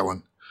can't do that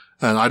one.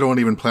 And I don't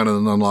even plan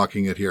on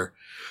unlocking it here.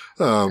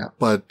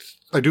 But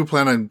I do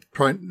plan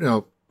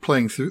on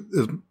playing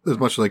through as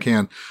much as I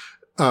can.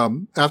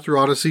 After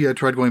Odyssey, I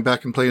tried going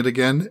back and playing it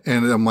again,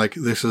 and I'm like,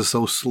 this is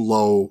so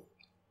slow.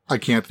 I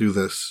can't do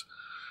this.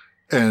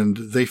 And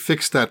they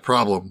fixed that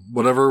problem.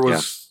 Whatever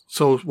was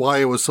why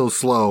it was so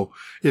slow.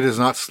 It is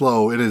not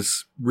slow. It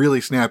is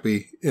really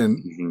snappy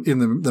in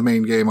the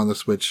main game on the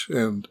Switch.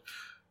 And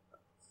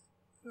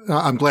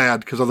I'm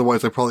glad, because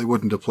otherwise I probably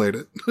wouldn't have played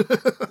it.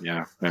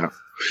 Yeah.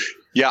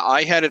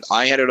 I had it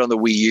on the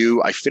Wii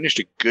U. I finished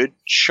a good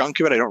chunk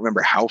of it. I don't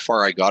remember how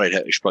far I got. I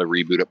should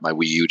probably reboot up my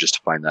Wii U just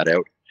to find that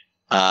out.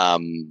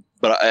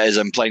 But as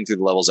I'm playing through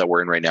the levels that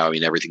we're in right now, I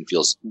mean, everything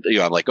feels,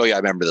 I'm like, oh yeah, I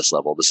remember this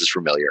level. This is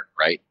familiar,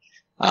 right?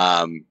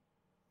 I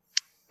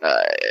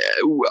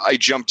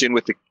jumped in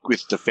with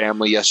the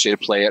family yesterday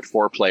to play at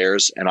 4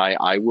 players, and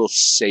I will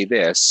say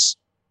this: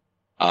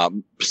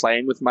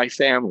 playing with my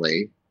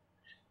family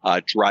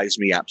drives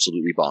me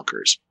absolutely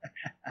bonkers.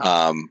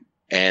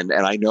 And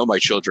I know my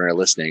children are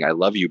listening. I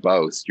love you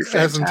both. You're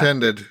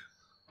fantastic.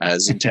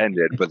 As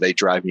intended, but they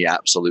drive me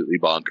absolutely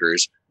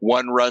bonkers.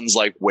 One runs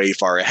way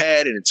far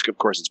ahead, and it's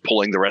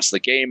pulling the rest of the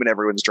game, and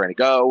everyone's trying to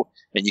go,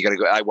 and you got to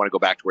go. I want to go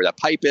back to where that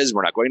pipe is.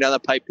 We're not going down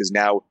that pipe because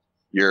now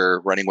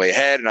you're running way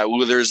ahead,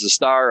 and there's the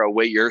star. Oh,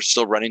 wait, you're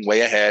still running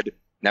way ahead.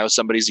 Now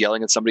somebody's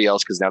yelling at somebody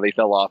else because now they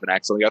fell off and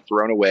accidentally got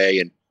thrown away,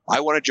 and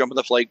I want to jump in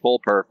the flagpole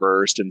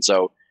first. And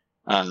so,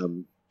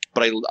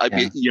 but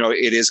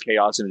it is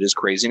chaos and it is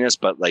craziness,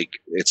 but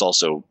it's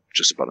also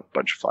just about a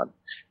bunch of fun.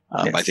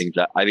 Yes. I think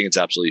it's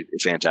absolutely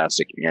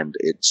fantastic, and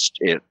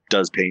it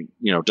does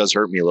does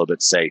hurt me a little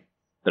bit to say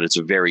that it's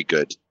a very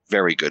good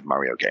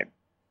Mario game.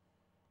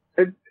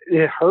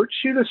 It hurts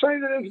you to say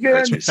that it's good. It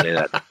hurts me to say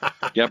that.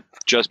 Yep.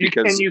 Just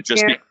because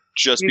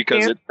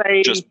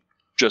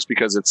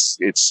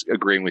it's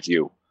agreeing with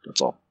you.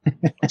 That's all.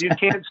 You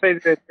can't say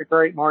that it's a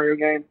great Mario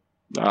game.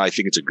 I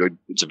think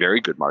it's a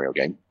very good Mario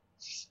game.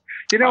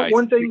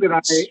 One thing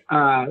that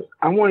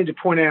I wanted to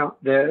point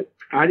out that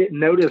I didn't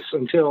notice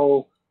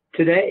until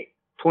today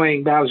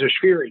playing Bowser's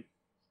Fury.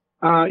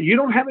 You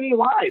don't have any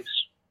lives.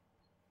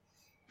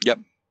 Yep.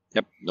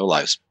 No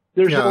lives.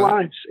 There's no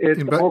lives.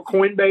 It's all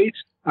coin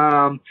based.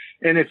 And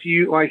if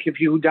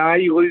you die,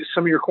 you lose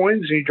some of your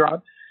coins and you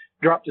drop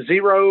to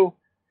 0.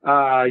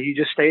 You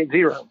just stay at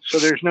 0. So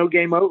there's no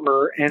game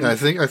over. And I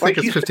think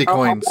it's 50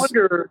 coins. I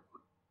wonder,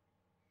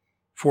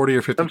 40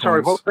 or 50 coins. I'm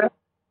sorry, what was that?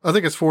 I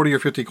think it's 40 or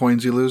 50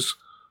 coins you lose.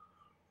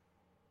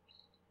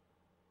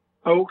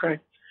 Oh, okay.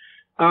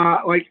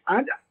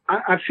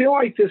 I feel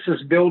like this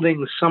is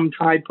building some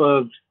type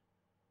of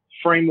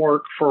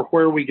framework for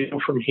where we go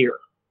from here,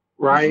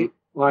 right?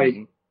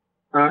 And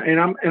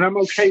I'm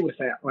okay with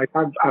that.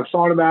 I've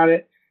thought about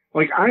it.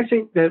 I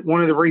think that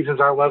one of the reasons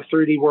I love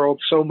 3D World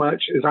so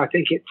much is I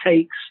think it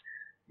takes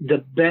the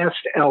best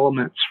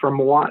elements from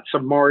lots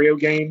of Mario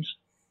games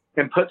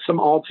and puts them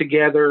all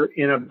together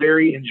in a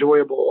very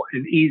enjoyable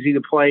and easy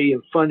to play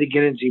and fun to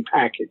get into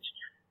package.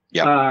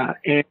 Yeah.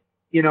 And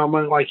you've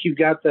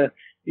got the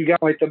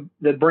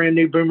brand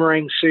new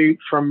boomerang suit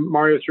from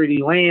Mario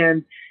 3D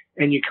Land,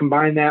 and you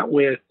combine that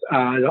with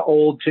the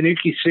old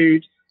Tanuki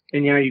suit,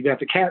 and you've got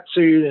the cat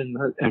suit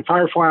and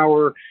Fire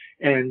Flower,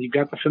 and you've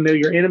got the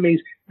familiar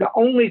enemies. The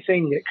only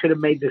thing that could have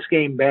made this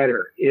game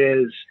better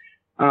is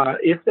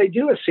if they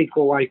do a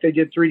sequel like they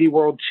did 3D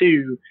World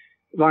 2,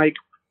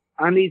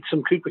 I need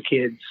some Koopa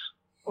Kids.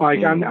 I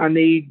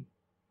need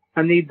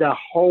the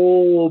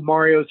whole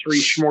Mario 3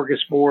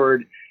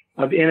 smorgasbord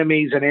of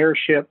enemies and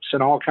airships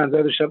and all kinds of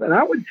other stuff. And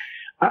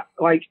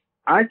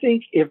I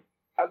think if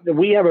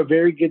we have a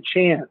very good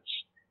chance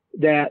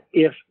that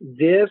if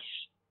this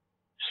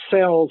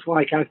sells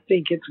like I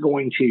think it's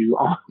going to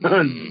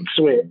on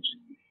Switch,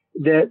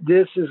 that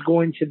this is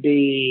going to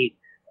be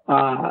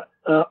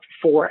up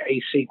for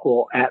a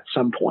sequel at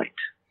some point.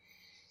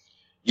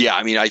 Yeah,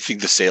 I mean, I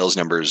think the sales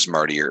numbers,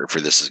 Marty,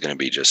 for this is going to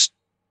be just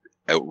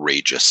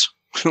outrageous.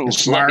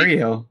 It's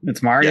Mario.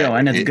 It's Mario,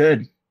 and it's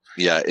good.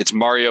 Yeah, it's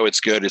Mario. It's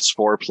good. It's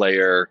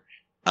 4-player.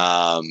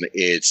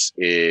 It's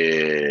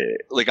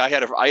like I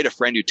had a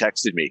friend who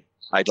texted me.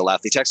 I had to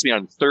laugh. They texted me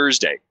on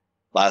Thursday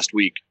last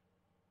week.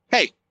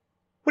 Hey,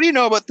 what do you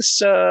know about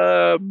this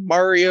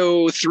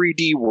Mario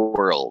 3D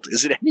World?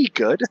 Is it any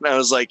good? And I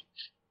was like,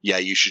 yeah,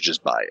 you should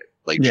just buy it.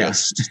 Like,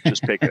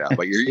 just pick it up.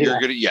 But you're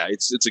gonna, do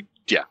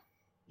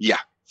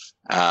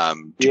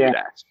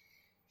that.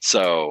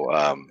 So,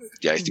 I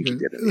think you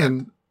did it. Yeah.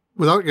 And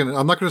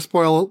I'm not going to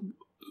spoil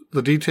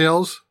the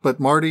details, but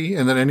Marty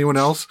and then anyone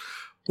else,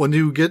 when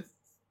you get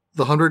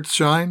the 100th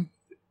shine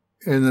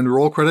and then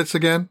roll credits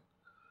again,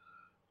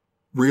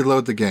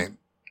 reload the game.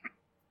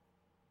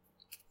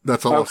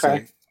 That's all I'll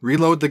say.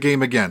 Reload the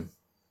game again.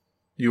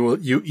 You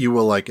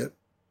will like it.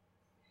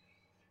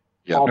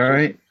 Yeah. All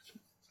right.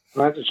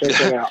 I'll have to check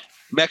that out.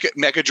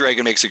 Mecha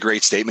Dragon makes a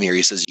great statement here.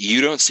 He says,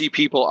 you don't see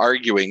people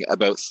arguing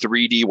about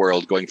 3D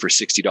World going for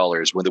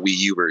 $60 when the Wii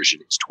U version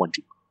is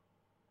 $20.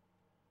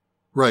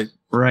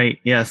 Right.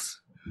 Yes.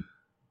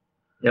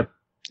 Yep.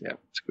 Yeah,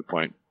 that's a good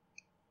point.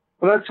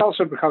 Well, that's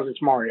also because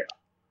it's Mario.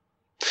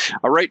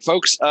 All right,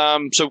 folks.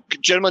 So,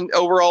 gentlemen,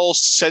 overall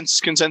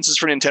consensus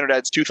for Nintendo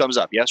Dad's 2 thumbs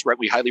up. Yes, right.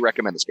 We highly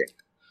recommend this game.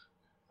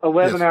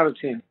 11 out of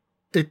 10.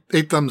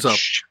 8 thumbs up.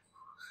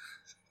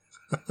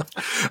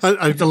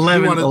 It's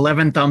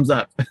 11 thumbs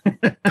up.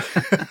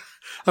 I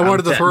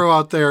wanted to throw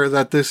out there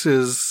that this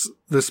is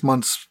this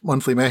month's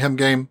monthly Mayhem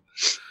game.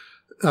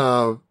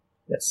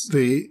 Yes.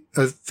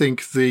 I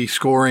think the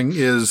scoring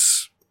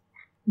is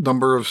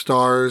number of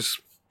stars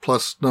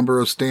plus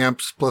number of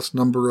stamps plus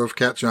number of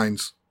cat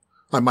shines.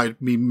 I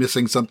might be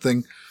missing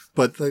something,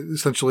 but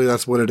essentially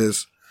that's what it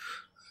is.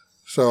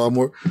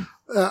 So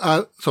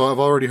so I've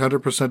already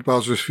 100%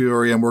 Bowser's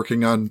Fury. I'm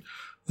working on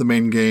the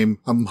main game.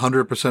 I'm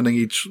 100%ing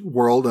each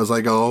world as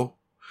I go.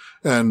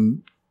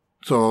 And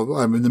so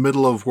I'm in the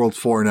middle of World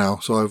 4 now.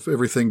 So I've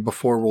everything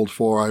before World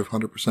 4 I've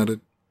 100%ed.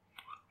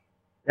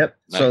 Yep.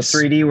 Nice. So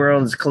 3D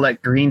Worlds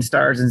collect green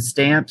stars and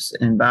stamps,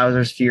 and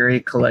Bowser's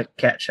Fury collect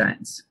cat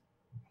shines.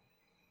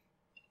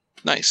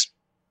 Nice.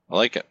 I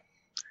like it.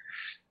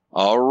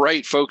 All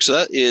right, folks.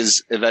 That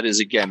is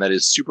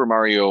Super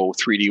Mario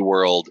 3D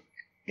World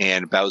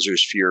and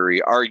Bowser's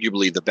Fury,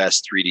 arguably the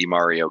best 3D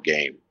Mario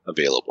game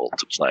available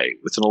to play,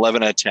 with an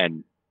 11 out of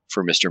 10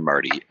 for Mr.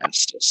 Marty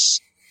Estes.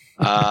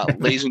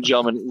 Ladies and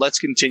gentlemen, let's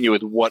continue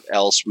with what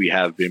else we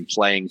have been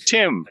playing.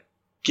 Tim,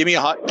 give me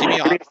a hot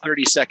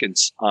 30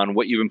 seconds on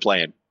what you've been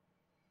playing.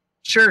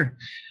 Sure.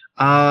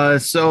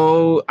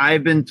 So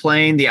I've been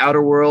playing The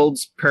Outer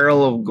Worlds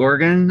Peril of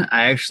Gorgon.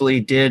 I actually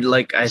did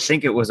I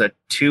think it was a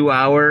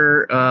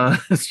 2-hour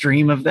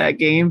stream of that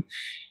game,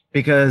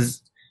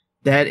 because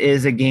that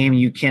is a game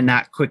you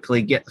cannot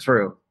quickly get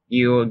through.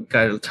 You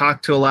got to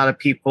talk to a lot of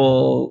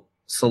people,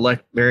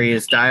 select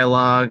various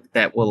dialogue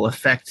that will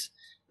affect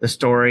the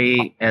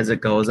story as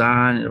it goes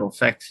on. It'll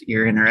affect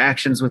your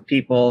interactions with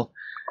people,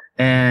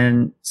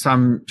 and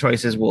some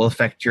choices will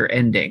affect your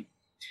ending.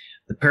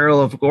 The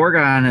Peril of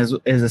Gorgon is a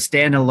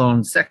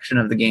standalone section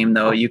of the game,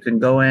 though. You can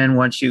go in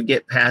once you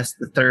get past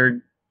the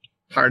third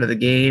part of the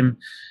game,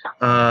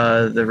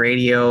 the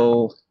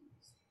radio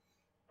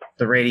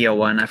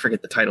one. I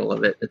forget the title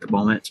of it at the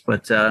moment,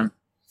 but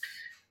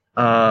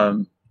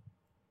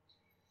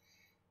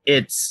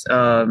it's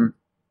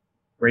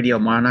Radio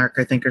Monarch,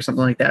 I think, or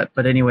something like that.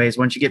 But anyways,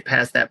 once you get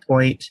past that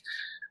point,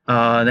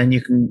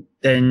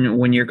 then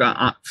when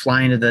you're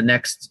flying to the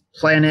next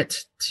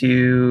planet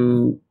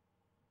to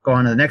go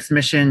on to the next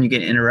mission, you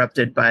get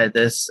interrupted by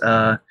this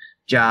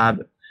job,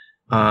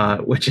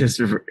 which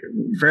is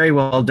very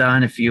well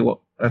done. If you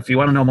want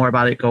to know more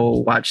about it, go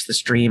watch the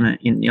stream.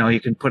 You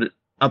can put it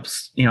up,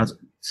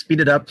 speed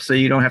it up so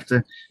you don't have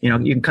to, you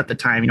can cut the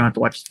time. You don't have to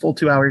watch the full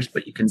 2 hours,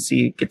 but you can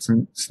get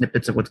some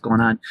snippets of what's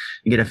going on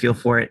and get a feel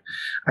for it.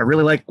 I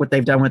really like what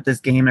they've done with this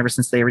game ever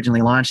since they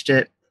originally launched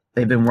it.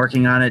 They've been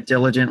working on it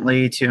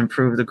diligently to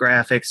improve the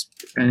graphics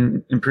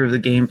and improve the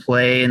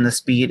gameplay and the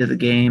speed of the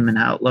game and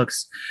how it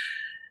looks.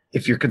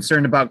 If you're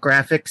concerned about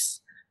graphics,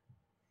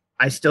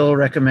 I still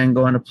recommend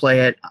going to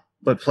play it,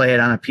 but play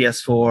it on a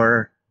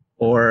PS4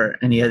 or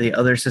any of the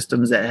other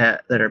systems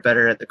that are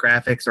better at the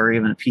graphics, or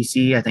even a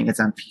PC. I think it's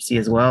on PC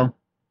as well.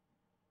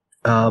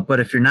 But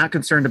if you're not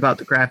concerned about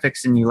the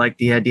graphics and you like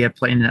the idea of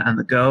playing it on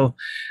the go,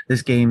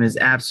 this game is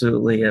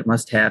absolutely a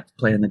must-have to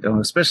play on the go,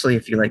 especially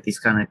if you like these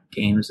kind of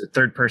games, a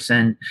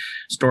third-person,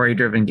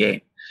 story-driven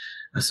game.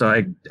 So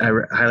I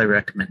highly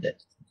recommend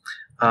it.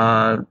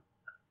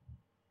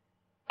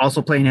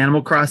 Also playing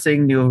Animal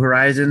Crossing New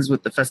Horizons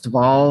with the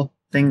festival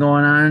thing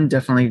going on.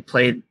 Definitely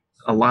played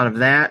a lot of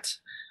that.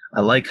 I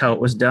like how it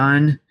was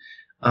done,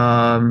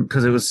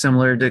 because it was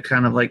similar to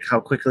kind of like how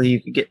quickly you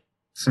could get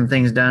some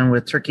things done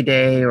with Turkey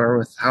Day or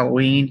with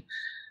Halloween.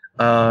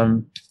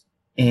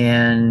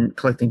 and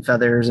collecting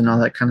feathers and all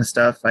that kind of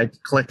stuff. I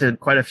collected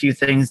quite a few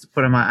things to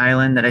put on my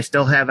island that I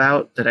still have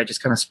out that I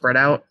just kind of spread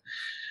out.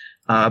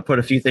 Put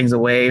a few things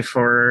away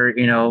for,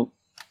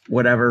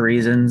 whatever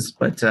reasons,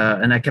 but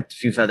and I kept a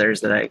few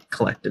feathers that I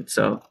collected.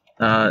 So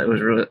it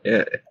was really,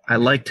 I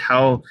liked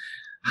how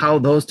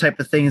those type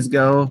of things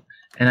go,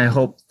 and I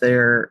hope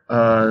their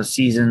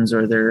seasons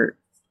or their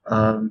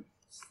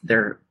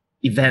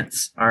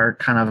events are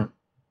kind of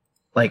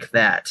like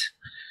that.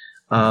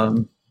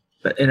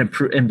 But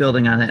in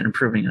building on that and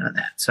improving on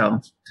that.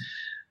 So,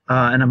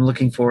 and I'm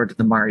looking forward to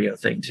the Mario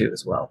thing too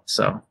as well.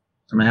 So I'm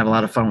gonna have a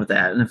lot of fun with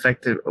that. And in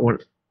fact,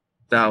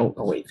 I'll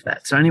wait for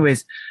that. So,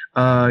 anyways,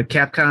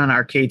 Capcom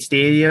Arcade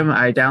Stadium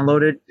I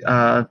downloaded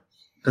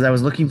because I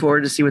was looking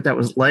forward to see what that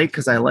was like,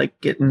 because I like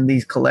getting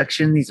these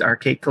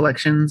arcade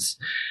collections.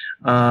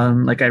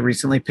 Like I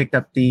recently picked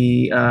up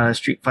the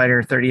Street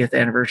Fighter 30th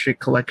Anniversary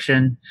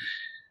Collection.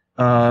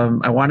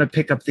 I want to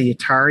pick up the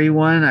Atari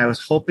one. I was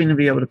hoping to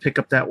be able to pick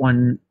up that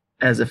one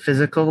as a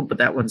physical, but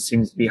that one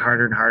seems to be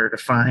harder and harder to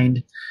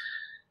find.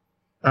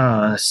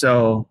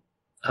 So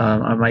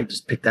I might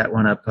just pick that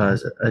one up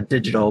as a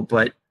digital,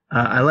 but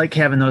I like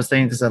having those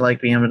things because I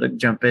like being able to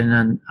jump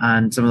in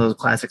on some of those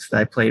classics that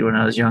I played when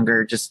I was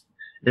younger. Just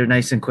they're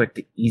nice and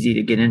quick, easy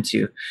to get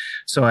into.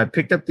 So I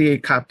picked up the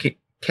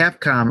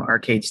Capcom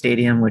Arcade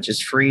Stadium, which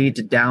is free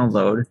to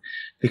download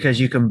because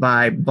you can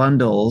buy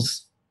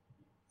bundles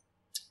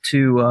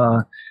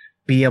to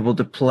be able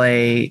to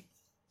play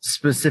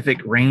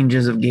specific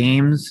ranges of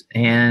games.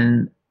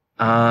 And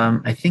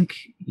I think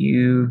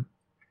you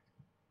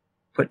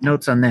put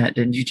notes on that,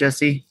 didn't you,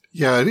 Jesse?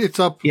 Yeah, it's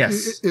up.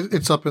 Yes.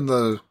 It's up in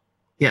the...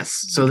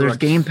 Yes. So there's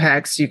game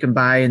packs you can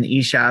buy in the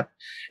eShop.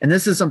 And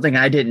this is something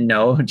I didn't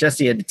know.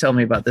 Jesse had to tell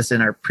me about this in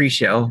our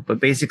pre-show. But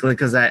basically,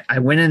 because I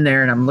went in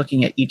there and I'm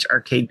looking at each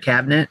arcade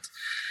cabinet,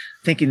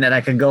 thinking that I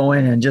could go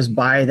in and just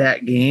buy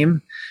that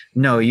game.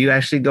 No, you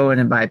actually go in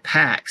and buy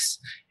packs.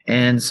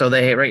 And so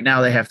right now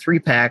they have 3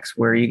 packs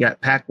where you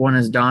got pack 1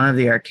 is Dawn of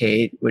the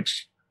Arcade,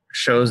 which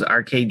shows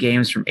arcade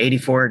games from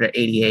 84 to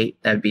 88.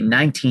 That would be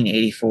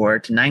 1984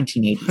 to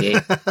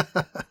 1988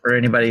 for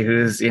anybody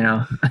who's,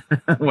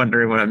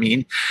 wondering what I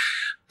mean.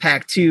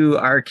 Pack 2,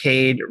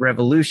 Arcade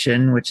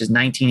Revolution, which is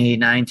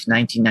 1989 to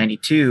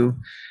 1992.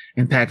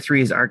 And pack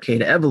 3 is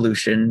Arcade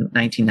Evolution,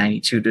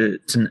 1992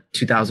 to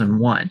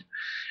 2001.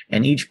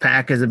 And each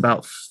pack is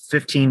about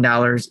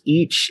 $15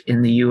 each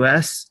in the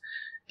U.S.,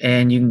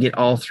 and you can get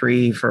all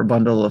 3 for a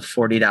bundle of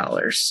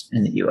 $40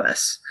 in the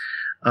U.S.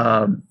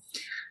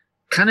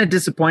 Kind of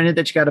disappointed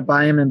that you got to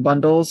buy them in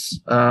bundles.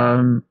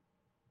 Because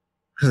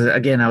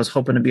again, I was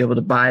hoping to be able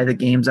to buy the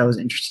games I was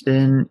interested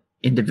in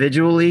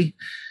individually.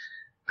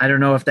 I don't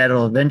know if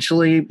that'll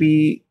eventually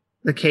be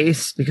the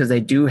case because they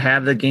do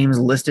have the games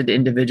listed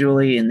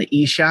individually in the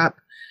eShop,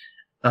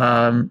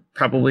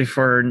 probably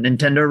for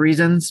Nintendo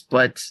reasons,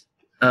 but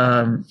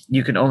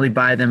you can only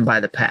buy them by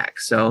the pack.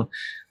 So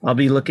I'll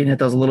be looking at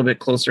those a little bit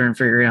closer and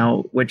figuring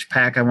out which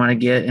pack I want to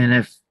get.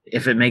 And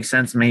if it makes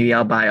sense, maybe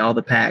I'll buy all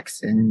the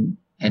packs and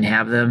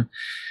have them.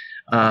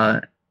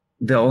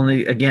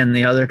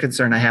 The other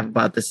concern I have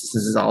about this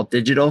is all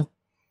digital.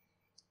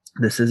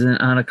 This isn't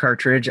on a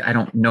cartridge. I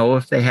don't know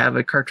if they have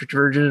a cartridge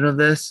version of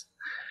this.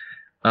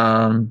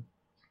 I'd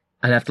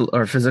have to,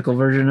 or a physical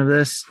version of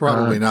this.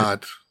 Probably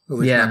not. At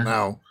least not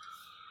now.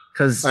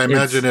 Because I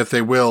imagine if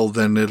they will,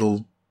 then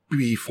it'll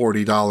be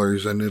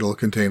 $40 and it'll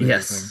contain everything.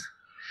 Yes.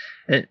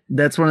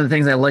 That's one of the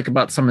things I like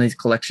about some of these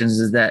collections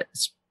is that,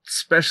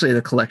 especially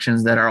the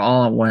collections that are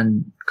all in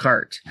one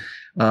cart,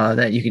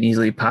 that you can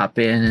easily pop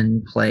in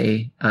and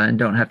play and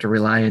don't have to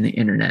rely on the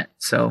internet.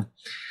 So,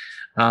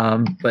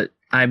 but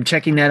I'm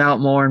checking that out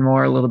more and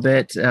more a little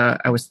bit.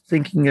 I was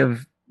thinking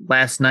of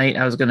last night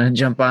I was going to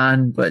jump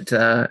on,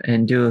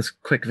 and do a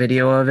quick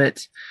video of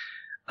it.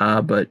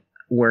 But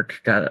work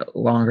got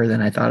longer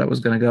than I thought it was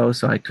going to go,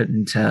 so I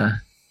couldn't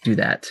do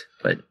that.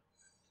 But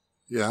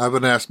yeah, I've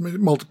been asked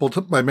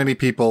by many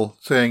people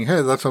saying,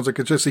 "Hey, that sounds like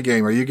a Jesse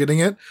game. Are you getting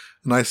it?"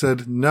 And I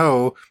said,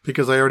 "No,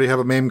 because I already have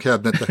a MAME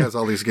cabinet that has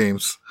all these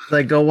games."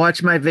 Like, go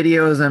watch my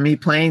videos on me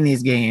playing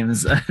these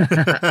games.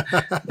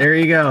 There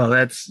you go.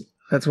 That's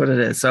what it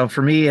is. So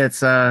for me,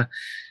 it's like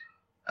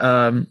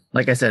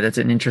I said, it's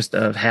an interest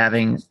of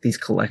having these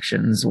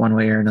collections one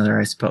way or another,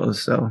 I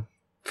suppose. So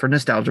for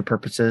nostalgia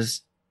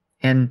purposes.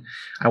 And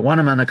I want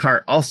them on the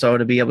cart also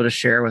to be able to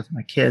share with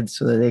my kids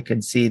so that they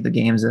can see the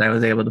games that I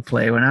was able to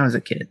play when I was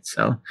a kid.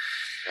 So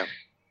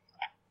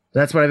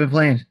that's what I've been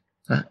playing.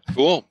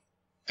 Cool.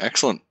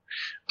 Excellent.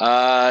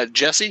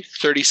 Jesse,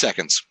 30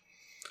 seconds.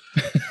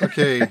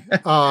 Okay.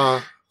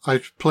 I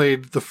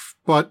played a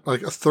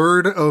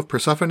third of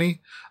Persephone.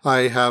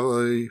 I have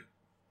a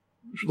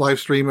live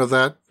stream of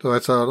that. So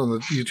that's out on the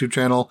YouTube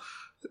channel.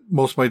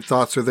 Most of my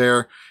thoughts are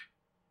there.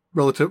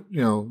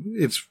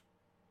 It's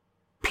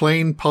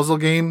plain puzzle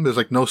game. There's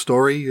no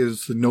story.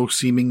 There's no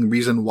seeming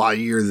reason why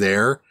you're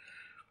there.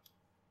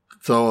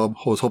 So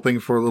I was hoping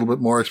for a little bit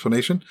more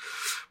explanation.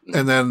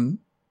 And then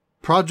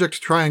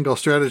Project Triangle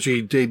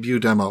Strategy debut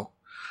demo.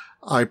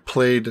 I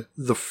played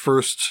the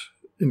first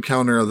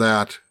encounter of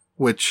that,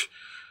 which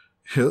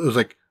it was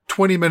like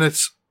 20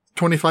 minutes,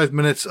 25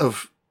 minutes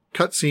of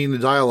cutscene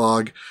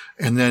dialogue,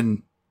 and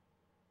then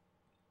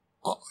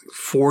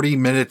 40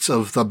 minutes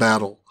of the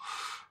battle.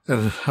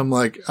 And I'm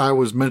like, I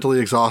was mentally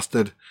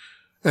exhausted.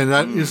 And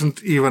that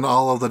isn't even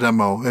all of the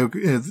demo.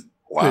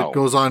 It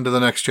goes on to the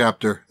next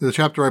chapter. The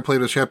chapter I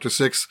played was chapter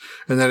 6,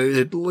 and then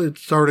it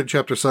started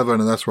chapter 7,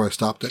 and that's where I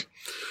stopped it.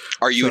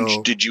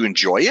 Did you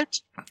enjoy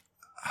it?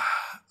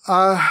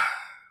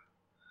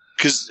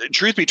 Because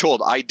truth be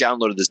told, I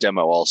downloaded this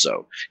demo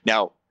also.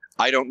 Now,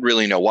 I don't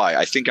really know why.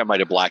 I think I might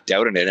have blacked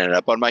out and it ended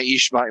up on my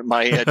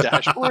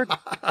dashboard.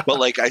 But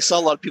like, I saw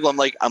a lot of people. I'm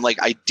like,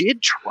 I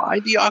did try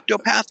the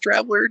Octopath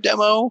Traveler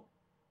demo.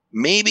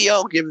 Maybe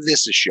I'll give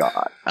this a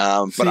shot.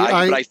 But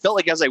I felt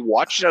like as I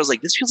watched it, I was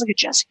like, this feels like a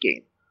Jesse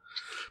game.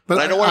 But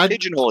I don't want to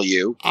pigeonhole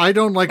you. I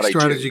don't like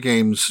strategy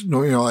games.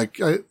 No, like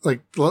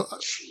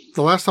the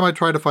last time I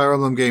tried a Fire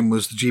Emblem game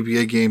was the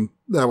GBA game.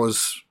 That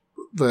was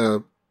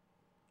the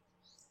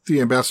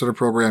Ambassador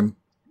program.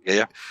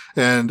 Yeah.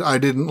 And I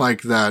didn't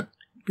like that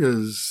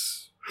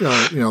because,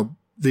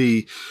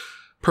 the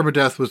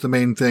permadeath was the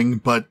main thing,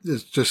 but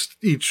it's just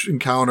each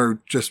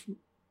encounter just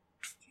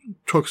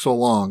took so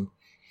long.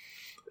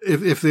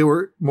 If they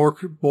were more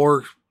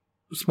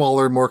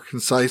smaller, more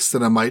concise,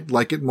 then I might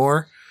like it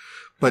more.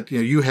 But,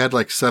 you had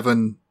like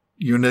 7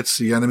 units.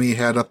 The enemy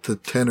had up to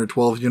 10 or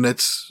 12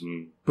 units,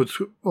 but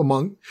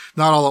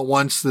not all at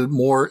once. The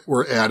more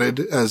were added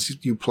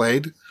as you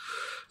played,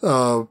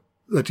 that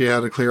you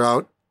had to clear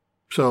out.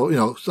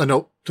 So, I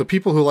know the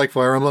people who like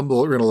Fire Emblem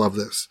are going to love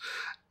this.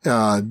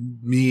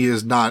 Me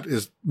is not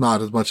as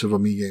much of a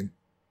me game.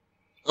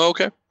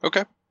 Okay.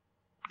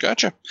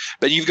 Gotcha.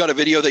 But you've got a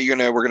video that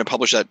we're going to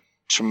publish that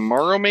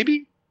tomorrow,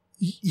 maybe?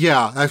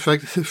 Yeah. I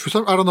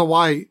don't know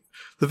why.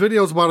 The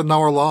video is about an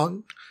hour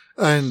long,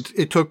 and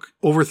it took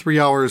over 3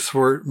 hours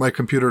for my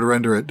computer to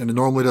render it, and it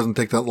normally doesn't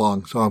take that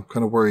long, so I'm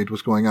kind of worried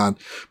what's going on.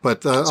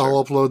 But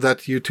I'll upload that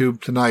to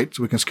YouTube tonight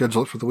so we can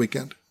schedule it for the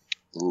weekend.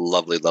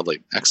 Lovely.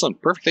 Excellent.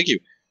 Perfect. Thank you.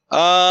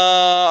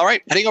 All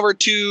right. Heading over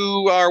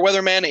to our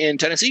weatherman in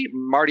Tennessee,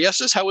 Marty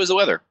Estes. How is the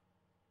weather?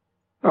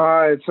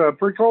 It's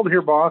pretty cold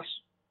here, boss.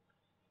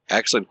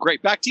 Excellent.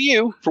 Great. Back to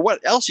you for what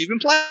else you've been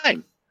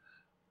playing.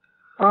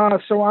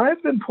 So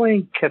I've been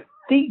playing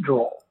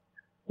Cathedral,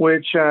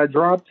 which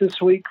dropped this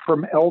week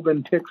from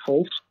Elden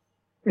Pixels.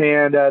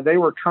 And they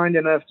were kind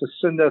enough to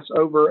send us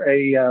over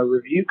a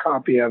review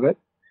copy of it.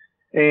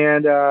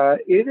 And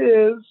it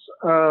is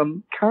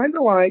kind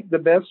of like the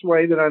best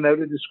way that I know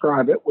to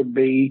describe it would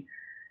be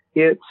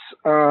it's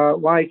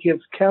like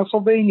if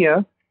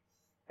Castlevania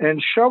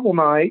and Shovel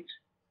Knight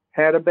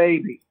had a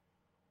baby.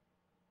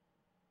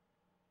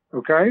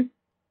 Okay?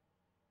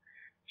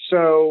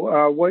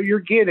 So what you're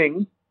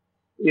getting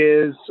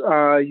is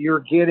you're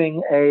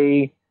getting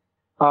a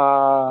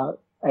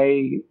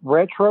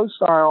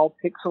retro-style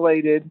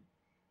pixelated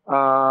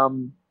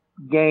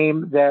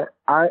game that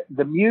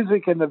the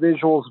music and the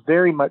visuals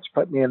very much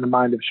put me in the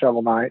mind of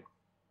Shovel Knight,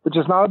 which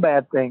is not a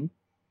bad thing.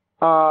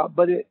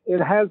 But it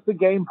has the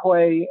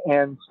gameplay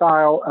and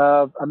style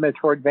of a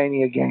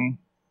Metroidvania game,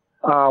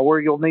 where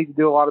you'll need to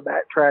do a lot of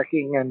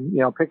backtracking and,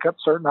 pick up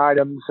certain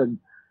items and,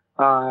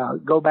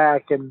 go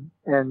back and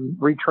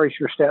retrace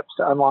your steps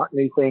to unlock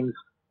new things.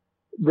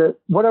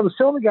 What I was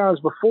telling the guys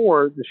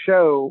before the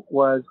show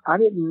was I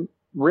didn't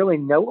really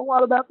know a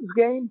lot about this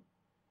game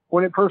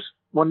when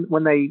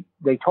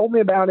they told me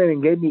about it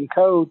and gave me the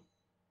code.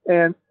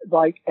 And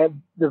like at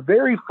the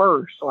very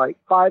first,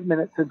 5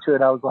 minutes into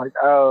it, I was like,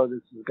 oh,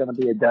 this is going to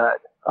be a dud.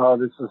 Oh,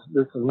 this is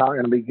not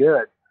going to be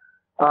good.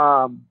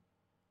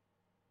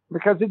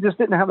 Because it just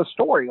didn't have a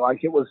story.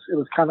 Like it was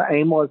kind of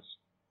aimless.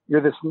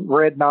 You're this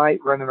red knight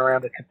running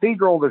around a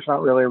cathedral. There's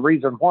not really a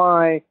reason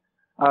why.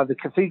 The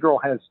cathedral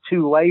has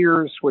 2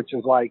 layers, which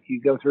is like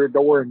you go through a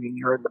door and then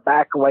you're in the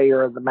back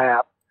layer of the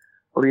map,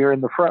 or you're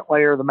in the front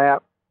layer of the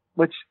map,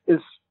 which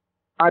is,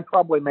 I'd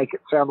probably make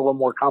it sound a little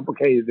more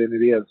complicated than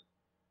it is.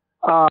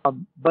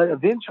 But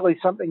eventually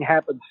something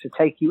happens to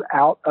take you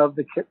out of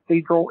the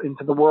cathedral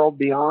into the world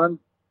beyond.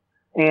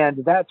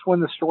 And that's when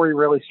the story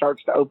really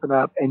starts to open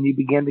up and you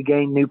begin to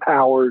gain new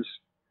powers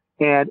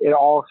and it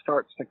all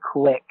starts to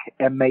click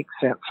and make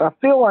sense. So I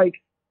feel like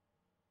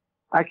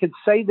I could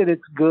say that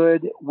it's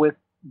good with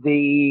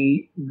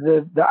the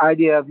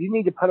idea of you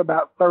need to put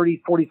about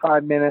 30,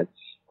 45 minutes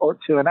or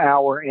to an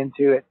hour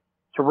into it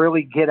to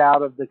really get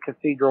out of the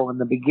cathedral in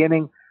the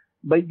beginning,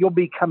 but you'll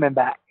be coming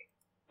back.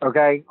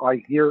 Okay.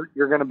 Like you're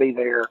going to be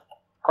there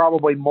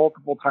probably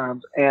multiple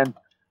times. And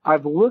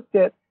I've looked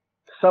at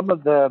some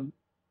of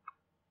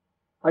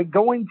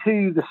going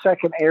to the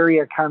second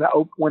area kind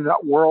of when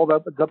that world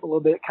opens up a little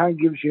bit, kind of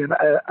gives you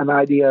an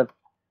idea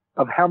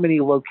of how many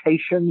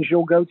locations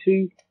you'll go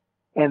to.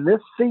 And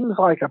this seems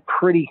like a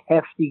pretty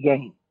hefty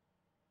game.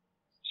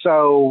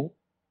 So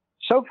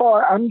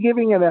far I'm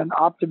giving it an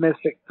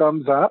optimistic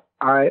thumbs up.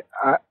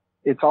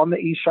 It's on the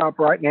eShop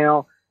right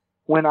now.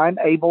 When I'm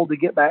able to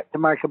get back to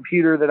my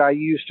computer that I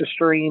use to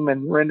stream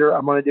and render,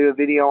 I'm going to do a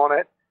video on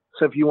it.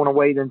 So if you want to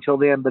wait until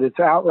then, but it's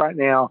out right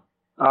now.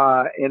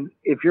 And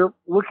if you're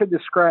looking to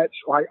scratch,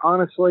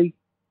 honestly,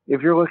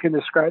 if you're looking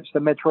to scratch the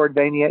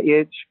Metroidvania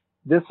itch,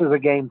 this is a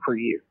game for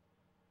you.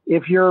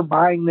 If you're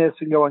buying this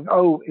and going,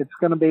 oh, it's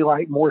going to be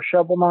like more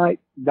Shovel Knight,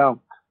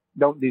 don't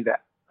do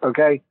that.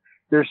 Okay.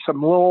 There's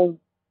some little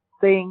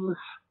things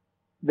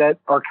that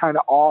are kind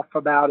of off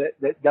about it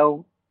that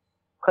don't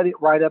put it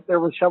right up there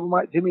with Shovel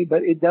Knight to me,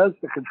 but it does.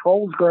 The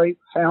controls great,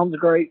 sounds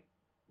great,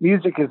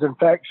 music is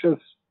infectious.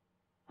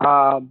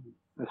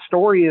 The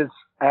story is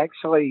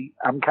actually,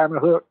 I'm kind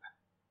of hooked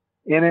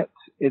in it.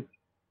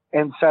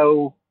 And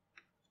so,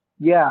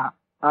 yeah,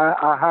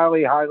 I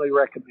highly, highly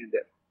recommend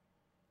it.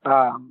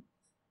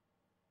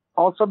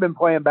 Also been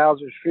playing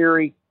Bowser's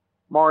Fury.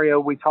 Mario,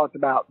 we talked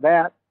about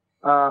that.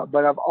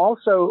 But I've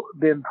also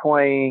been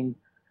playing,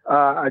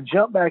 I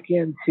jumped back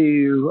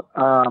into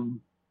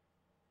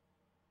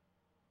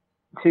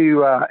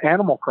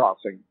Animal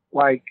Crossing,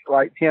 like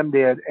Tim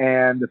did,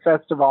 and the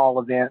festival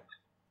event.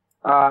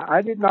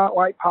 I did not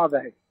like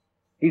Pave.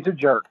 He's a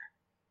jerk.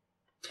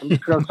 I'm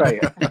just going to say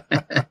it.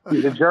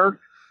 He's a jerk.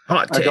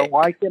 I don't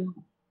like him.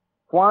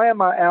 Why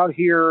am I out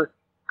here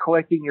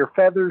collecting your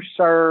feathers,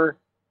 sir?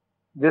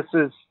 This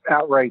is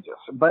outrageous.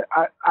 But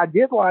I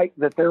did like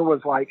that there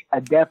was like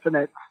a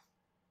definite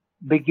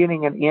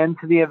beginning and end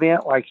to the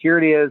event. Like, here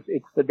it is.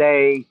 It's the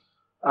day.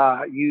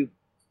 You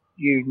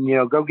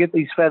know, go get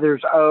these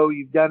feathers. Oh,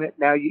 you've done it.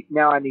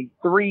 Now I need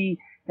 3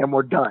 and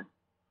we're done.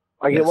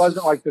 Like, yes. It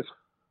wasn't like this.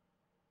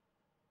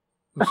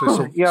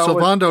 So, you know,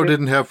 Sylvando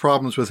didn't have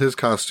problems with his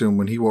costume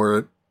when he wore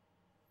it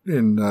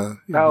in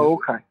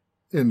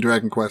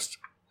Dragon Quest.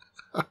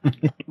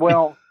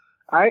 Well,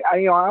 I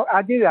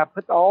did. I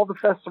put all the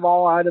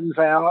festival items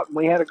out, and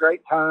we had a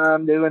great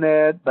time doing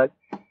it. But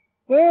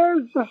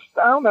there's just,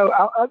 I don't know.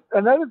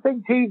 Another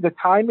thing too, the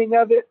timing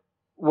of it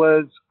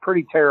was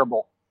pretty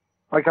terrible.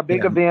 Like a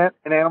big event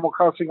in Animal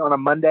Crossing on a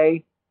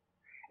Monday,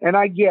 and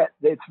I get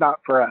that it's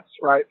not for us,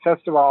 right?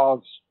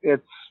 Festivals,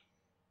 it's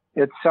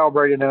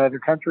celebrated in other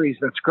countries.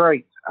 That's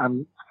great.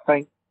 I'm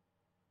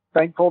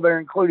thankful they're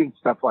including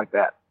stuff like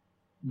that.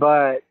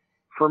 But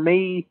for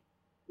me,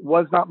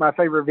 was not my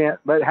favorite event.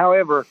 But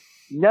however,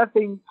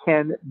 nothing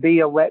can be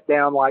a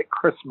letdown like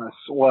Christmas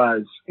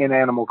was in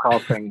Animal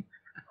Crossing.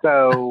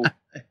 So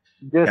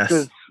this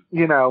is,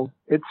 you know,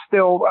 it's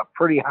still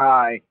pretty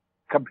high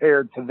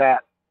compared to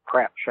that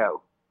crap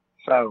show.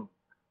 So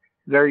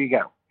there you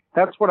go.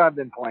 That's what I've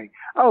been playing.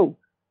 Oh,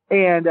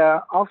 and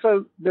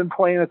also been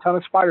playing a ton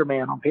of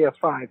Spider-Man on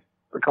PS5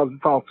 because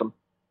it's awesome.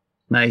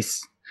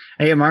 Nice.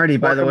 Hey, Marty,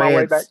 by the way,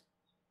 it's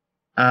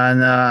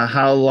on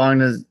How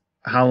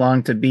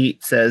Long to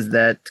Beat says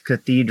that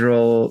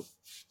Cathedral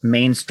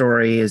main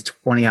story is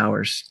 20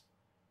 hours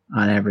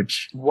on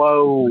average.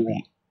 Whoa.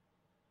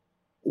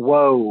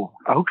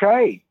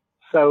 Okay.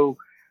 So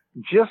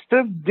just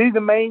to do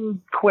the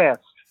main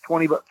quest,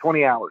 20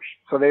 hours.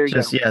 So there you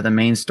go. Yeah, the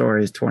main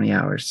story is 20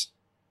 hours.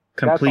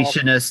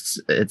 Completionists,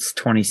 awesome. It's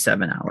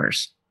 27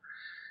 hours.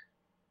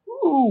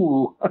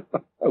 Ooh,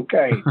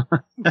 okay.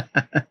 A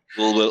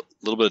little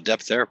bit of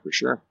depth there for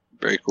sure.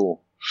 Very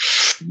cool.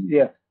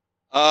 Yeah.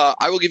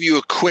 I will give you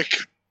a quick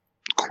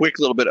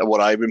little bit of what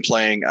I've been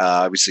playing.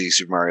 Obviously,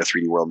 Super Mario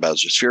 3D World and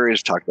Bowser's Fury.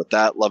 I've talked about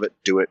that. Love it.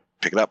 Do it.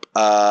 Pick it up.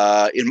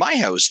 In my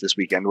house this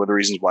weekend, one of the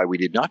reasons why we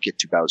did not get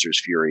to Bowser's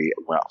Fury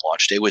on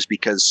launch day was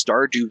because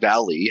Stardew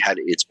Valley had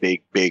its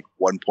big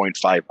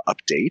 1.5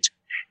 update.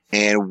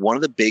 And one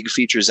of the big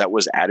features that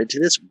was added to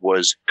this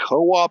was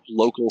co-op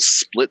local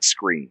split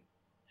screen.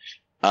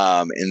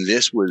 And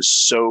this was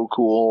so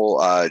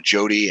cool.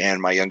 Jody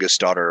and my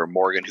youngest daughter,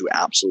 Morgan, who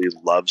absolutely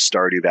loves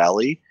Stardew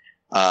Valley,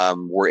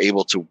 were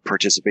able to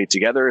participate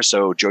together.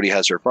 So Jody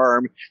has her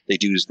farm. They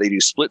do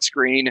split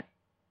screen,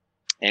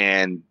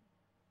 and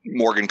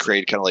Morgan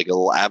created kind of like a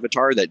little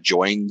avatar that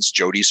joins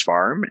Jody's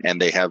farm,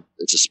 and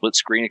it's a split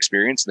screen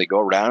experience. And they go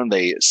around,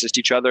 they assist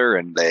each other,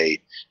 and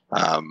they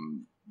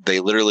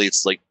literally,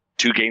 it's like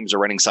 2 games are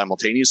running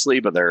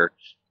simultaneously, but they're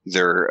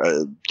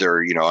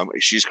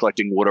she's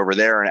collecting wood over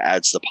there and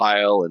adds to the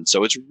pile. And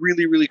so it's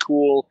really, really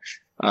cool.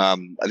 I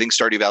think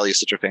Stardew Valley is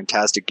such a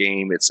fantastic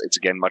game. It's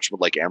again, much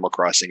like Animal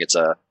Crossing. It's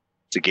a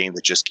game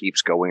that just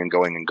keeps going and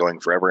going and going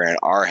forever. And in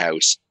our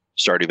house,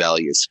 Stardew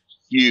Valley is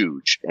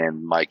huge.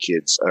 And my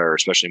kids, or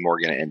especially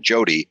Morgan and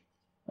Jody,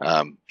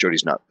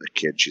 Jody's not a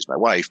kid, she's my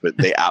wife, but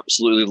they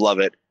absolutely love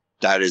it.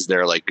 That is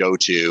their like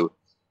go-to.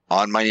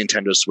 On my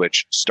Nintendo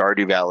Switch,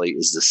 Stardew Valley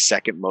is the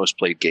second most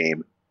played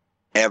game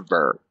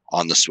ever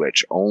on the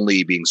Switch,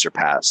 only being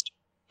surpassed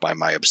by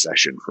my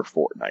obsession for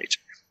Fortnite.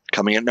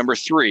 Coming at number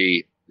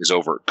 3 is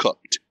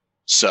Overcooked.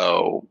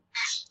 So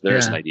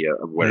there's an idea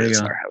of what it is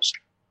in our house.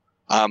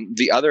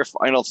 The other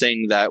final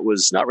thing that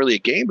was not really a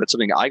game, but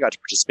something I got to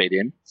participate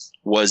in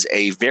was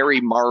a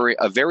very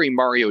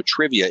Mario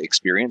trivia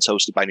experience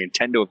hosted by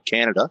Nintendo of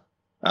Canada.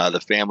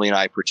 The family and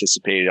I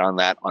participated on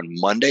that on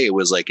Monday. It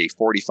was like a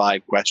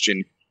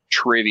 45-question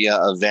trivia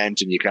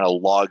event, and you kind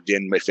of logged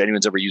in. If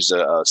anyone's ever used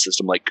a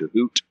system like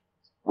Kahoot,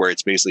 where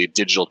it's basically a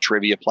digital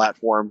trivia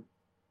platform,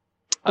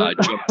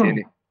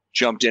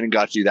 jumped in and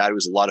got to do that. It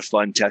was a lot of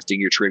fun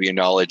testing your trivia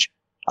knowledge.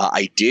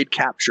 I did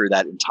capture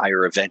that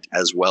entire event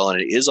as well,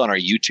 and it is on our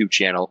YouTube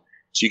channel.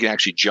 So you can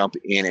actually jump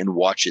in and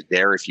watch it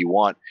there if you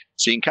want.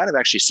 So you can kind of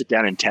actually sit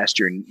down and test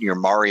your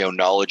Mario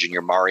knowledge and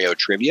your Mario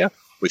trivia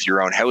with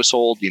your own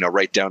household,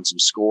 write down some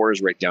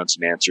scores, write down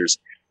some answers.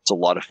 It's a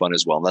lot of fun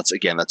as well. And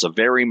that's a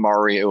very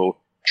Mario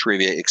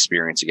trivia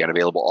experience, again,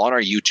 available on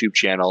our YouTube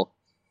channel.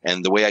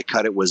 And the way I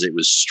cut it was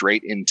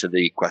straight into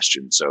the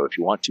question. So if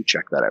you want to,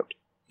 check that out.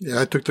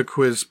 Yeah, I took the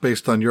quiz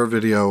based on your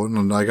video,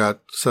 and I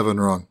got 7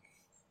 wrong.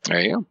 There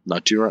you go.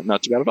 Not too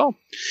bad at all.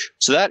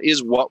 So that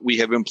is what we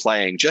have been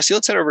playing. Jesse,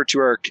 let's head over to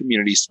our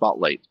community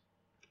spotlight.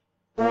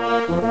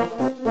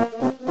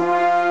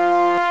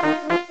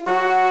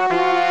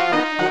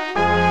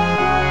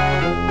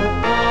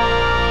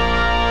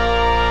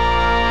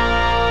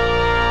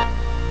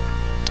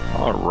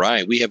 All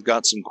right. We have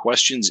got some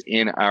questions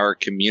in our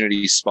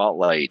community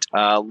spotlight.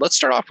 Let's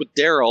start off with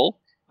Daryl.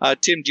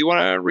 Tim, do you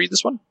want to read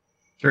this one?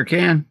 Sure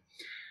can.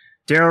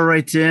 Daryl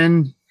writes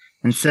in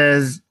and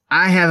says,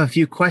 I have a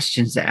few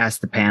questions to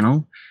ask the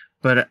panel,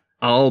 but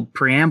I'll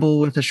preamble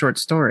with a short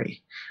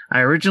story. I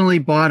originally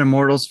bought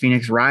Immortals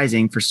Fenyx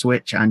Rising for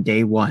Switch on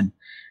day one.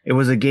 It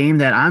was a game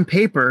that on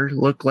paper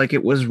looked like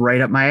it was right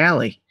up my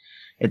alley.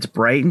 It's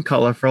bright and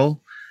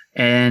colorful,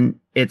 and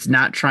it's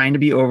not trying to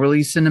be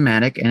overly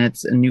cinematic, and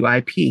it's a new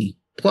IP.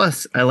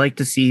 Plus, I like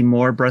to see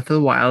more Breath of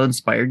the Wild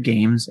inspired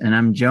games, and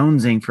I'm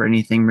jonesing for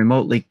anything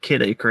remotely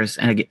Kid Icarus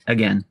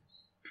again.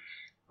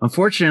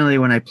 Unfortunately,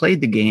 when I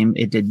played the game,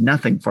 it did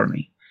nothing for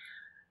me.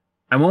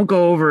 I won't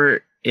go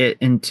over it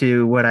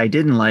into what I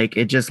didn't like.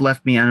 It just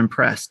left me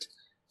unimpressed.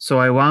 So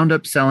I wound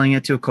up selling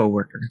it to a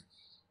coworker.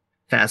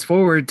 Fast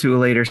forward to a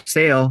later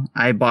sale,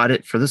 I bought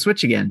it for the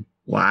Switch again.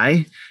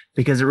 Why?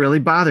 Because it really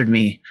bothered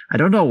me. I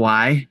don't know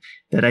why,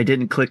 that I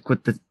didn't click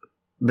with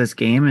this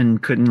game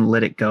and couldn't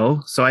let it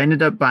go. So I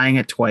ended up buying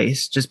it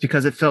twice just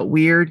because it felt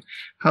weird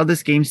how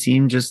this game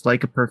seemed just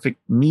like a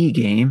perfect me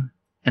game,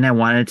 and I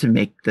wanted to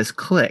make this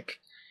click.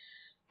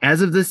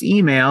 As of this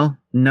email,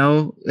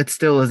 no, it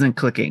still isn't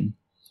clicking.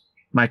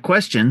 My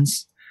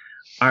questions: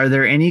 are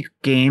there any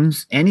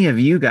games any of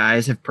you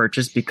guys have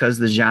purchased because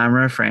the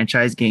genre,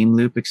 franchise, game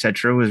loop,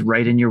 etc. was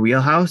right in your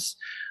wheelhouse,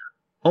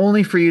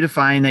 only for you to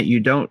find that you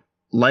don't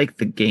like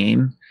the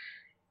game?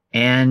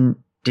 And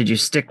did you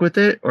stick with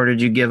it, or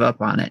did you give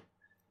up on it?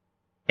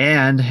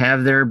 And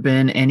have there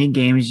been any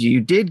games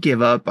you did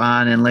give up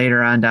on and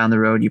later on down the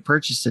road you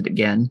purchased it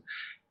again?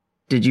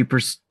 Did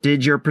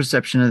your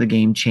perception of the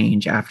game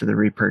change after the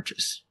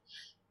repurchase?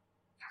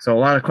 So a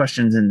lot of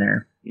questions in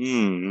there.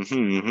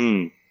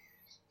 Mm-hmm.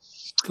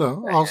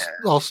 So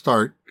I'll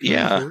start.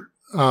 Yeah.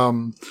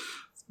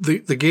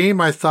 The game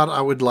I thought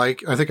I would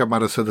like, I think I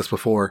might have said this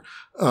before,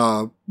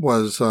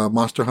 was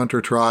Monster Hunter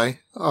Tri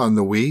on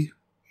the Wii.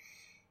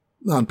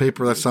 On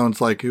paper, that sounds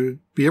like it would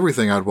be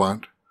everything I'd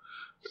want.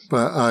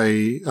 But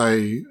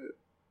I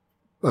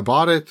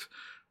bought it,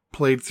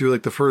 played through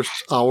like the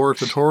first hour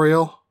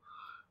tutorial,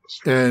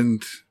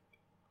 and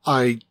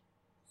I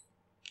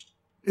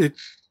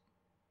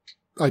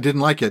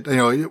didn't like it.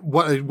 It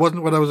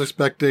wasn't what I was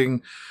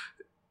expecting,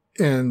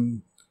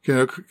 and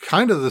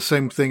kind of the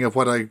same thing of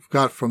what I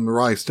got from the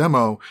Rise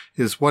demo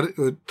is what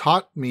it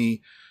taught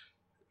me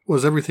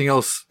was everything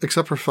else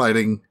except for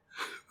fighting.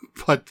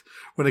 But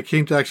when it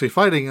came to actually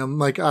fighting, I'm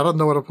like, I don't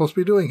know what I'm supposed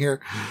to be doing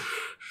here.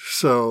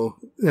 So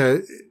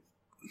the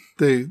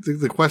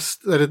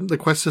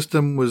quest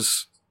system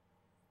was.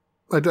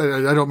 I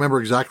don't remember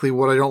exactly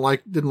what I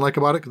didn't like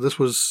about it, because this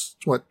was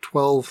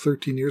 12,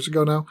 13 years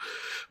ago now.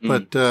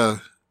 But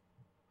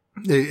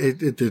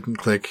it didn't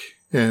click,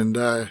 and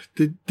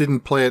didn't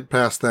play it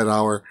past that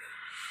hour.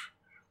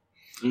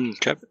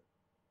 Okay.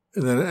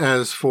 And then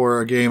as for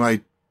a game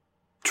I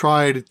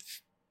tried,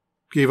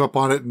 gave up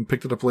on it and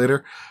picked it up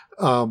later.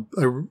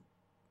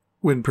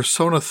 When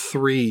Persona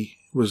 3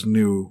 was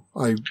new,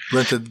 I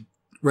rented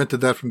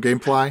that from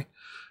GameFly,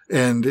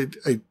 and it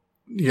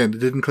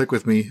didn't click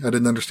with me. I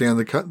didn't understand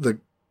the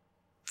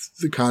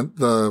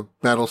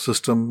battle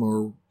system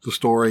or the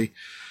story.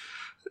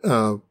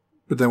 But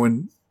then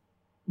when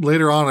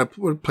later on I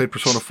played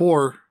Persona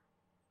 4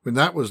 when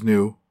that was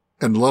new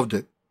and loved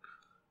it.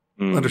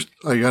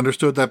 I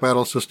understood that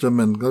battle system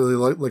and really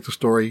liked the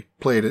story.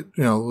 Played it.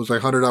 It was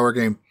like a 100-hour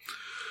game.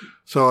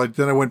 So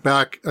then I went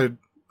back. I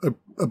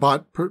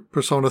bought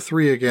Persona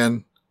 3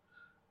 again,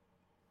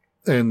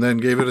 and then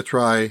gave it a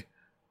try.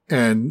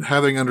 And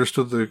having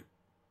understood the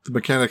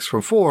mechanics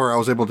from 4, I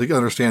was able to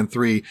understand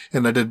 3,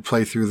 and I did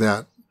play through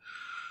that.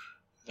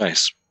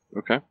 Nice.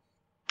 Okay.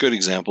 Good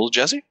example.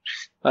 Jesse?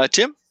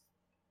 Tim?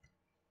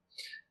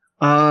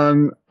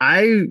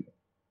 I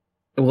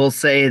will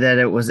say that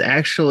it was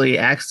actually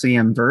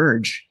Axiom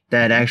Verge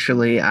that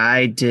actually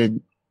I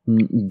did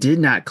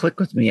not click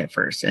with me at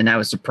first, and I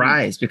was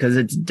surprised because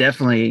it's a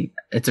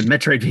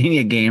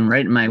Metroidvania game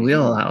right in my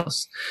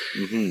wheelhouse.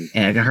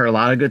 And I heard a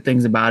lot of good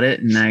things about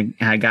it, and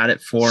I got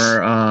it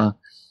for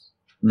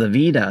the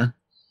Vita,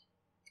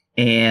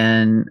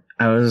 and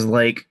I was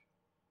like,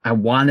 I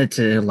wanted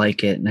to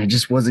like it, and I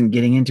just wasn't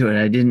getting into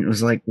it. It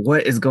was like,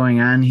 what is going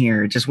on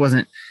here? It just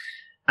wasn't.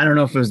 I don't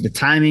know if it was the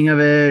timing of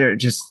it or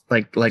just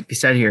like you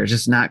said here,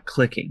 just not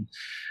clicking.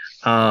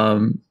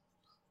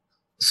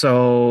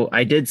 so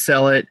I did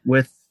sell it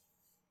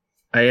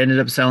I ended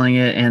up selling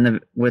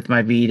it with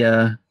my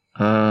Vita,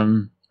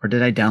 or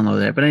did I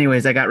download it? But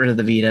anyways, I got rid of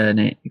the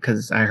Vita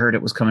because I heard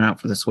it was coming out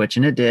for the Switch,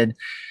 and it did.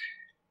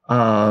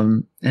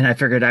 And I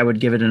figured I would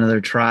give it another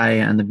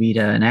try on the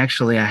Vita. And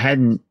actually, I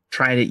hadn't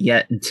tried it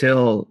yet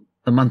until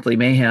the monthly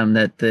mayhem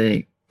that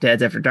the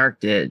Dads After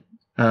Dark did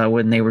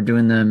when they were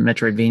doing the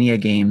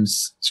Metroidvania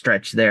games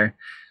stretch there.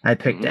 I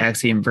picked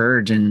Axiom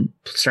Verge and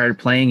started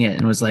playing it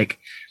and was like,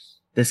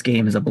 this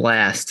game is a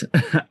blast.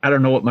 I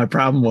don't know what my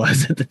problem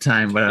was at the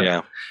time, but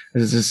it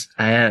was just,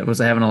 I was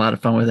having a lot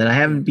of fun with it. I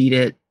haven't beat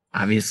it,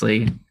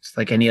 obviously. It's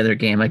like any other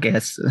game, I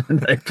guess,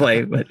 that I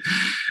play, but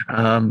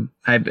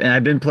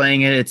I've been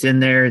playing it. It's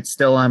in there. It's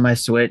still on my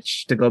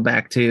Switch to go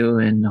back to,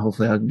 and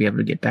hopefully I'll be able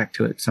to get back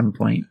to it at some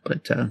point.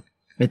 But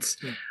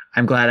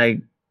I'm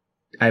glad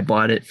I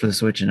bought it for the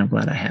Switch, and I'm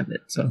glad I have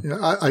it. So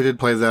yeah, I did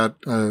play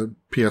that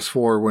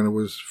PS4 when it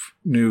was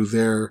new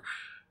there,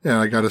 and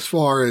I got as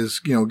far as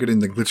getting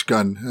the glitch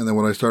gun, and then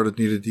when I started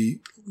needed to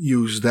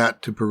use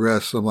that to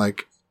progress, I'm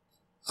like,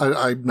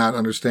 I'm not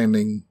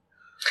understanding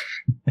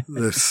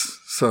this.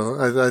 So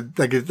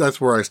I guess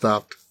that's where I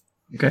stopped.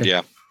 Okay.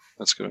 Yeah,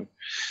 that's good.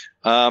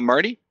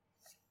 Marty?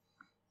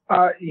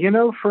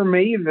 For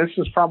me, this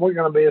is probably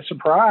going to be a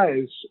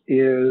surprise.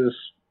 It's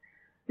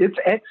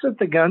Exit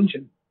the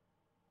Gungeon.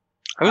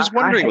 I was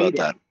wondering about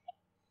that.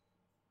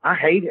 I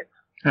hate it.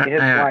 I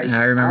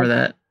remember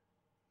that.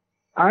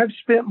 I've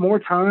spent more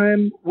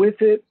time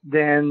with it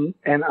and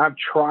I've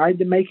tried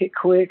to make it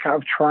click.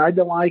 I've tried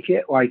to like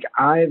it. Like,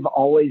 I've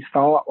always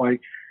thought,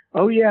 like,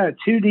 oh yeah,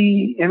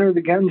 2D Enter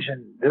the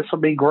Gungeon, this will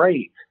be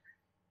great.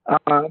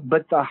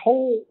 But the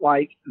whole,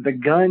 like, the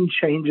gun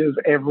changes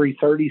every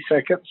 30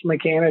 seconds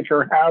mechanic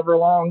or however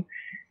long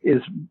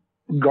is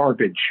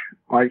garbage.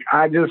 Like,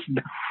 I just,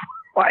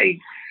 like,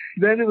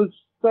 then it was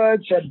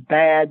such a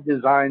bad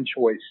design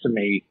choice to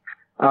me.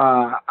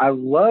 I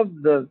love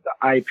the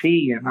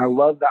IP and I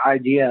love the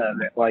idea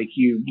that, like,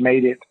 you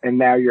made it and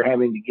now you're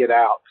having to get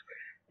out,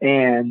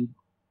 and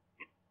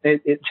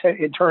it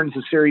turns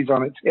the series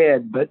on its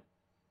head, but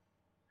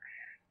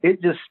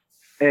it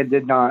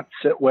did not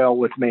sit well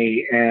with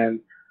me.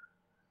 And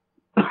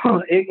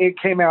it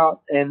came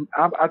out and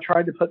I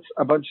tried to put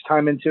a bunch of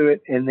time into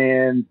it, and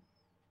then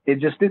it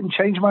just didn't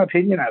change my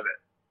opinion of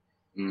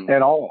it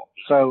at all.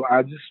 So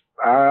I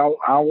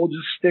will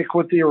just stick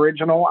with the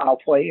original. I'll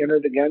play Enter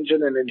the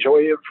Gungeon and enjoy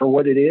it for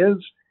what it is.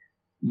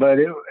 But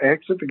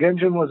Exit the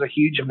Gungeon was a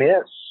huge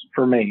miss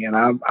for me, and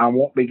I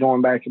won't be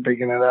going back and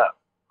picking it up.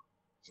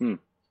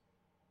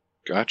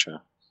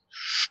 Gotcha.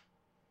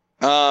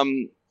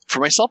 For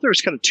myself, there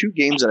was kind of two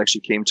games that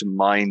actually came to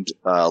mind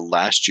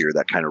last year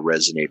that kind of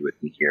resonated with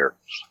me here.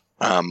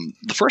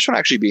 The first one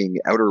actually being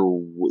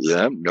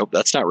nope,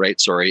 that's not right.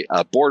 Sorry.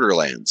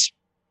 Borderlands.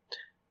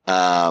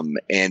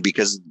 And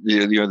because,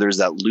 there's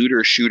that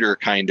looter shooter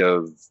kind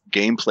of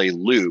gameplay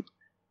loop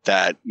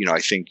that, I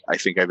think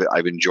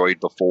I've enjoyed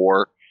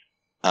before,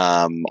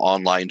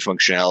 online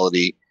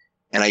functionality,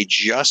 and I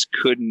just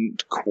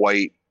couldn't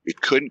quite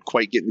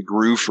get in the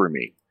groove for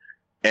me.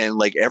 And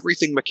like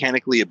everything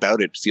mechanically about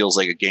it feels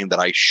like a game that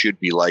I should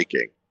be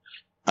liking.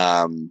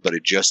 But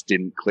it just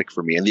didn't click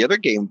for me. And the other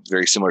game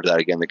very similar to that,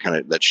 again,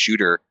 that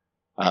shooter,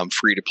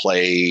 free to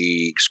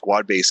play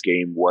squad based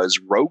game was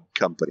Rogue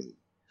Company.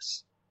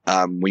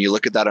 When you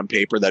look at that on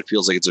paper, that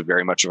feels like it's a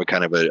very much of a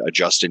kind of a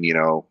Justin,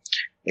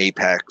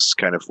 Apex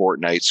kind of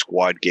Fortnite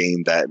squad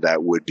game that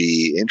would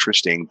be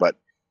interesting. But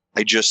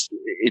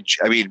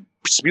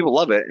some people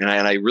love it and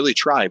I really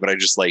try, but I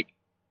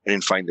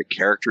didn't find the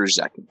characters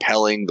that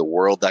compelling, the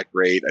world that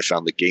great. I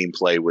found the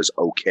gameplay was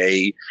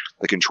okay.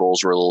 The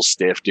controls were a little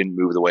stiff, didn't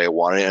move the way I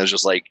wanted. And I was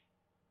just like,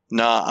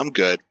 nah, I'm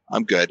good.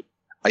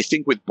 I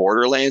think with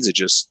Borderlands, it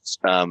just,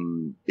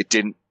 it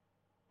didn't,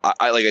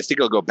 I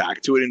think I'll go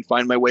back to it and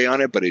find my way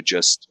on it, but it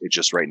just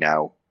right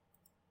now,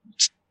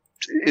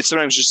 it's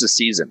sometimes just a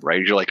season,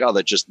 right? You're like, oh,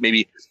 that just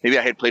maybe I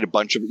had played a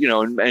bunch of,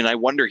 and I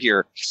wonder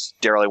here,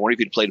 Daryl, I wonder if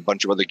you'd played a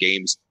bunch of other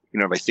games.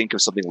 If I think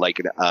of something like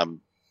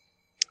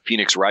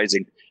Phoenix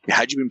Rising,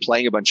 had you been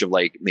playing a bunch of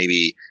like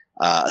maybe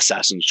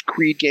Assassin's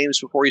Creed games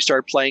before you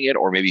started playing it,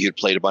 or maybe you'd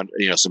played a bunch,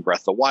 some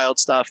Breath of the Wild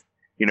stuff,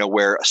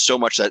 where so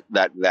much that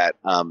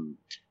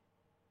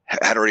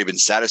had already been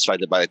satisfied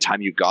that by the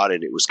time you got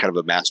it, it was kind of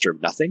a master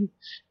of nothing.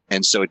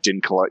 And so it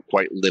didn't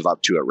quite live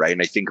up to it. Right.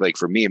 And I think like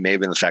for me, it may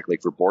have been the fact,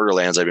 like for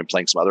Borderlands, I've been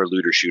playing some other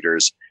looter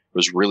shooters,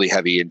 was really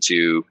heavy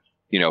into,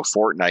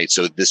 Fortnite.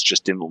 So this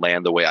just didn't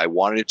land the way I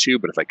wanted it to.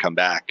 But if I come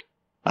back,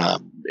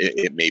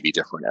 it may be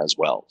different as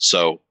well.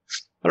 So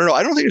I don't know.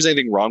 I don't think there's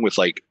anything wrong with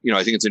I think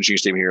it's an interesting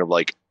statement here of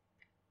like,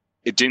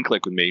 it didn't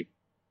click with me.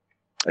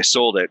 I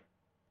sold it.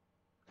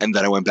 And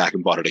then I went back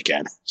and bought it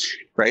again.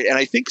 Right. And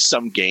I think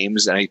some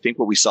games, and I think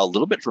what we saw a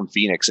little bit from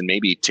Phoenix, and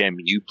maybe Tim,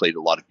 you played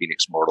a lot of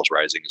Phoenix Immortals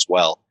Rising as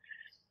well.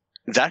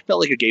 That felt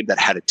like a game that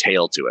had a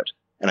tail to it.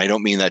 And I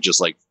don't mean that just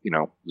like,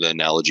 the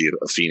analogy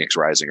of Phoenix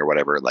Rising or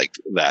whatever like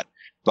that,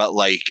 but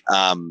like,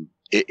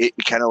 it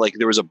kind of like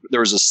there was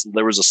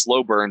a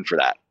slow burn for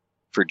that,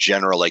 for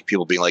general, like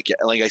people being like, yeah,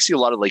 like I see a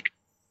lot of like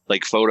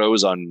like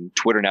photos on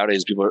Twitter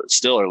nowadays, people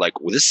are like,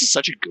 well, this is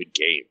such a good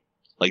game.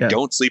 Like,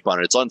 don't sleep on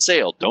it. It's on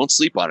sale. Don't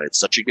sleep on it. It's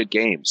such a good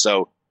game.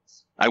 So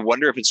I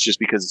wonder if it's just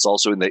because it's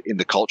also in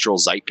the cultural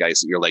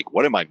zeitgeist that you're like,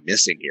 what am I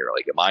missing here?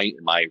 Like, am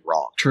I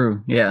wrong?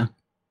 True. Yeah.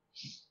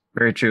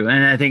 Very true.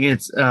 And I think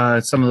it's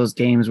some of those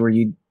games where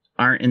you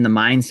aren't in the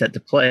mindset to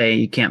play,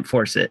 you can't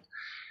force it.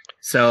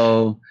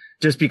 So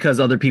just because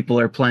other people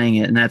are playing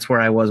it, and that's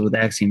where I was with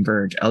Axiom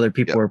Verge. Other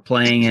people were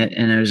playing it,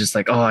 and it was just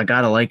like, oh, I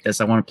gotta like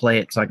this. I want to play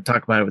it so I can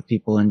talk about it with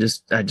people, and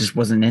I just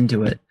wasn't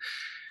into it.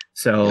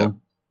 So,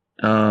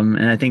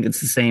 and I think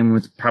it's the same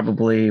with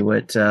probably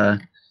what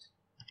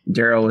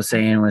Daryl was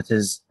saying with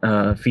his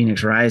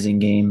Phoenix Rising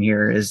game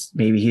here. Is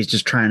maybe he's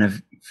just trying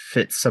to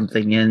fit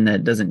something in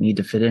that doesn't need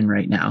to fit in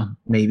right now.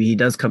 Maybe he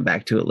does come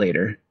back to it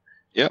later.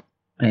 Yep.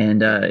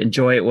 And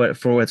enjoy it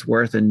for what it's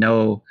worth, and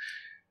know,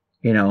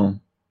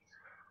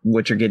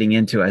 what you're getting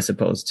into, I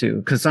suppose, too.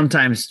 Because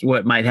sometimes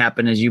what might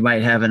happen is you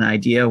might have an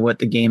idea what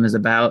the game is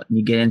about, and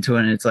you get into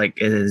it, and it's like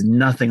it is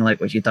nothing like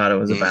what you thought it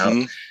was about,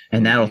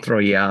 and that'll throw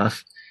you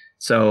off.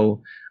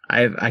 So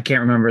I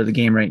can't remember the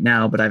game right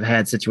now, but I've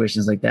had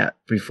situations like that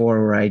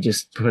before where I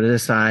just put it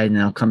aside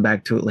and I'll come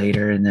back to it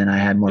later, and then I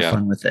had more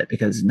fun with it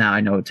because now I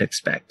know what to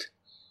expect.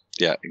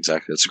 Yeah,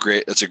 exactly.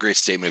 That's a great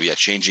statement. Yeah,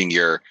 changing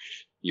your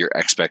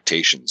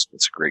expectations.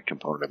 That's a great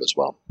component of it as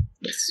well.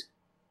 Yes.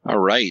 All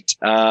right.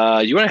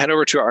 You want to head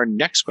over to our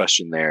next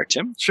question there,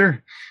 Tim?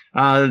 Sure.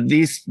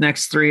 These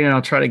next three, and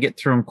I'll try to get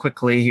through them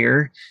quickly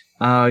here.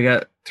 I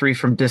got 3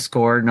 from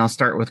Discord, and I'll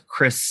start with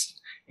Chris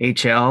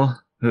HL,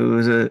 who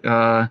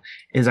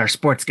is our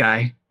sports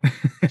guy.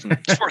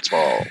 Sports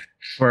ball.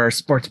 For our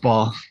sports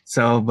ball.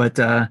 So, but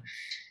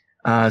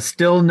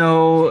still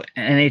no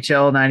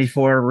NHL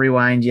 94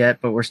 rewind yet,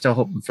 but we're still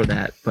hoping for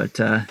that. But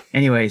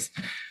anyways,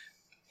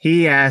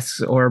 he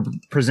asks or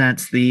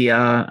presents an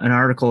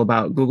article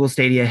about Google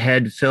Stadia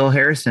head Phil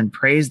Harrison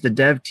praised the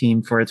dev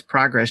team for its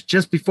progress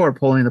just before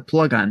pulling the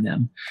plug on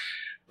them,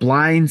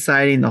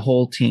 blindsiding the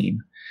whole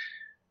team.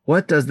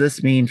 What does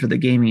this mean for the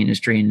gaming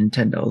industry and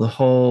Nintendo? The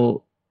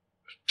whole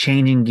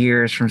changing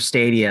gears from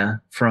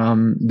Stadia,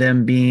 from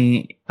them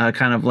being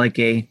kind of like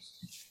a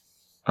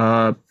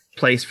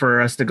place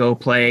for us to go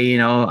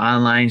play,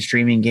 online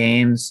streaming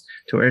games,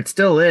 to where it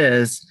still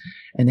is,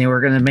 and they were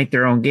going to make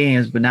their own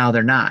games, but now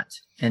they're not.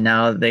 And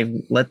now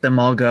they've let them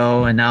all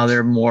go, and now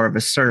they're more of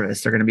a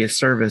service. They're going to be a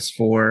service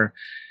for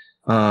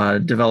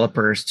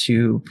developers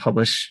to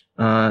publish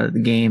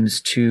the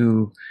games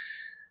to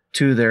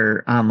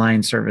their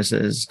online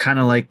services, kind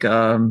of like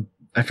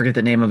I forget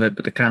the name of it,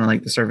 but kind of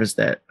like the service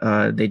that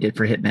they did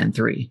for Hitman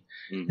 3.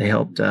 Mm-hmm. They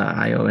helped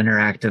IO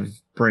Interactive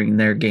bring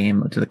their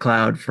game to the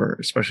cloud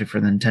especially for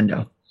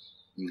Nintendo.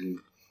 Mm-hmm.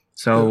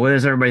 So what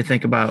does everybody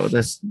think about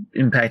this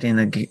impacting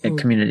the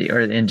community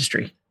or the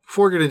industry?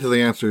 Before we get into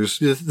the answers,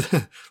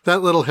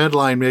 that little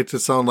headline makes it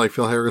sound like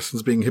Phil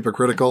Harrison's being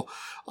hypocritical.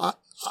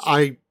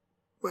 I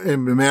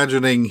am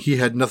imagining he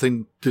had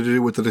nothing to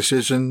do with the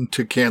decision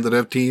to can the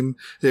dev team.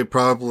 It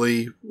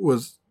probably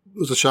was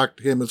a shock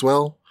to him as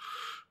well.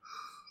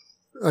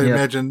 I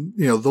imagine,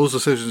 those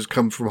decisions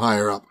come from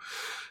higher up.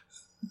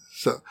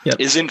 So,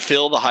 Isn't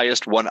Phil the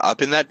highest one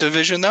up in that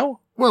division, though?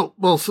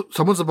 Well,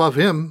 someone's above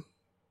him.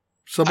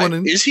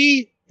 Is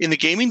he? In the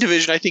gaming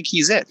division, I think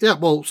he's it. Yeah,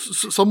 well,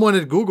 someone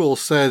at Google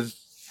said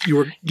you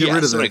were get rid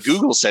of this. Someone at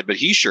Google said, but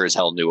he sure as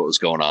hell knew what was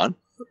going on.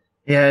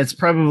 Yeah, it's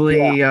probably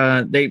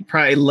they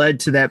probably led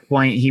to that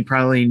point. He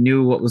probably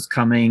knew what was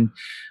coming,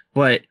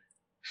 but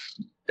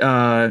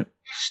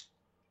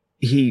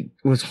he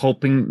was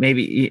hoping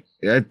maybe.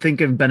 I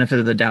think of benefit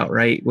of the doubt,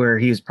 right? Where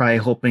he was probably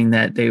hoping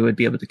that they would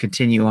be able to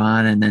continue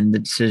on, and then the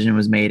decision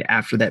was made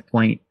after that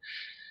point.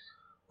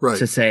 Right.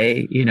 To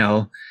say,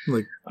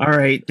 all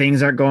right,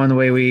 things aren't going the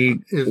way we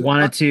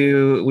wanted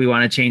to. We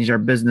want to change our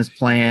business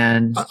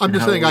plan. I'm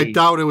just saying, I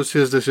doubt it was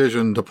his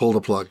decision to pull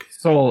the plug.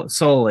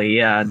 Solely,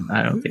 yeah.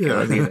 I don't think it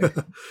was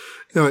either.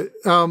 Anyway,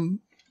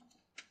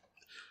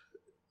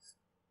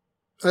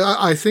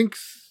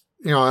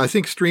 I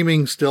think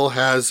streaming still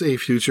has a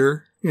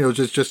future.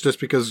 Just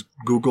because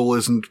Google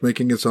isn't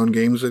making its own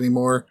games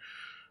anymore,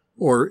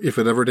 or if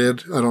it ever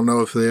did, I don't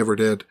know if they ever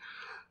did.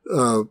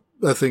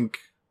 I think.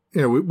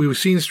 We've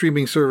seen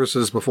streaming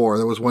services before.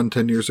 There was one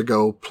 10 years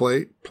ago,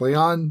 Play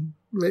On,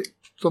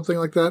 something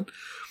like that.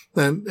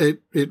 And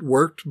it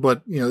worked,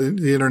 but,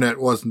 the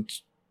internet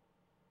wasn't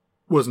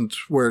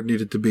where it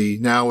needed to be.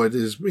 Now it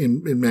is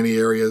in many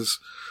areas.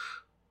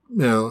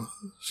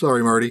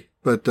 Sorry, Marty,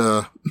 but,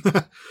 so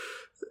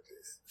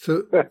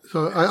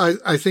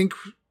I think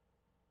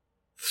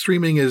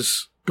streaming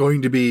is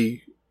going to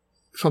be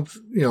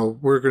something,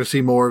 we're going to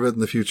see more of it in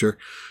the future.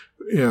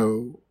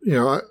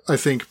 I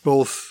think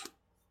both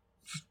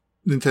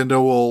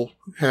Nintendo will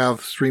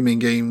have streaming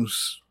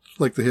games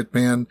like the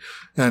Hitman,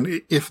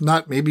 and if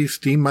not, maybe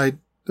Steam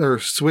or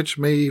Switch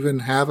may even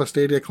have a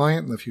Stadia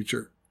client in the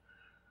future.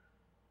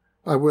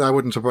 I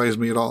wouldn't surprise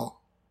me at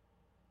all.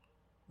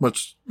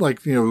 Much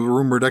like, the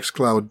rumored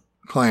xCloud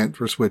client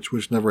for Switch,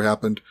 which never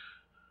happened.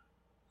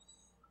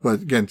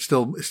 But again,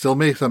 still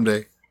may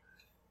someday.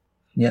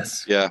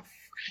 Yes. Yeah.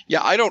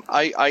 Yeah, I don't.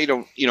 I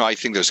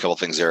think there's a couple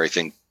things there. I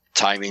think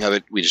timing of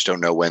it, we just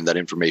don't know when that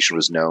information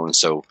was known.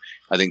 So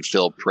I think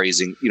Phil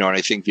praising, and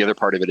I think the other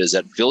part of it is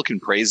that Phil can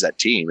praise that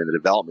team and the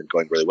development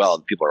going really well,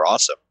 and people are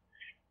awesome.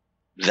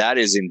 That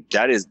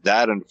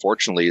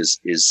unfortunately is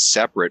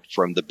separate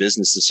from the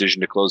business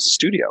decision to close the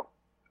studio.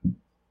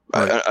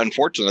 Right.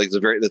 Unfortunately,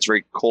 that's a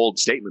very cold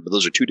statement, but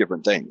those are two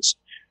different things,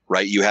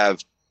 right?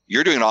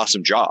 You're doing an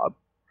awesome job.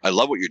 I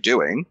love what you're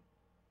doing,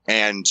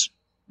 and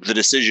the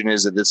decision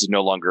is that this is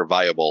no longer a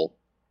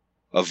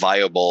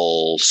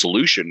viable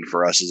solution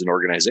for us as an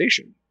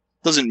organization.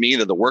 Doesn't mean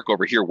that the work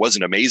over here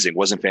wasn't amazing,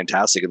 wasn't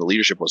fantastic, and the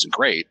leadership wasn't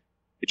great.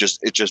 It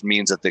just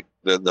means that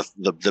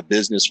the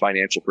business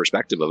financial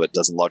perspective of it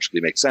doesn't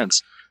logically make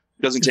sense.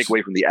 It doesn't take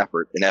away from the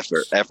effort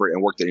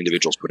and work that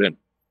individuals put in.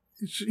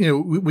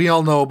 We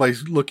all know by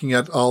looking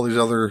at all these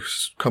other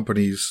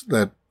companies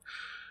that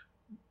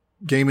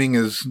gaming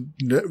is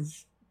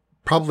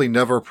probably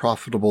never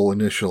profitable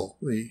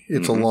initially.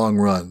 It's a long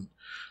run.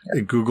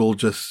 And Google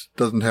just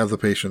doesn't have the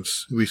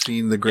patience. We've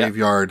seen the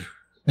graveyard.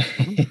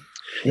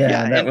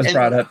 That was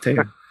brought up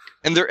too.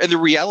 And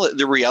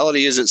the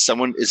reality is that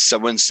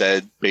someone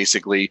said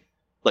basically,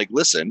 like,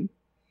 listen,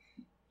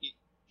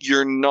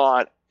 you're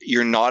not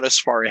as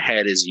far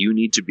ahead as you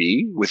need to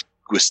be with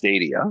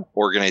Stadia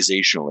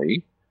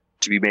organizationally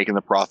to be making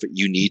the profit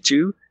you need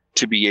to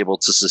be able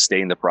to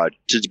sustain the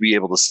project, to be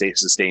able to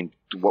sustain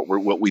what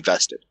we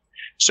vested.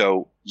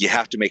 So you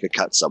have to make a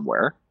cut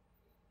somewhere.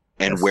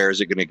 And where is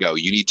it going to go?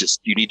 You need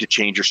to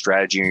change your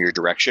strategy and your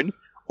direction.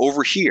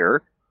 Over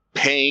here,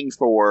 paying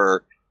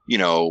for,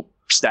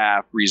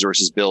 staff,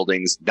 resources,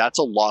 buildings, that's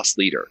a lost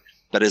leader.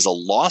 That is a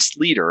lost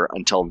leader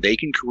until they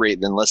can create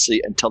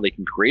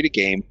a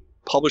game,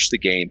 publish the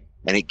game,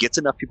 and it gets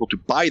enough people to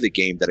buy the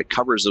game that it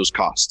covers those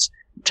costs.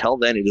 Until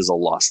then, it is a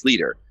lost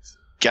leader.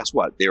 Guess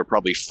what? They were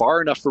probably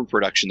far enough from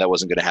production that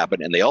wasn't going to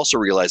happen, and they also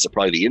realized that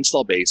probably the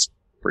install base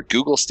for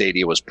Google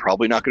Stadia was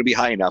probably not going to be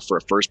high enough for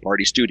a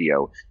first-party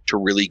studio to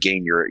really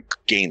gain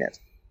it,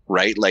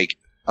 right? Like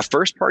a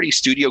first-party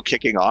studio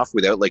kicking off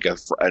without like an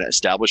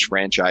established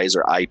franchise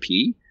or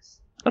IP,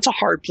 that's a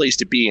hard place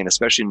to be in,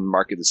 especially in a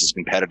market that's as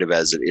competitive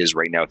as it is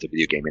right now with the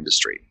video game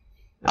industry.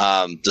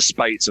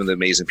 Despite some of the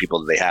amazing people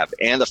that they have.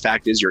 And the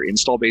fact is your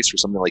install base for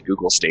something like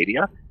Google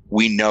Stadia,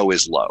 we know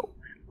is low,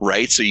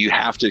 right? So you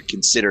have to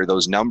consider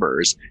those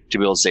numbers to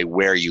be able to say,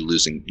 where are you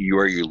losing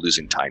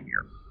time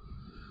here?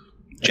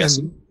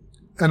 Jesse?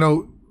 I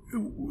know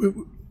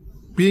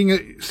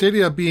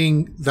Stadia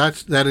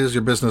that is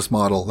your business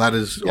model. That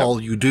is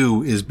all you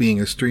do is being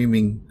a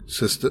streaming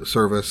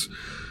service.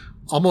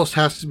 Almost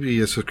has to be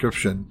a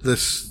subscription.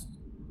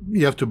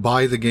 You have to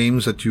buy the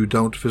games that you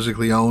don't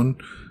physically own.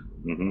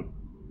 Mm-hmm.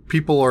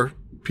 People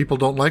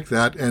don't like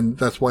that, and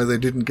that's why they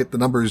didn't get the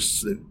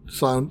numbers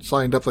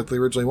signed up like they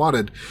originally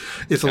wanted.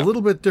 It's a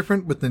little bit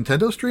different with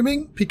Nintendo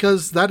streaming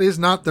because that is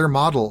not their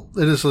model.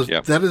 That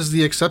is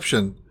the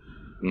exception.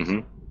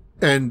 Mm-hmm.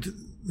 And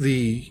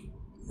the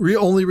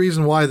only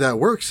reason why that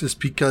works is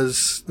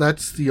because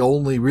that's the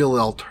only real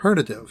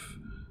alternative.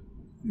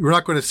 We're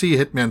not going to see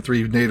Hitman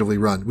 3 natively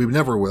run. We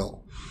never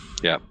will.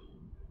 Yeah.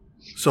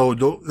 So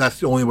that's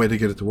the only way to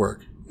get it to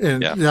work.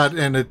 And I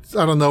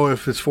don't know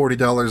if it's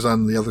 $40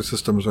 on the other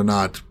systems or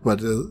not,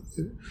 but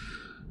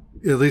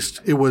at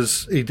least it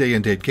was a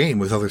day-and-date game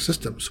with other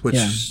systems, which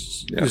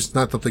is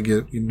not something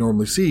you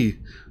normally see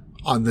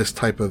on this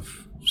type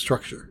of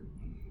structure.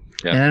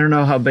 Yeah. And I don't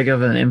know how big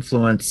of an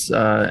influence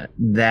the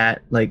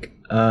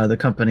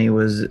company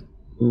was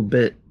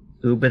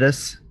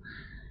Ubitus.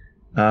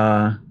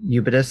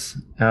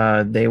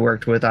 They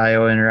worked with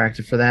IO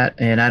Interactive for that,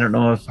 and I don't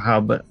know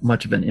how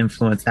much of an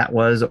influence that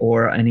was,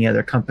 or any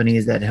other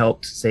companies that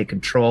helped, say,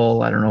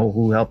 Control. I don't know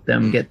who helped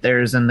them get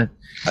theirs I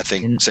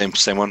think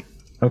same one.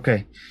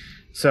 Okay,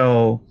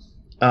 so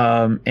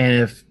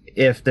and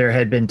if there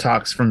had been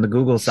talks from the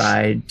Google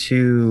side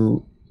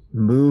to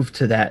move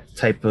to that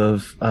type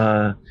of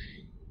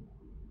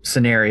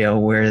scenario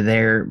where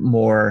they're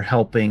more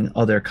helping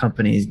other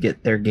companies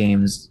get their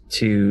games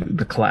to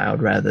the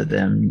cloud rather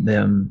than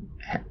them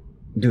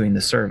doing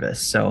the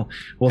service. So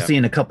we'll see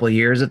in a couple of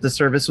years if the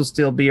service will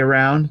still be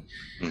around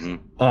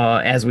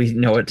as we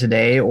know it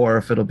today, or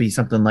if it'll be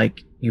something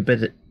like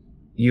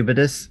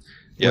Ubitus,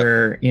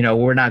 where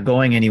we're not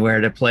going anywhere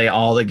to play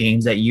all the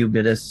games that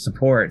Ubitus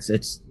supports.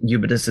 It's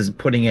Ubitus is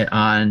putting it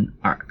on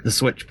the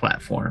Switch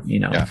platform,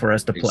 for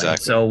us to play.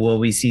 Exactly. So will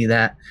we see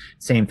that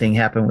same thing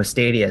happen with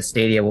Stadia?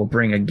 Stadia will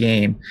bring a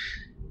game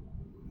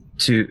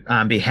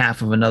on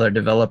behalf of another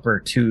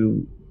developer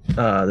to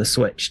the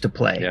Switch to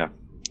play.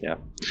 Yeah.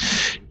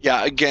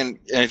 Again,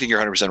 I think you're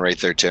 100% right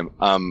there, Tim.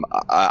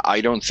 I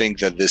don't think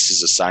that this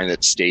is a sign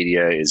that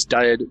Stadia is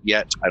dead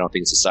yet. I don't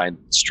think it's a sign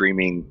that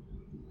streaming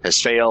has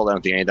failed. I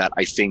don't think any of that.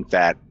 I think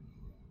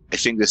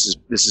this is.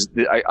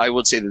 I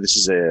would say that this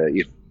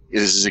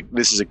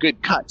is a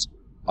good cut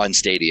on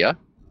Stadia,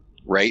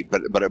 right?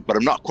 But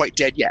I'm not quite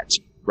dead yet,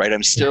 right?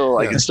 I'm still.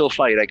 I can still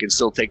fight. I can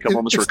still take a couple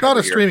moments. It's not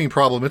a streaming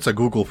problem. It's a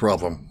Google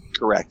problem.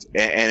 Correct,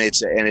 and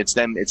it's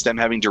them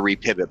having to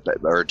pivot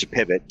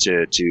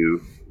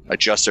to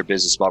adjust their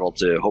business model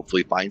to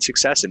hopefully find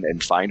success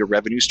and find a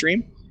revenue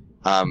stream.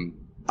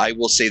 I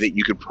will say that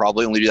you could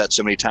probably only do that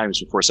so many times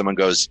before someone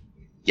goes,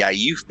 yeah,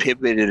 you've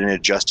pivoted and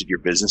adjusted your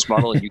business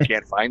model and you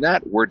can't find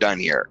that. We're done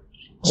here.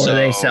 Or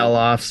they sell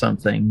off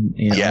something.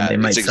 They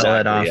might sell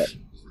it off.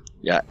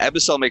 Yeah.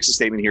 Ebicel makes a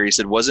statement here. He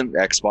said, wasn't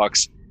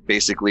Xbox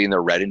basically in the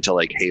red until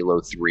like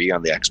Halo 3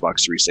 on the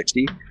Xbox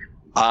 360?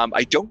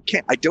 I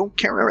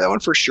can't remember that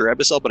one for sure,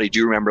 Ebicel, but I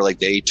do remember like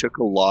they took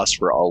a loss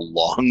for a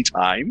long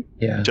time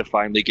to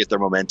finally get their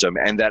momentum,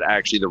 and that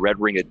actually the Red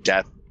Ring of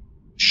Death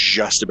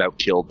just about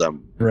killed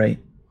them. Right.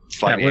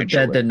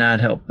 That did not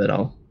help at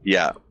all.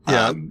 Yeah.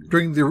 Yeah.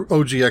 During the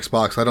OG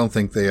Xbox, I don't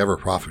think they ever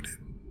profited.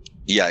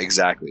 Yeah,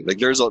 exactly. Like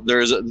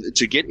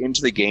to get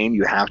into the game,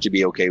 you have to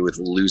be okay with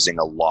losing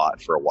a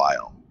lot for a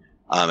while,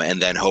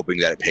 and then hoping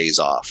that it pays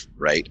off.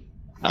 Right.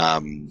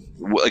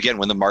 Again,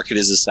 when the market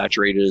is as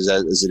saturated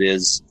as it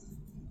is,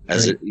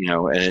 and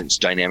it's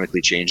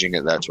dynamically changing,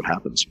 and that's what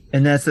happens.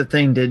 And that's the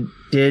thing.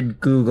 Did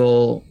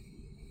Google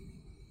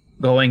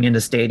going into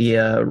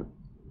Stadia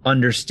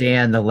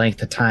understand the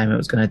length of time it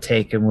was going to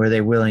take, and were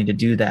they willing to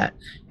do that?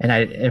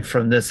 And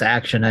from this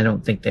action, I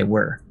don't think they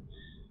were.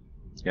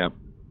 Yeah.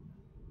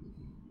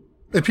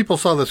 And people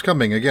saw this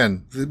coming.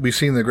 Again, we've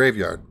seen the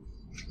graveyard.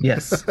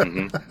 Yes.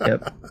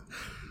 Yep.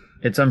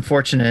 It's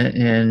unfortunate,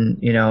 and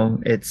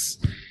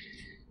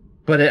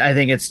but I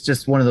think it's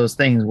just one of those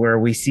things where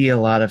we see a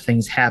lot of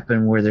things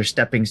happen where there's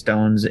stepping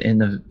stones in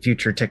the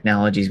future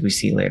technologies we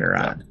see later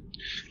on.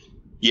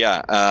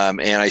 Yeah,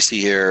 and I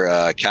see here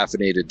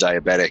Caffeinated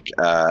Diabetic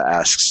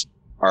asks,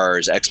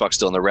 is Xbox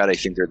still in the red? I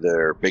think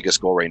their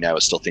biggest goal right now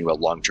is still thinking about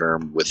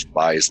long-term with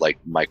buys like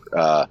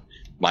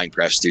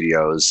Minecraft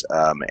Studios,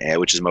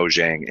 which is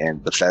Mojang,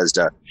 and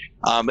Bethesda.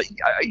 I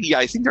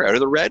think they're out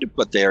of the red,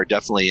 but they are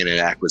definitely in an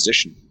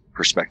acquisition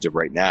perspective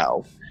right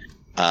now.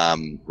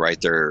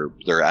 Right,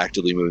 they're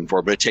actively moving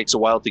forward, but it takes a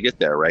while to get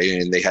there, right?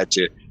 And they had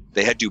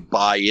to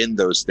buy in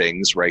those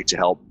things, right, to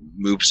help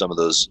move some of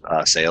those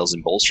sales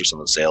and bolster some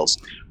of the sales.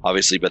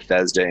 Obviously,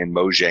 Bethesda and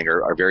Mojang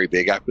are very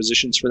big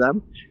acquisitions for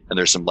them, and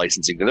there's some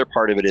licensing. The other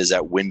part of it is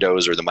that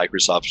Windows or the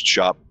Microsoft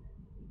shop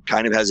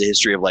kind of has a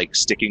history of like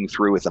sticking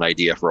through with an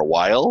idea for a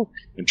while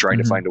and trying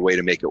to find a way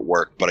to make it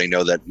work. But I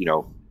know that,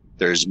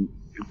 there's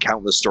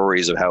countless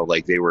stories of how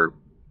like they were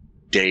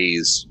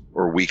days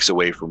or weeks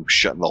away from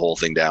shutting the whole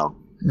thing down.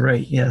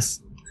 Right.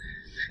 Yes.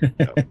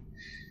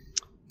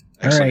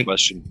 Excellent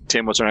question.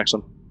 Tim, what's our next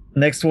one?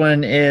 Next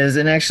one is,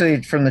 and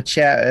actually from the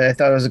chat, I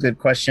thought it was a good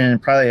question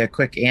and probably a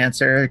quick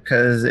answer,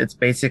 because it's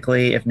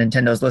basically, if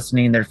Nintendo's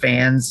listening, they're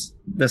fans,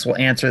 this will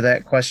answer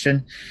that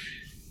question.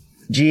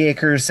 G.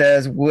 Acres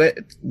says,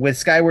 with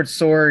Skyward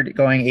Sword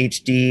going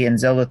HD and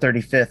Zelda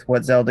 35th,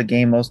 what Zelda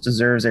game most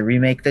deserves a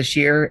remake this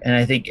year? And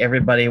I think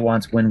everybody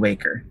wants Wind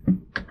Waker.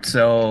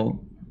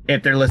 So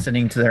if they're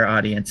listening to their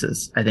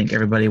audiences, I think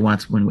everybody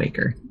wants Wind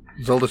Waker.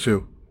 Zelda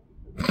 2.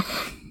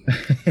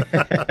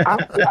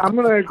 I'm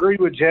going to agree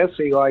with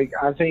Jesse. Like,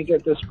 I think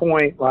at this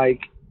point, like,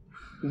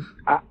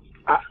 I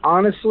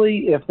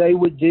honestly, if they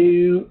would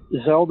do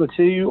Zelda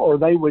 2, or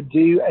they would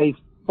do a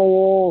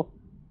full,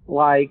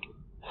 like,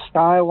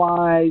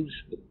 stylized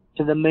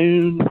to the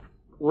moon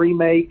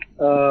remake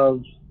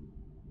of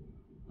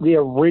the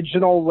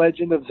original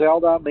Legend of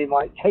Zelda, I mean,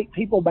 like, take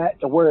people back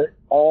to where it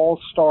all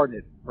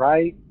started,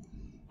 right?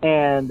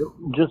 And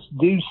just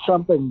do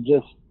something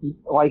just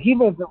like,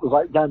 even if it was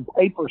like done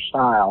paper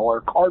style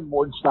or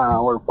cardboard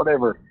style or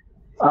whatever,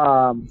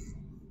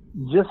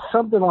 just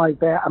something like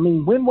that. I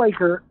mean, Wind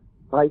Waker,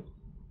 like,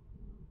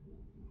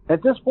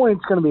 at this point,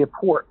 it's going to be a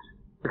port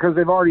because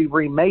they've already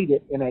remade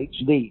it in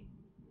HD.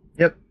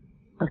 Yep.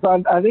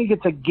 So I think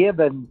it's a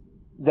given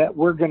that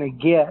we're going to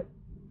get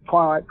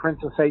Twilight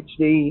Princess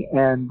HD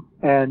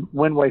and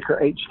Wind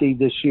Waker HD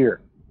this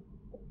year.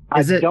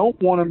 I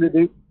don't want them to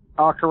do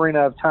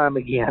Ocarina of Time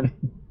again.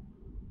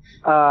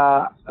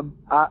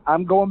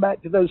 I'm going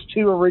back to those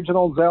two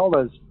original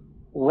Zeldas.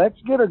 Let's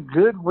get a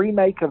good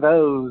remake of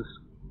those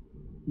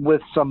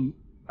with some,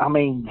 I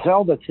mean,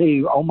 Zelda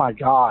 2, oh my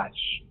gosh.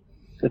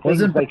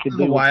 Wasn't Breath of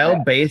the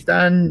Wild based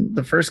on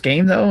the first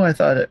game, though? I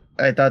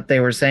thought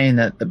they were saying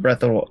that the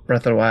Breath of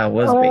the Wild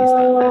was based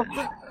on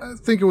that. I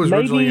think it was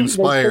originally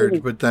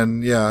inspired, but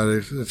then, yeah,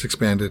 it's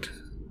expanded.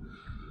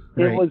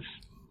 It was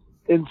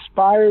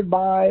inspired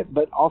by,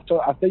 but also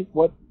I think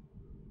what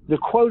the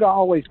quote I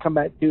always come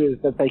back to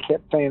is that they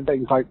kept saying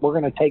things like, we're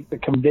going to take the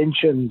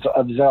conventions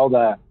of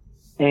Zelda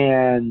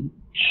and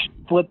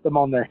flip them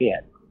on their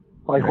head.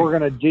 Like, right.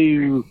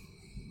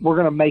 We're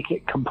going to make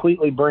it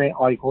completely brand,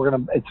 like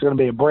it's going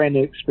to be a brand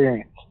new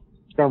experience.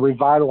 It's going to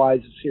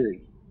revitalize the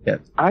series.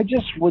 Yep. I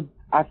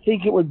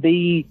think it would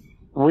be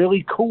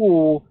really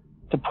cool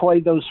to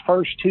play those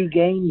first two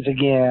games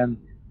again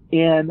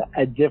in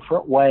a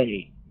different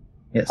way.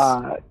 Yes.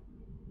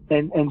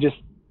 And just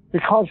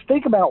because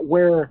think about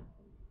where,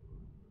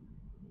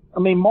 I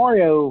mean,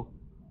 Mario,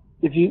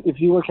 if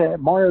you look at it,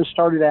 Mario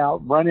started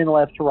out running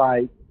left to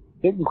right,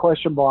 hitting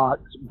question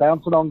blocks,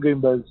 bouncing on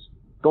Goombas,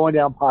 going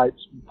down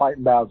pipes,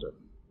 fighting Bowser.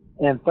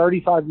 And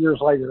 35 years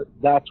later,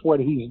 that's what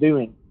he's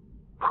doing.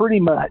 Pretty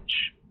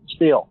much.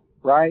 still,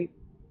 right?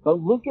 But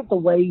look at the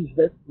ways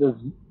that the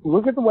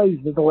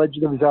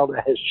Legend of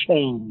Zelda has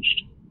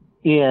changed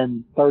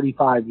in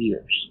 35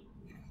 years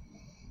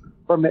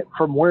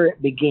from where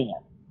it began.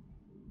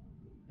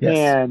 Yes.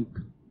 And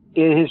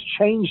it has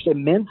changed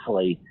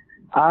immensely.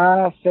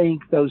 I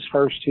think those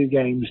first two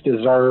games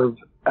deserve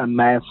a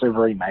massive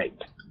remake.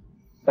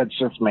 That's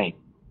just me.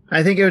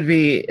 I think it would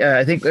be.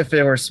 I think if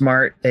they were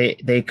smart,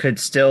 they could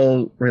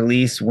still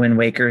release Wind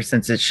Waker,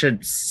 since it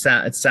should.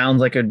 It sounds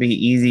like it would be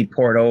easy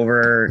port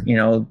over.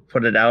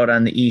 Put it out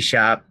on the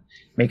eShop,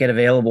 make it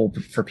available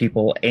for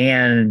people,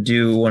 and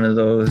do one of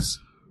those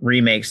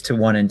remakes to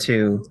 1 and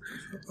 2,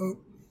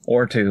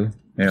 or 2.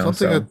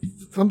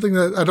 Something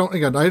that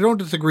I don't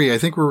disagree. I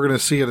think we're going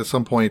to see it at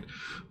some point,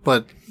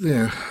 but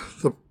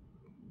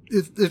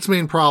its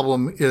main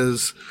problem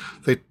is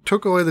they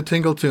took away the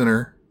Tingle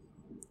Tuner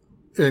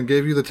and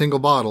gave you the Tingle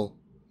Bottle,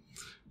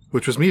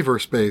 which was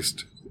Miiverse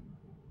based,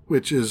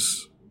 which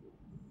is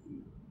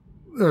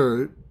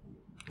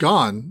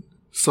gone.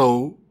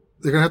 So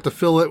they're gonna have to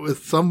fill it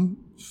with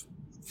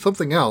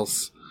something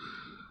else.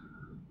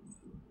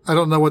 I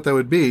don't know what that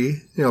would be.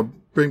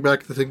 Bring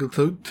back the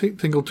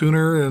Tingle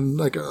Tuner and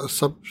like a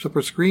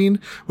separate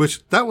screen,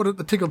 which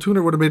the Tingle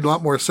Tuner would have made a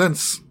lot more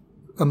sense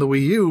on the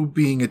Wii U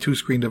being a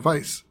 2-screen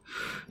device.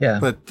 Yeah,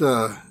 but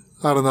I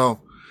don't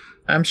know.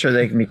 I'm sure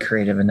they can be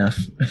creative enough.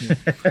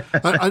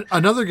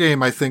 Another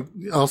game I think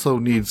also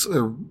needs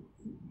a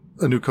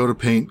new coat of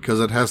paint because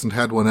it hasn't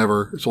had one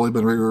ever. It's only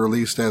been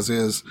re-released as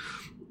is.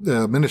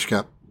 Minish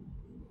Cap.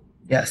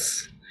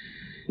 Yes.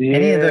 Yeah.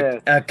 Any of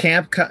the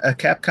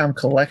Capcom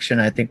collection,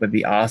 I think, would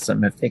be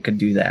awesome if they could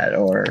do that.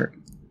 Or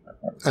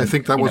I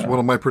think that was one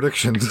of my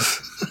predictions.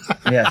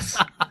 Yes.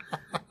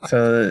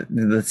 So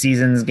the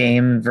Seasons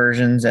game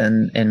versions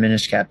and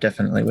Minish Cap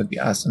definitely would be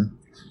awesome.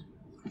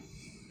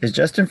 Is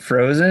Justin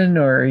frozen,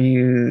 or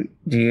is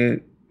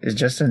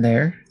Justin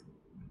there?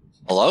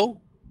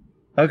 Hello?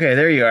 Okay,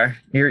 there you are.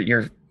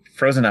 You're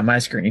frozen on my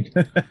screen.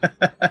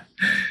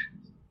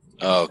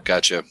 Oh,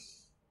 gotcha.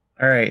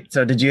 All right.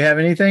 So did you have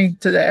anything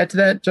to add to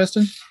that,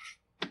 Justin?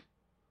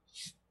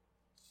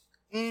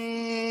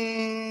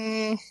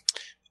 The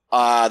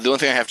only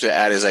thing I have to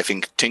add is I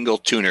think Tingle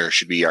Tuner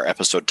should be our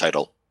episode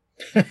title.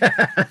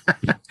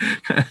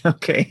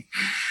 Okay.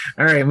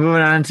 All right.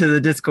 Moving on to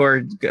the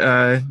Discord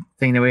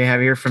thing that we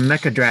have here from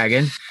Mecha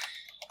Dragon.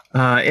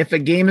 If a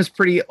game is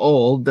pretty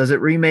old, does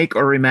it remake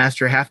or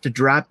remaster have to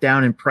drop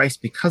down in price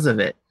because of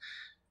it?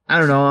 I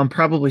don't know. I'm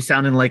probably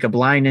sounding like a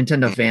blind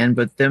Nintendo fan,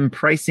 but them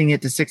pricing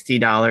it to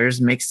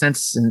 $60 makes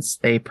sense since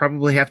they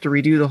probably have to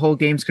redo the whole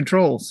game's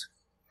controls.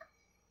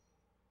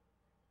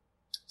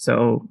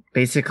 So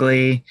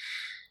basically,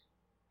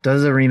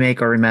 does a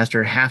remake or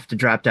remaster have to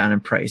drop down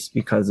in price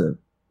because of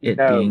it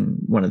being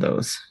one of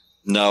those?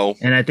 No.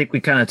 And I think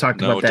we kind of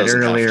talked about that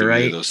earlier,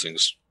 right? Those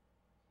things.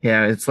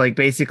 Yeah, it's like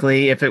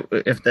basically if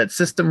that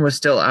system was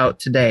still out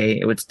today,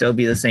 it would still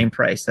be the same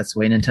price. That's the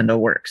way Nintendo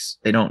works.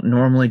 They don't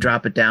normally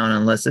drop it down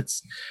unless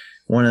it's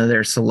one of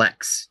their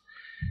selects.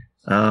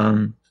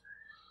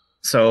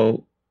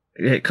 So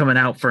it coming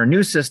out for a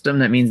new system,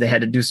 that means they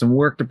had to do some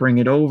work to bring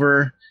it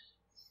over.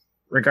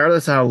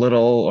 Regardless of how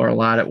little or a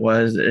lot it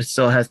was, it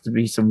still has to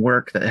be some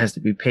work that has to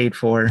be paid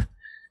for.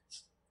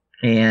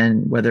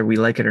 And whether we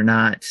like it or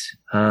not,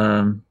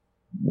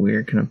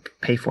 we're going to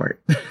pay for it.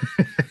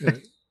 Yeah.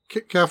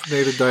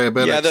 Caffeinated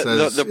Diabetic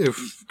says,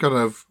 if kind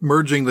of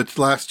merging the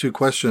last two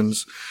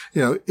questions,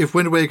 if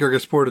Wind Waker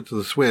gets ported to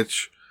the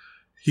Switch,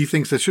 he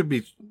thinks it should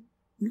be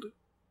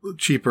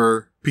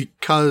cheaper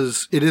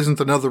because it isn't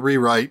another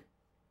rewrite.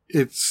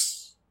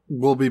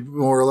 Will be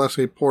more or less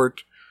a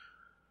port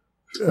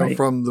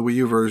from the Wii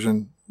U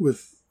version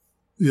with,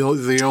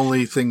 the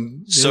only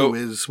thing new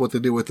is what they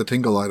do with the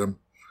Tingle item.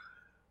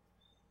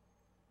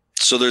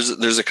 So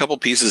there's a couple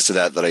pieces to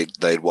that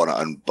I'd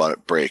want to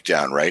break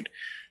down, right?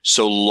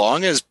 So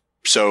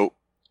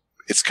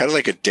it's kind of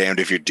like a damned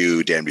if you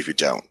do, damned if you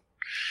don't.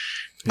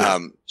 Yeah.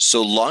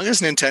 So long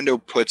as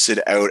Nintendo puts it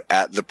out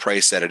at the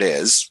price that it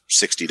is,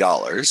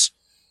 $60,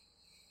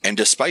 and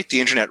despite the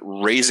internet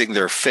raising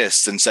their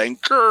fists and saying,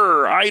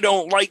 "Grr, I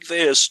don't like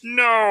this,"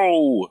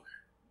 no,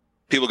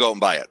 people go out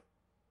and buy it.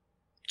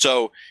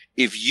 So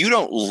if you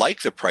don't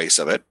like the price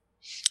of it,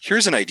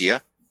 here's an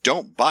idea: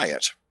 don't buy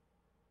it.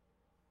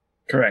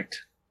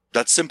 Correct.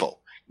 That's simple.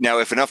 Now,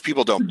 if enough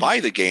people don't buy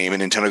the game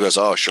and Nintendo goes,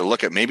 "Oh, sure,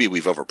 look, maybe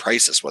we've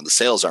overpriced this one. The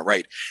sales aren't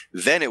right,"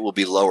 then it will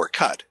be lower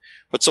cut.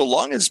 But so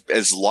long as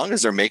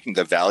they're making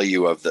the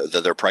value of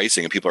their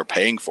pricing and people are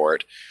paying for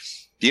it,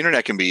 the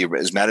internet can be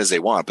as mad as they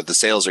want, but the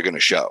sales are going to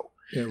show.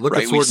 Yeah, look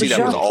right? We see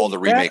that with all the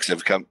remakes that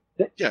have come.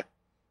 Yeah,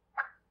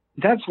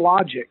 that's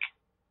logic,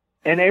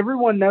 and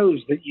everyone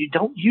knows that you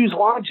don't use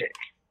logic.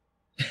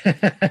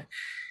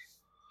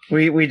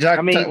 We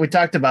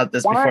talked about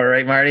this before,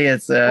 right, Marty?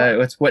 It's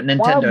what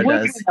Nintendo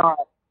does.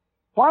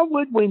 Why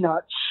would we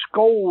not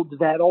scold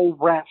that old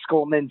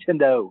rascal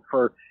Nintendo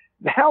for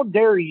how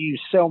dare you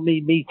sell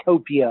me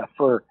Miitopia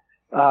for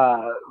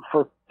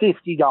 $50?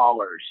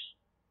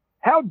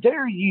 How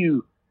dare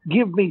you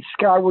give me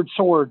Skyward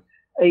Sword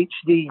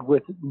HD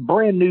with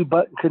brand new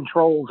button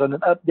controls and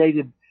an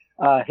updated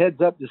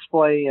heads-up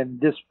display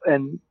and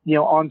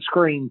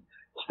on-screen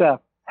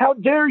stuff. How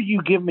dare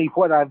you give me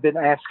what I've been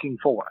asking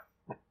for?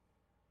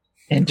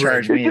 And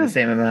charge me the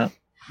same amount.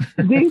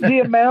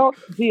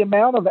 the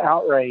amount of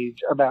outrage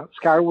about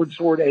Skyward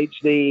Sword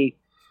HD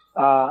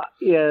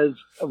is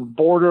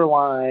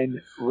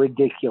borderline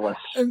ridiculous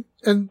and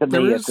to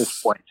me at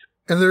this point.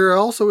 And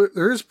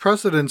there is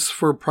precedence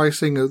for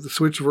pricing of the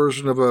Switch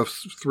version of a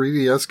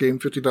 3DS game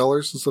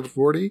 $50 instead of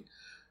 $40,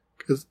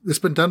 because it's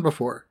been done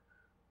before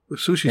with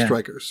Sushi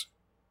Strikers.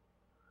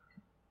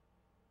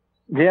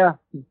 Yeah.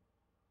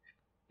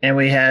 And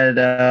we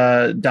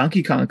had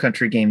Donkey Kong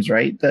Country games,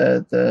 right?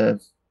 The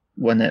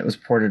one that was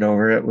ported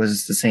over, it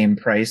was the same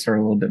price or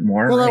a little bit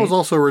more. Well, right? that was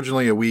also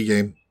originally a Wii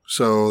game,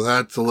 so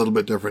that's a little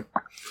bit different.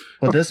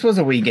 Well, this was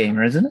a Wii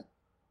game, isn't it?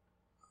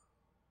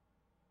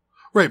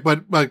 Right,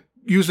 but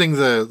using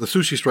the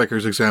Sushi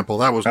Strikers example,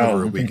 that was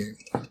never a Wii game.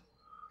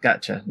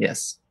 Gotcha.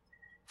 Yes.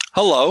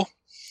 Hello.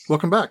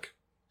 Welcome back.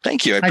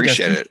 Thank you. I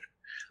appreciate it.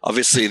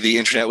 Obviously, the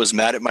internet was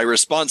mad at my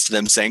response to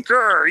them saying,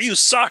 "Grr, you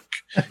suck."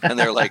 And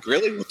they're like,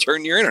 "Really? We'll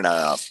turn your internet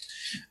off."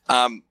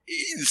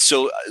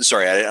 So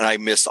sorry, I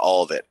missed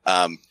all of it.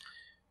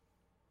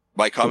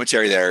 My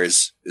commentary there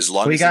is as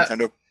long as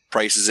Nintendo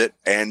prices it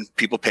and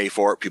people pay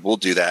for it, people will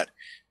do that.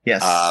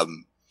 Yes.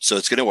 So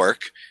it's going to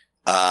work.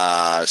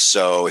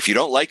 So if you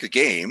don't like the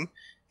game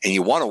and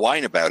you want to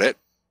whine about it,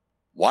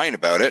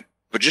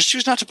 but just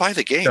choose not to buy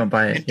the game. Don't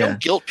buy it. And don't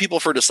guilt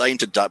people for deciding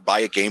to buy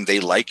a game they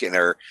like and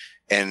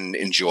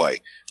enjoy.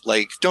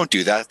 Like, don't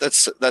do that.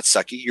 That's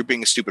sucky. You're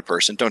being a stupid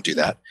person. Don't do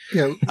that.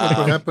 Yeah, like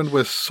what happened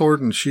with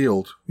Sword and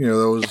Shield. There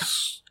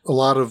was a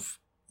lot of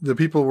the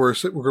people were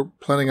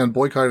planning on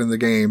boycotting the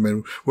game,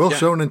 and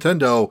show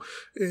Nintendo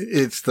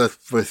it's the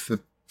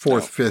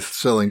fifth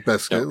selling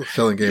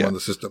game on the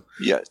system.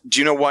 Yeah. Do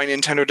you know why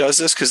Nintendo does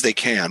this? Because they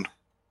can,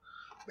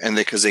 and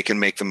because they can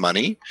make the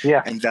money.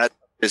 Yeah. And that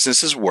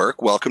businesses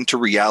work. Welcome to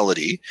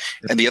reality.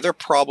 And the other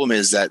problem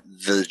is that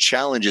the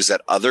challenge is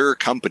that other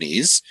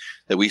companies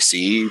that we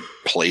see,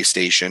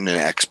 PlayStation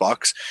and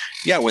Xbox,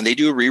 when they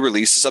do a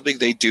re-release of something,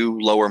 they do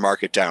lower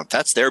market down.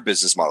 That's their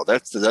business model.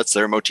 That's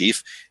their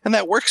motif, and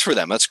that works for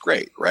them. That's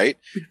great, right?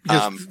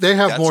 Because they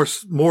have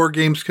more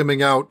games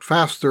coming out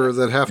faster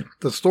that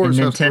the stores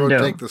have to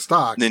take the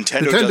stock.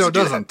 Nintendo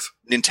doesn't.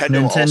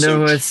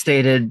 Nintendo has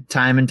stated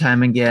time and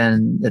time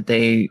again that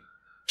they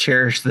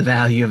cherish the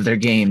value of their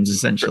games.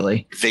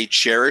 Essentially, they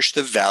cherish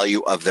the value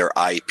of their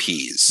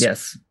IPs.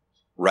 Yes.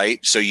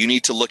 Right. So you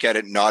need to look at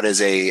it not as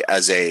a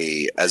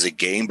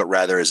game, but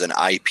rather as an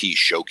IP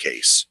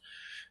showcase.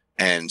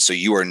 And so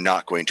you are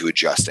not going to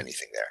adjust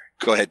anything there.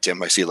 Go ahead,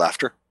 Tim. I see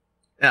laughter.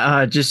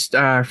 Just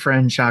our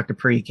friend Shock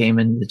Capri came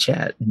into the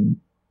chat and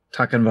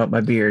talking about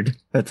my beard.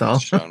 That's all.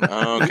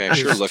 Oh, okay.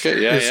 Sure. Look at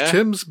Is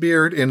Tim's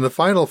beard in the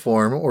final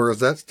form, or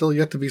is that still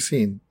yet to be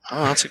seen?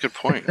 Oh, that's a good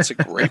point. That's a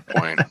great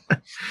point.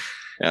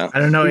 Yeah. I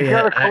don't know yet. You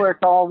got to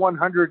collect all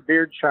 100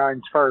 beard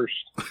shines first.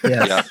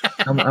 Yeah.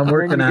 I'm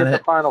working on it. The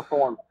final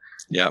form.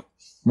 Yeah. I'm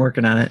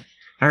working on it.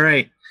 All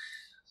right.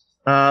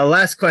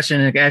 Last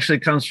question. It actually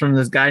comes from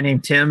this guy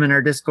named Tim in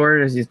our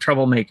Discord. He's a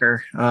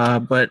troublemaker.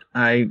 But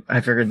I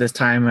figured this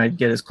time I'd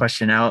get his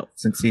question out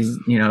since he's,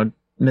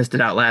 missed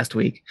it out last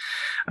week.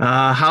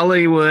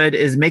 Hollywood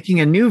is making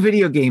a new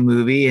video game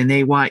movie and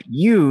they want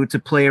you to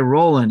play a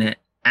role in it,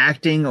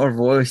 acting or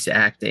voice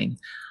acting.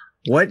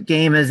 What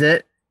game is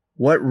it?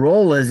 What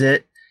role is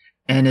it?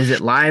 And is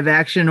it live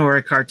action or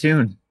a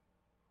cartoon?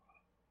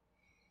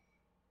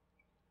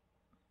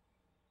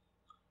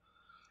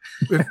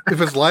 If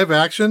it's live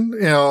action,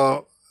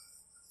 with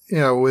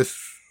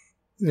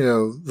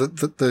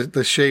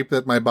the shape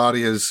that my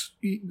body has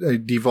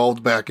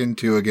devolved back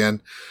into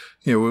again,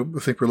 I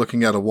think we're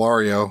looking at a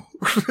Wario.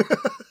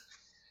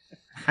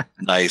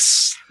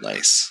 Nice.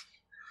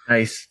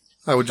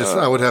 I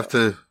would have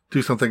to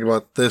do something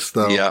about this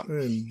though. Yeah.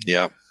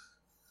 Yeah.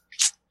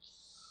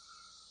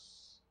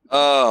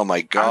 Oh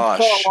my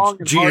gosh.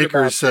 G.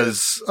 Akers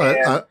says,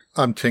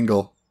 I'm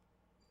Tingle.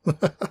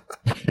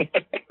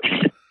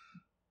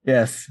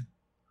 Yes.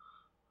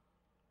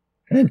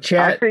 And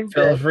chat,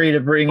 feel free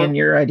to bring in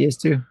your ideas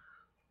too.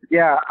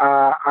 Yeah,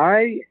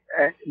 I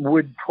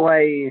would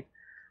play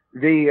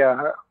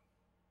the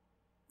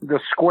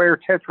square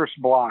Tetris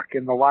block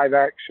in the live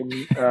action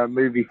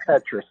movie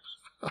Tetris.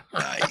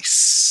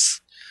 Nice.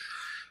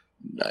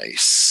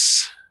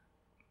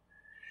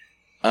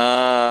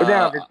 But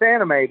now if it's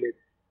animated,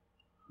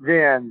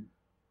 then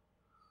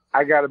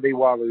I got to be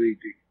Waluigi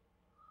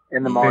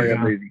in the Mario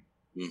movie.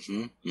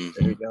 Mm-hmm.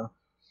 There you go.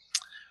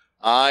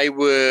 I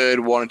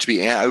would want it to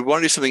be. I would want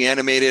to do something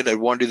animated. I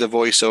want to do the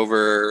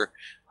voiceover.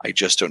 I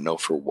just don't know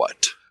for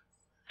what.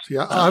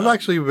 Yeah, I've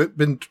actually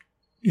been,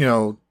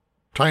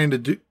 trying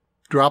to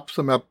drop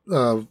some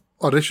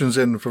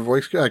auditions in for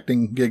voice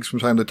acting gigs from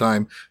time to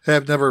time. I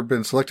have never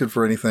been selected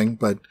for anything,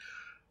 but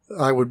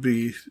it would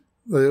be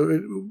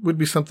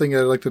something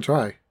I'd like to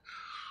try.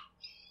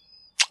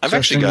 I've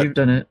actually got. You've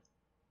done it.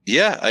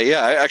 Yeah.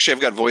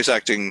 I've got voice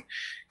acting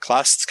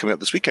class that's coming up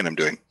this weekend I'm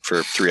doing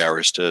for 3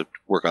 hours to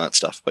work on that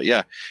stuff. But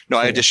yeah, no,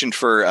 I auditioned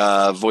for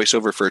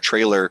voiceover for a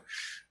trailer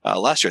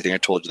last year. I think I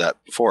told you that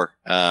before.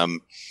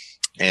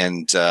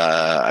 And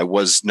I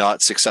was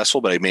not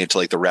successful, but I made it to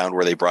like the round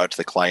where they brought it to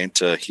the client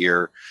to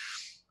hear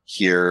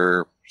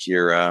the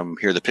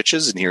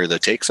pitches and hear the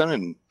takes on it.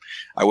 And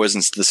I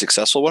wasn't the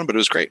successful one, but it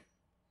was great.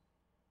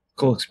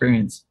 Cool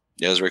experience.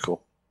 Yeah, it was very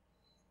cool.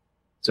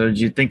 So did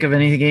you think of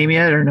any game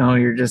yet, or no?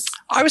 You're just...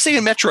 I was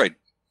thinking Metroid.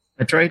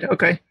 Metroid?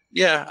 Okay.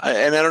 Yeah,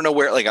 and I don't know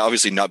where, like,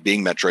 obviously not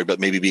being Metroid, but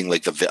maybe being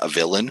like a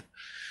villain,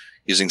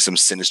 using some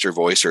sinister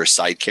voice or a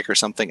sidekick or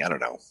something. I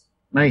don't know.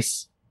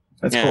 Nice.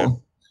 That's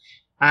cool.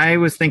 I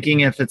was thinking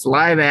if it's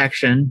live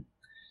action,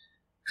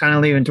 kind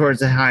of leaning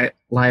towards the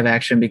live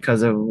action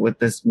because of what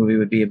this movie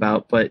would be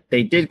about. But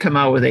they did come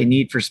out with a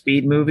Need for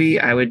Speed movie.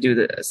 I would do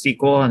the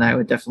sequel, and I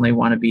would definitely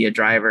want to be a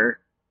driver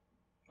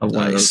of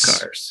one of those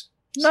cars.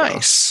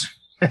 Nice.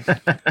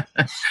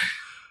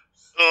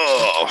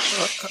 I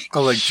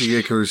like G.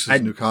 Akers'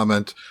 new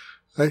comment.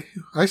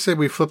 I say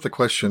we flip the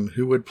question.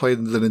 Who would play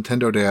the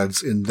Nintendo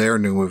dads in their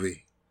new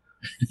movie?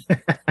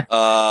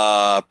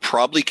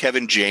 Probably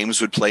Kevin James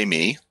would play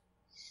me.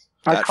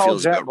 I call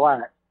Jack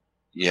Black.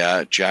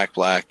 Yeah, Jack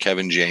Black,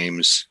 Kevin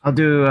James. I'll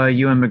do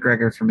Ewan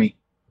McGregor for me.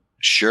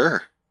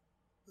 Sure.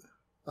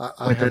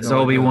 With its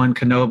Obi-Wan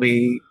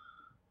Kenobi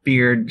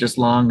beard, just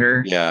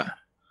longer. Yeah.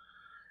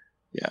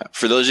 Yeah.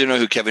 For those who know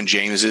who Kevin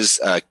James is,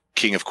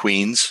 King of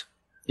Queens.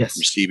 Yes.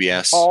 From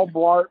CBS. Paul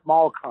Blart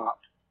Mall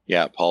Cop.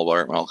 Yeah, Paul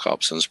Blart Mall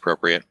Cop sounds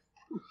appropriate.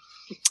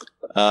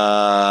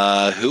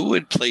 Who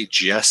would play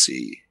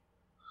Jesse?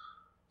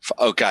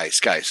 Oh,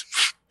 guys.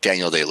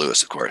 Daniel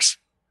Day-Lewis, of course.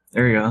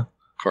 There you go. Of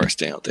course,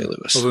 Daniel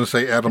Day-Lewis. I was going to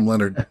say Adam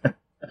Leonard.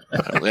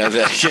 Yeah,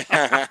 there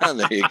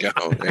you go.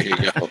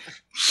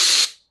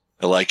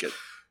 I like it.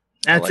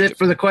 That's it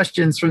for the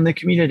questions from the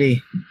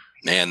community.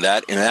 And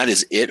that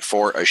is it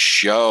for a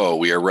show.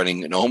 We are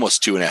running in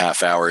almost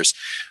 2.5 hours.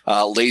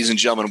 Ladies and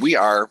gentlemen,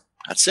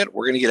 that's it.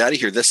 We're going to get out of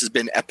here. This has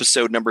been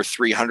episode number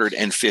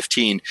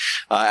 315.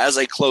 As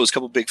I close, a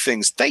couple big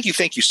things. Thank you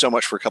so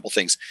much for a couple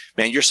things.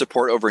 Man, your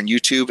support over on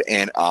YouTube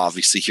and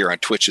obviously here on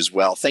Twitch as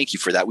well. Thank you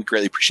for that. We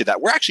greatly appreciate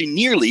that. We're actually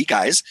nearly,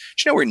 guys,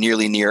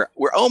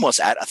 we're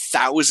almost at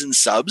 1,000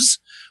 subs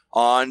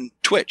on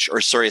Twitch,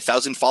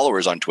 1,000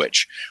 followers on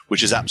Twitch,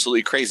 which is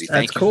absolutely crazy.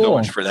 Thank you so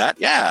much for that.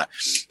 Yeah.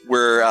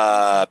 We're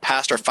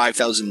past our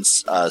 5,000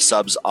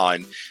 subs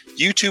on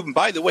YouTube. And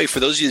by the way, for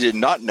those of you who did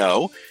not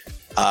know,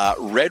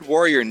 Red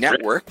Warrior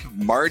Network,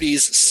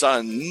 Marty's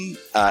son,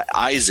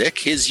 Isaac,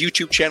 his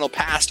YouTube channel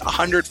passed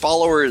 100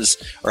 followers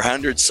or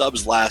 100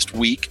 subs last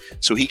week,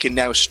 so he can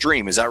now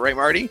stream. Is that right,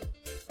 Marty?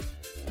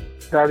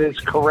 That is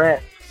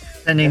correct.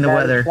 Pending the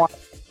weather.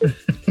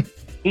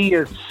 He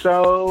is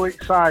so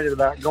excited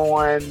about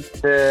going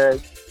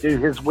to do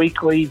his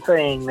weekly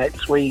thing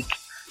next week.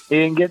 He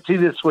didn't get to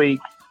this week,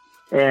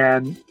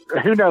 and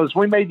who knows,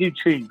 we may do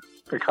 2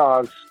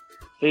 because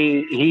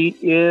he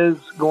is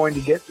going to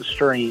get to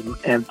stream.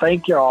 And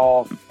thank you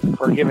all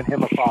for giving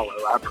him a follow.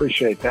 I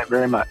appreciate that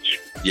very much.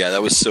 Yeah,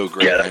 that was so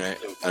great. Yeah.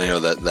 I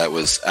know that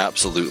was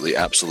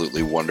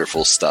absolutely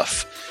wonderful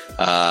stuff.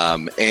 I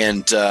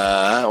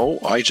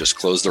just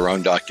closed the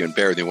wrong document.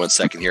 Bear with me 1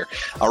 second here.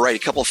 All right, a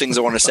couple of things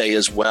I want to say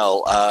as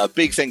well.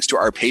 Big thanks to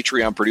our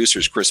Patreon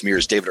producers, Chris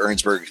Mears, David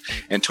Ernsberg,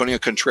 Antonio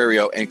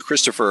Contrario, and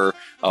Christopher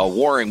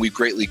Waring. We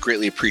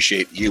greatly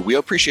appreciate you. We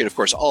appreciate, of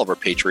course, all of our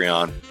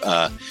Patreon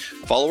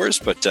followers,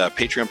 but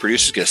Patreon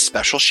producers get a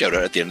special shout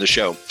out at the end of the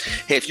show.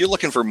 Hey, if you're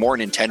looking for more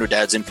Nintendo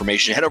Dads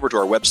information, head over to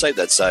our website.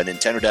 That's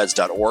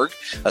nintendodads.org.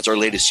 That's our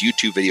latest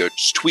YouTube videos,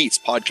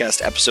 tweets,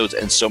 podcast episodes,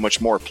 and so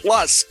much more.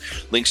 Plus,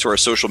 links to our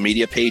social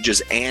media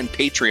pages and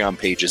Patreon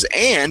pages.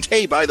 And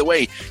hey, by the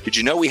way, did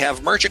you know we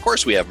have merch? Of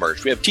course we have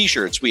merch. We have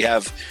t-shirts, we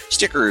have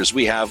stickers,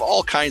 we have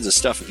all kinds of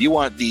stuff. If you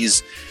want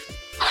these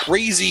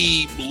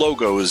crazy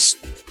logos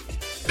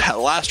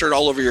plastered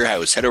all over your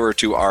house, head over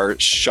to our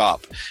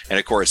shop. And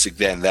of course,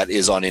 again, that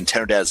is on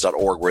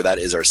nintendodads.org, where that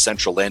is our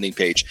central landing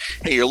page.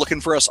 Hey, you're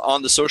looking for us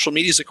on the social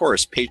medias, of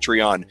course,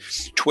 Patreon,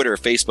 Twitter,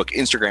 Facebook,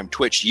 Instagram,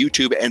 Twitch,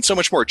 YouTube, and so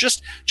much more.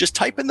 Just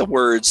type in the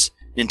words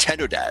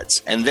Nintendo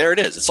Dads, and there it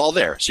is. It's all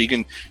there. So you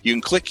can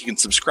click, you can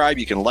subscribe,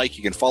 you can like,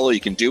 you can follow, you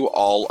can do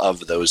all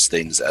of those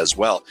things as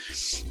well.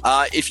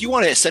 If you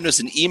want to send us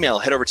an email,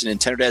 head over to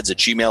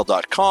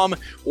nintendodads@gmail.com,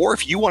 or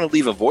if you want to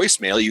leave a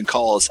voicemail, you can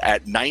call us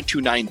at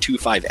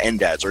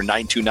 929-25-NDADS or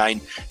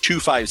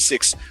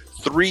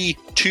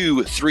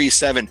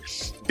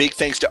 929-256-3237. Big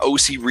thanks to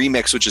OC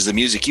Remix, which is the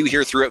music you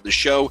hear throughout the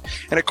show.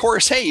 And of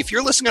course, hey, if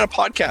you're listening on a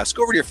podcast,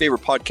 go over to your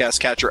favorite podcast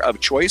catcher of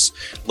choice,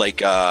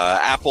 like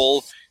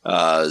Apple,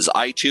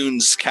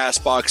 iTunes,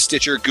 CastBox,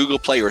 Stitcher, Google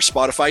Play, or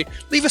Spotify.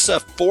 Leave us a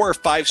 4 or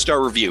 5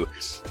 star review.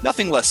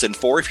 Nothing less than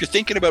 4. If you're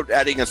thinking about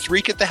adding a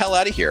 3, get the hell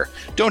out of here.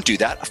 Don't do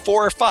that. A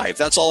 4 or 5.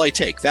 That's all I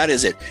take. That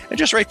is it. And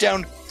just write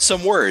down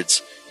some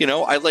words. You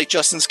know, I like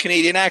Justin's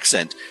Canadian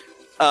accent.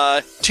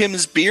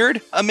 Tim's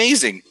beard,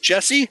 amazing.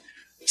 Jesse,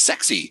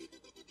 sexy.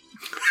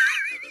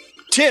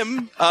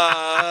 Tim,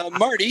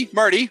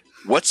 Marty,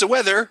 what's the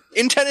weather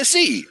in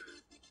Tennessee?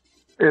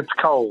 It's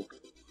cold.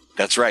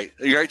 That's right.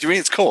 You're right. To me,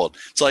 it's cold.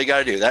 That's all you got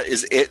to do. That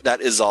is it.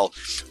 That is all.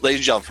 Ladies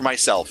and gentlemen, for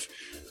myself,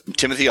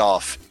 Timothy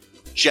Off,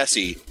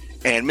 Jesse,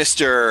 and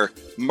Mr.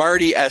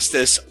 Marty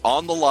Estes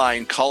on the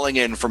line calling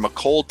in from a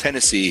cold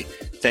Tennessee.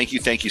 Thank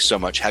you so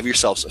much. Have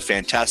yourselves a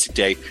fantastic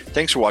day.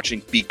 Thanks for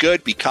watching. Be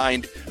good, be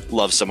kind,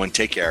 love someone.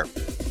 Take care.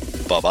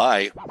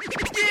 Bye-bye.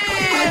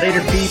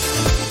 Later,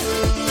 peeps.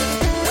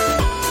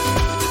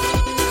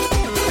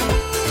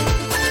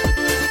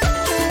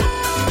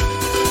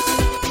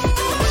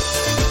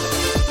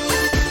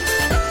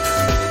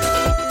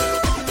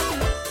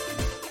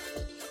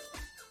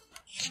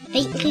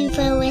 Thank you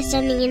for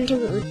listening to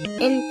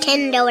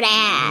Nintendo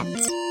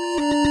Dads.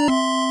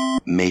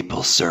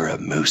 Maple syrup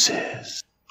mooses.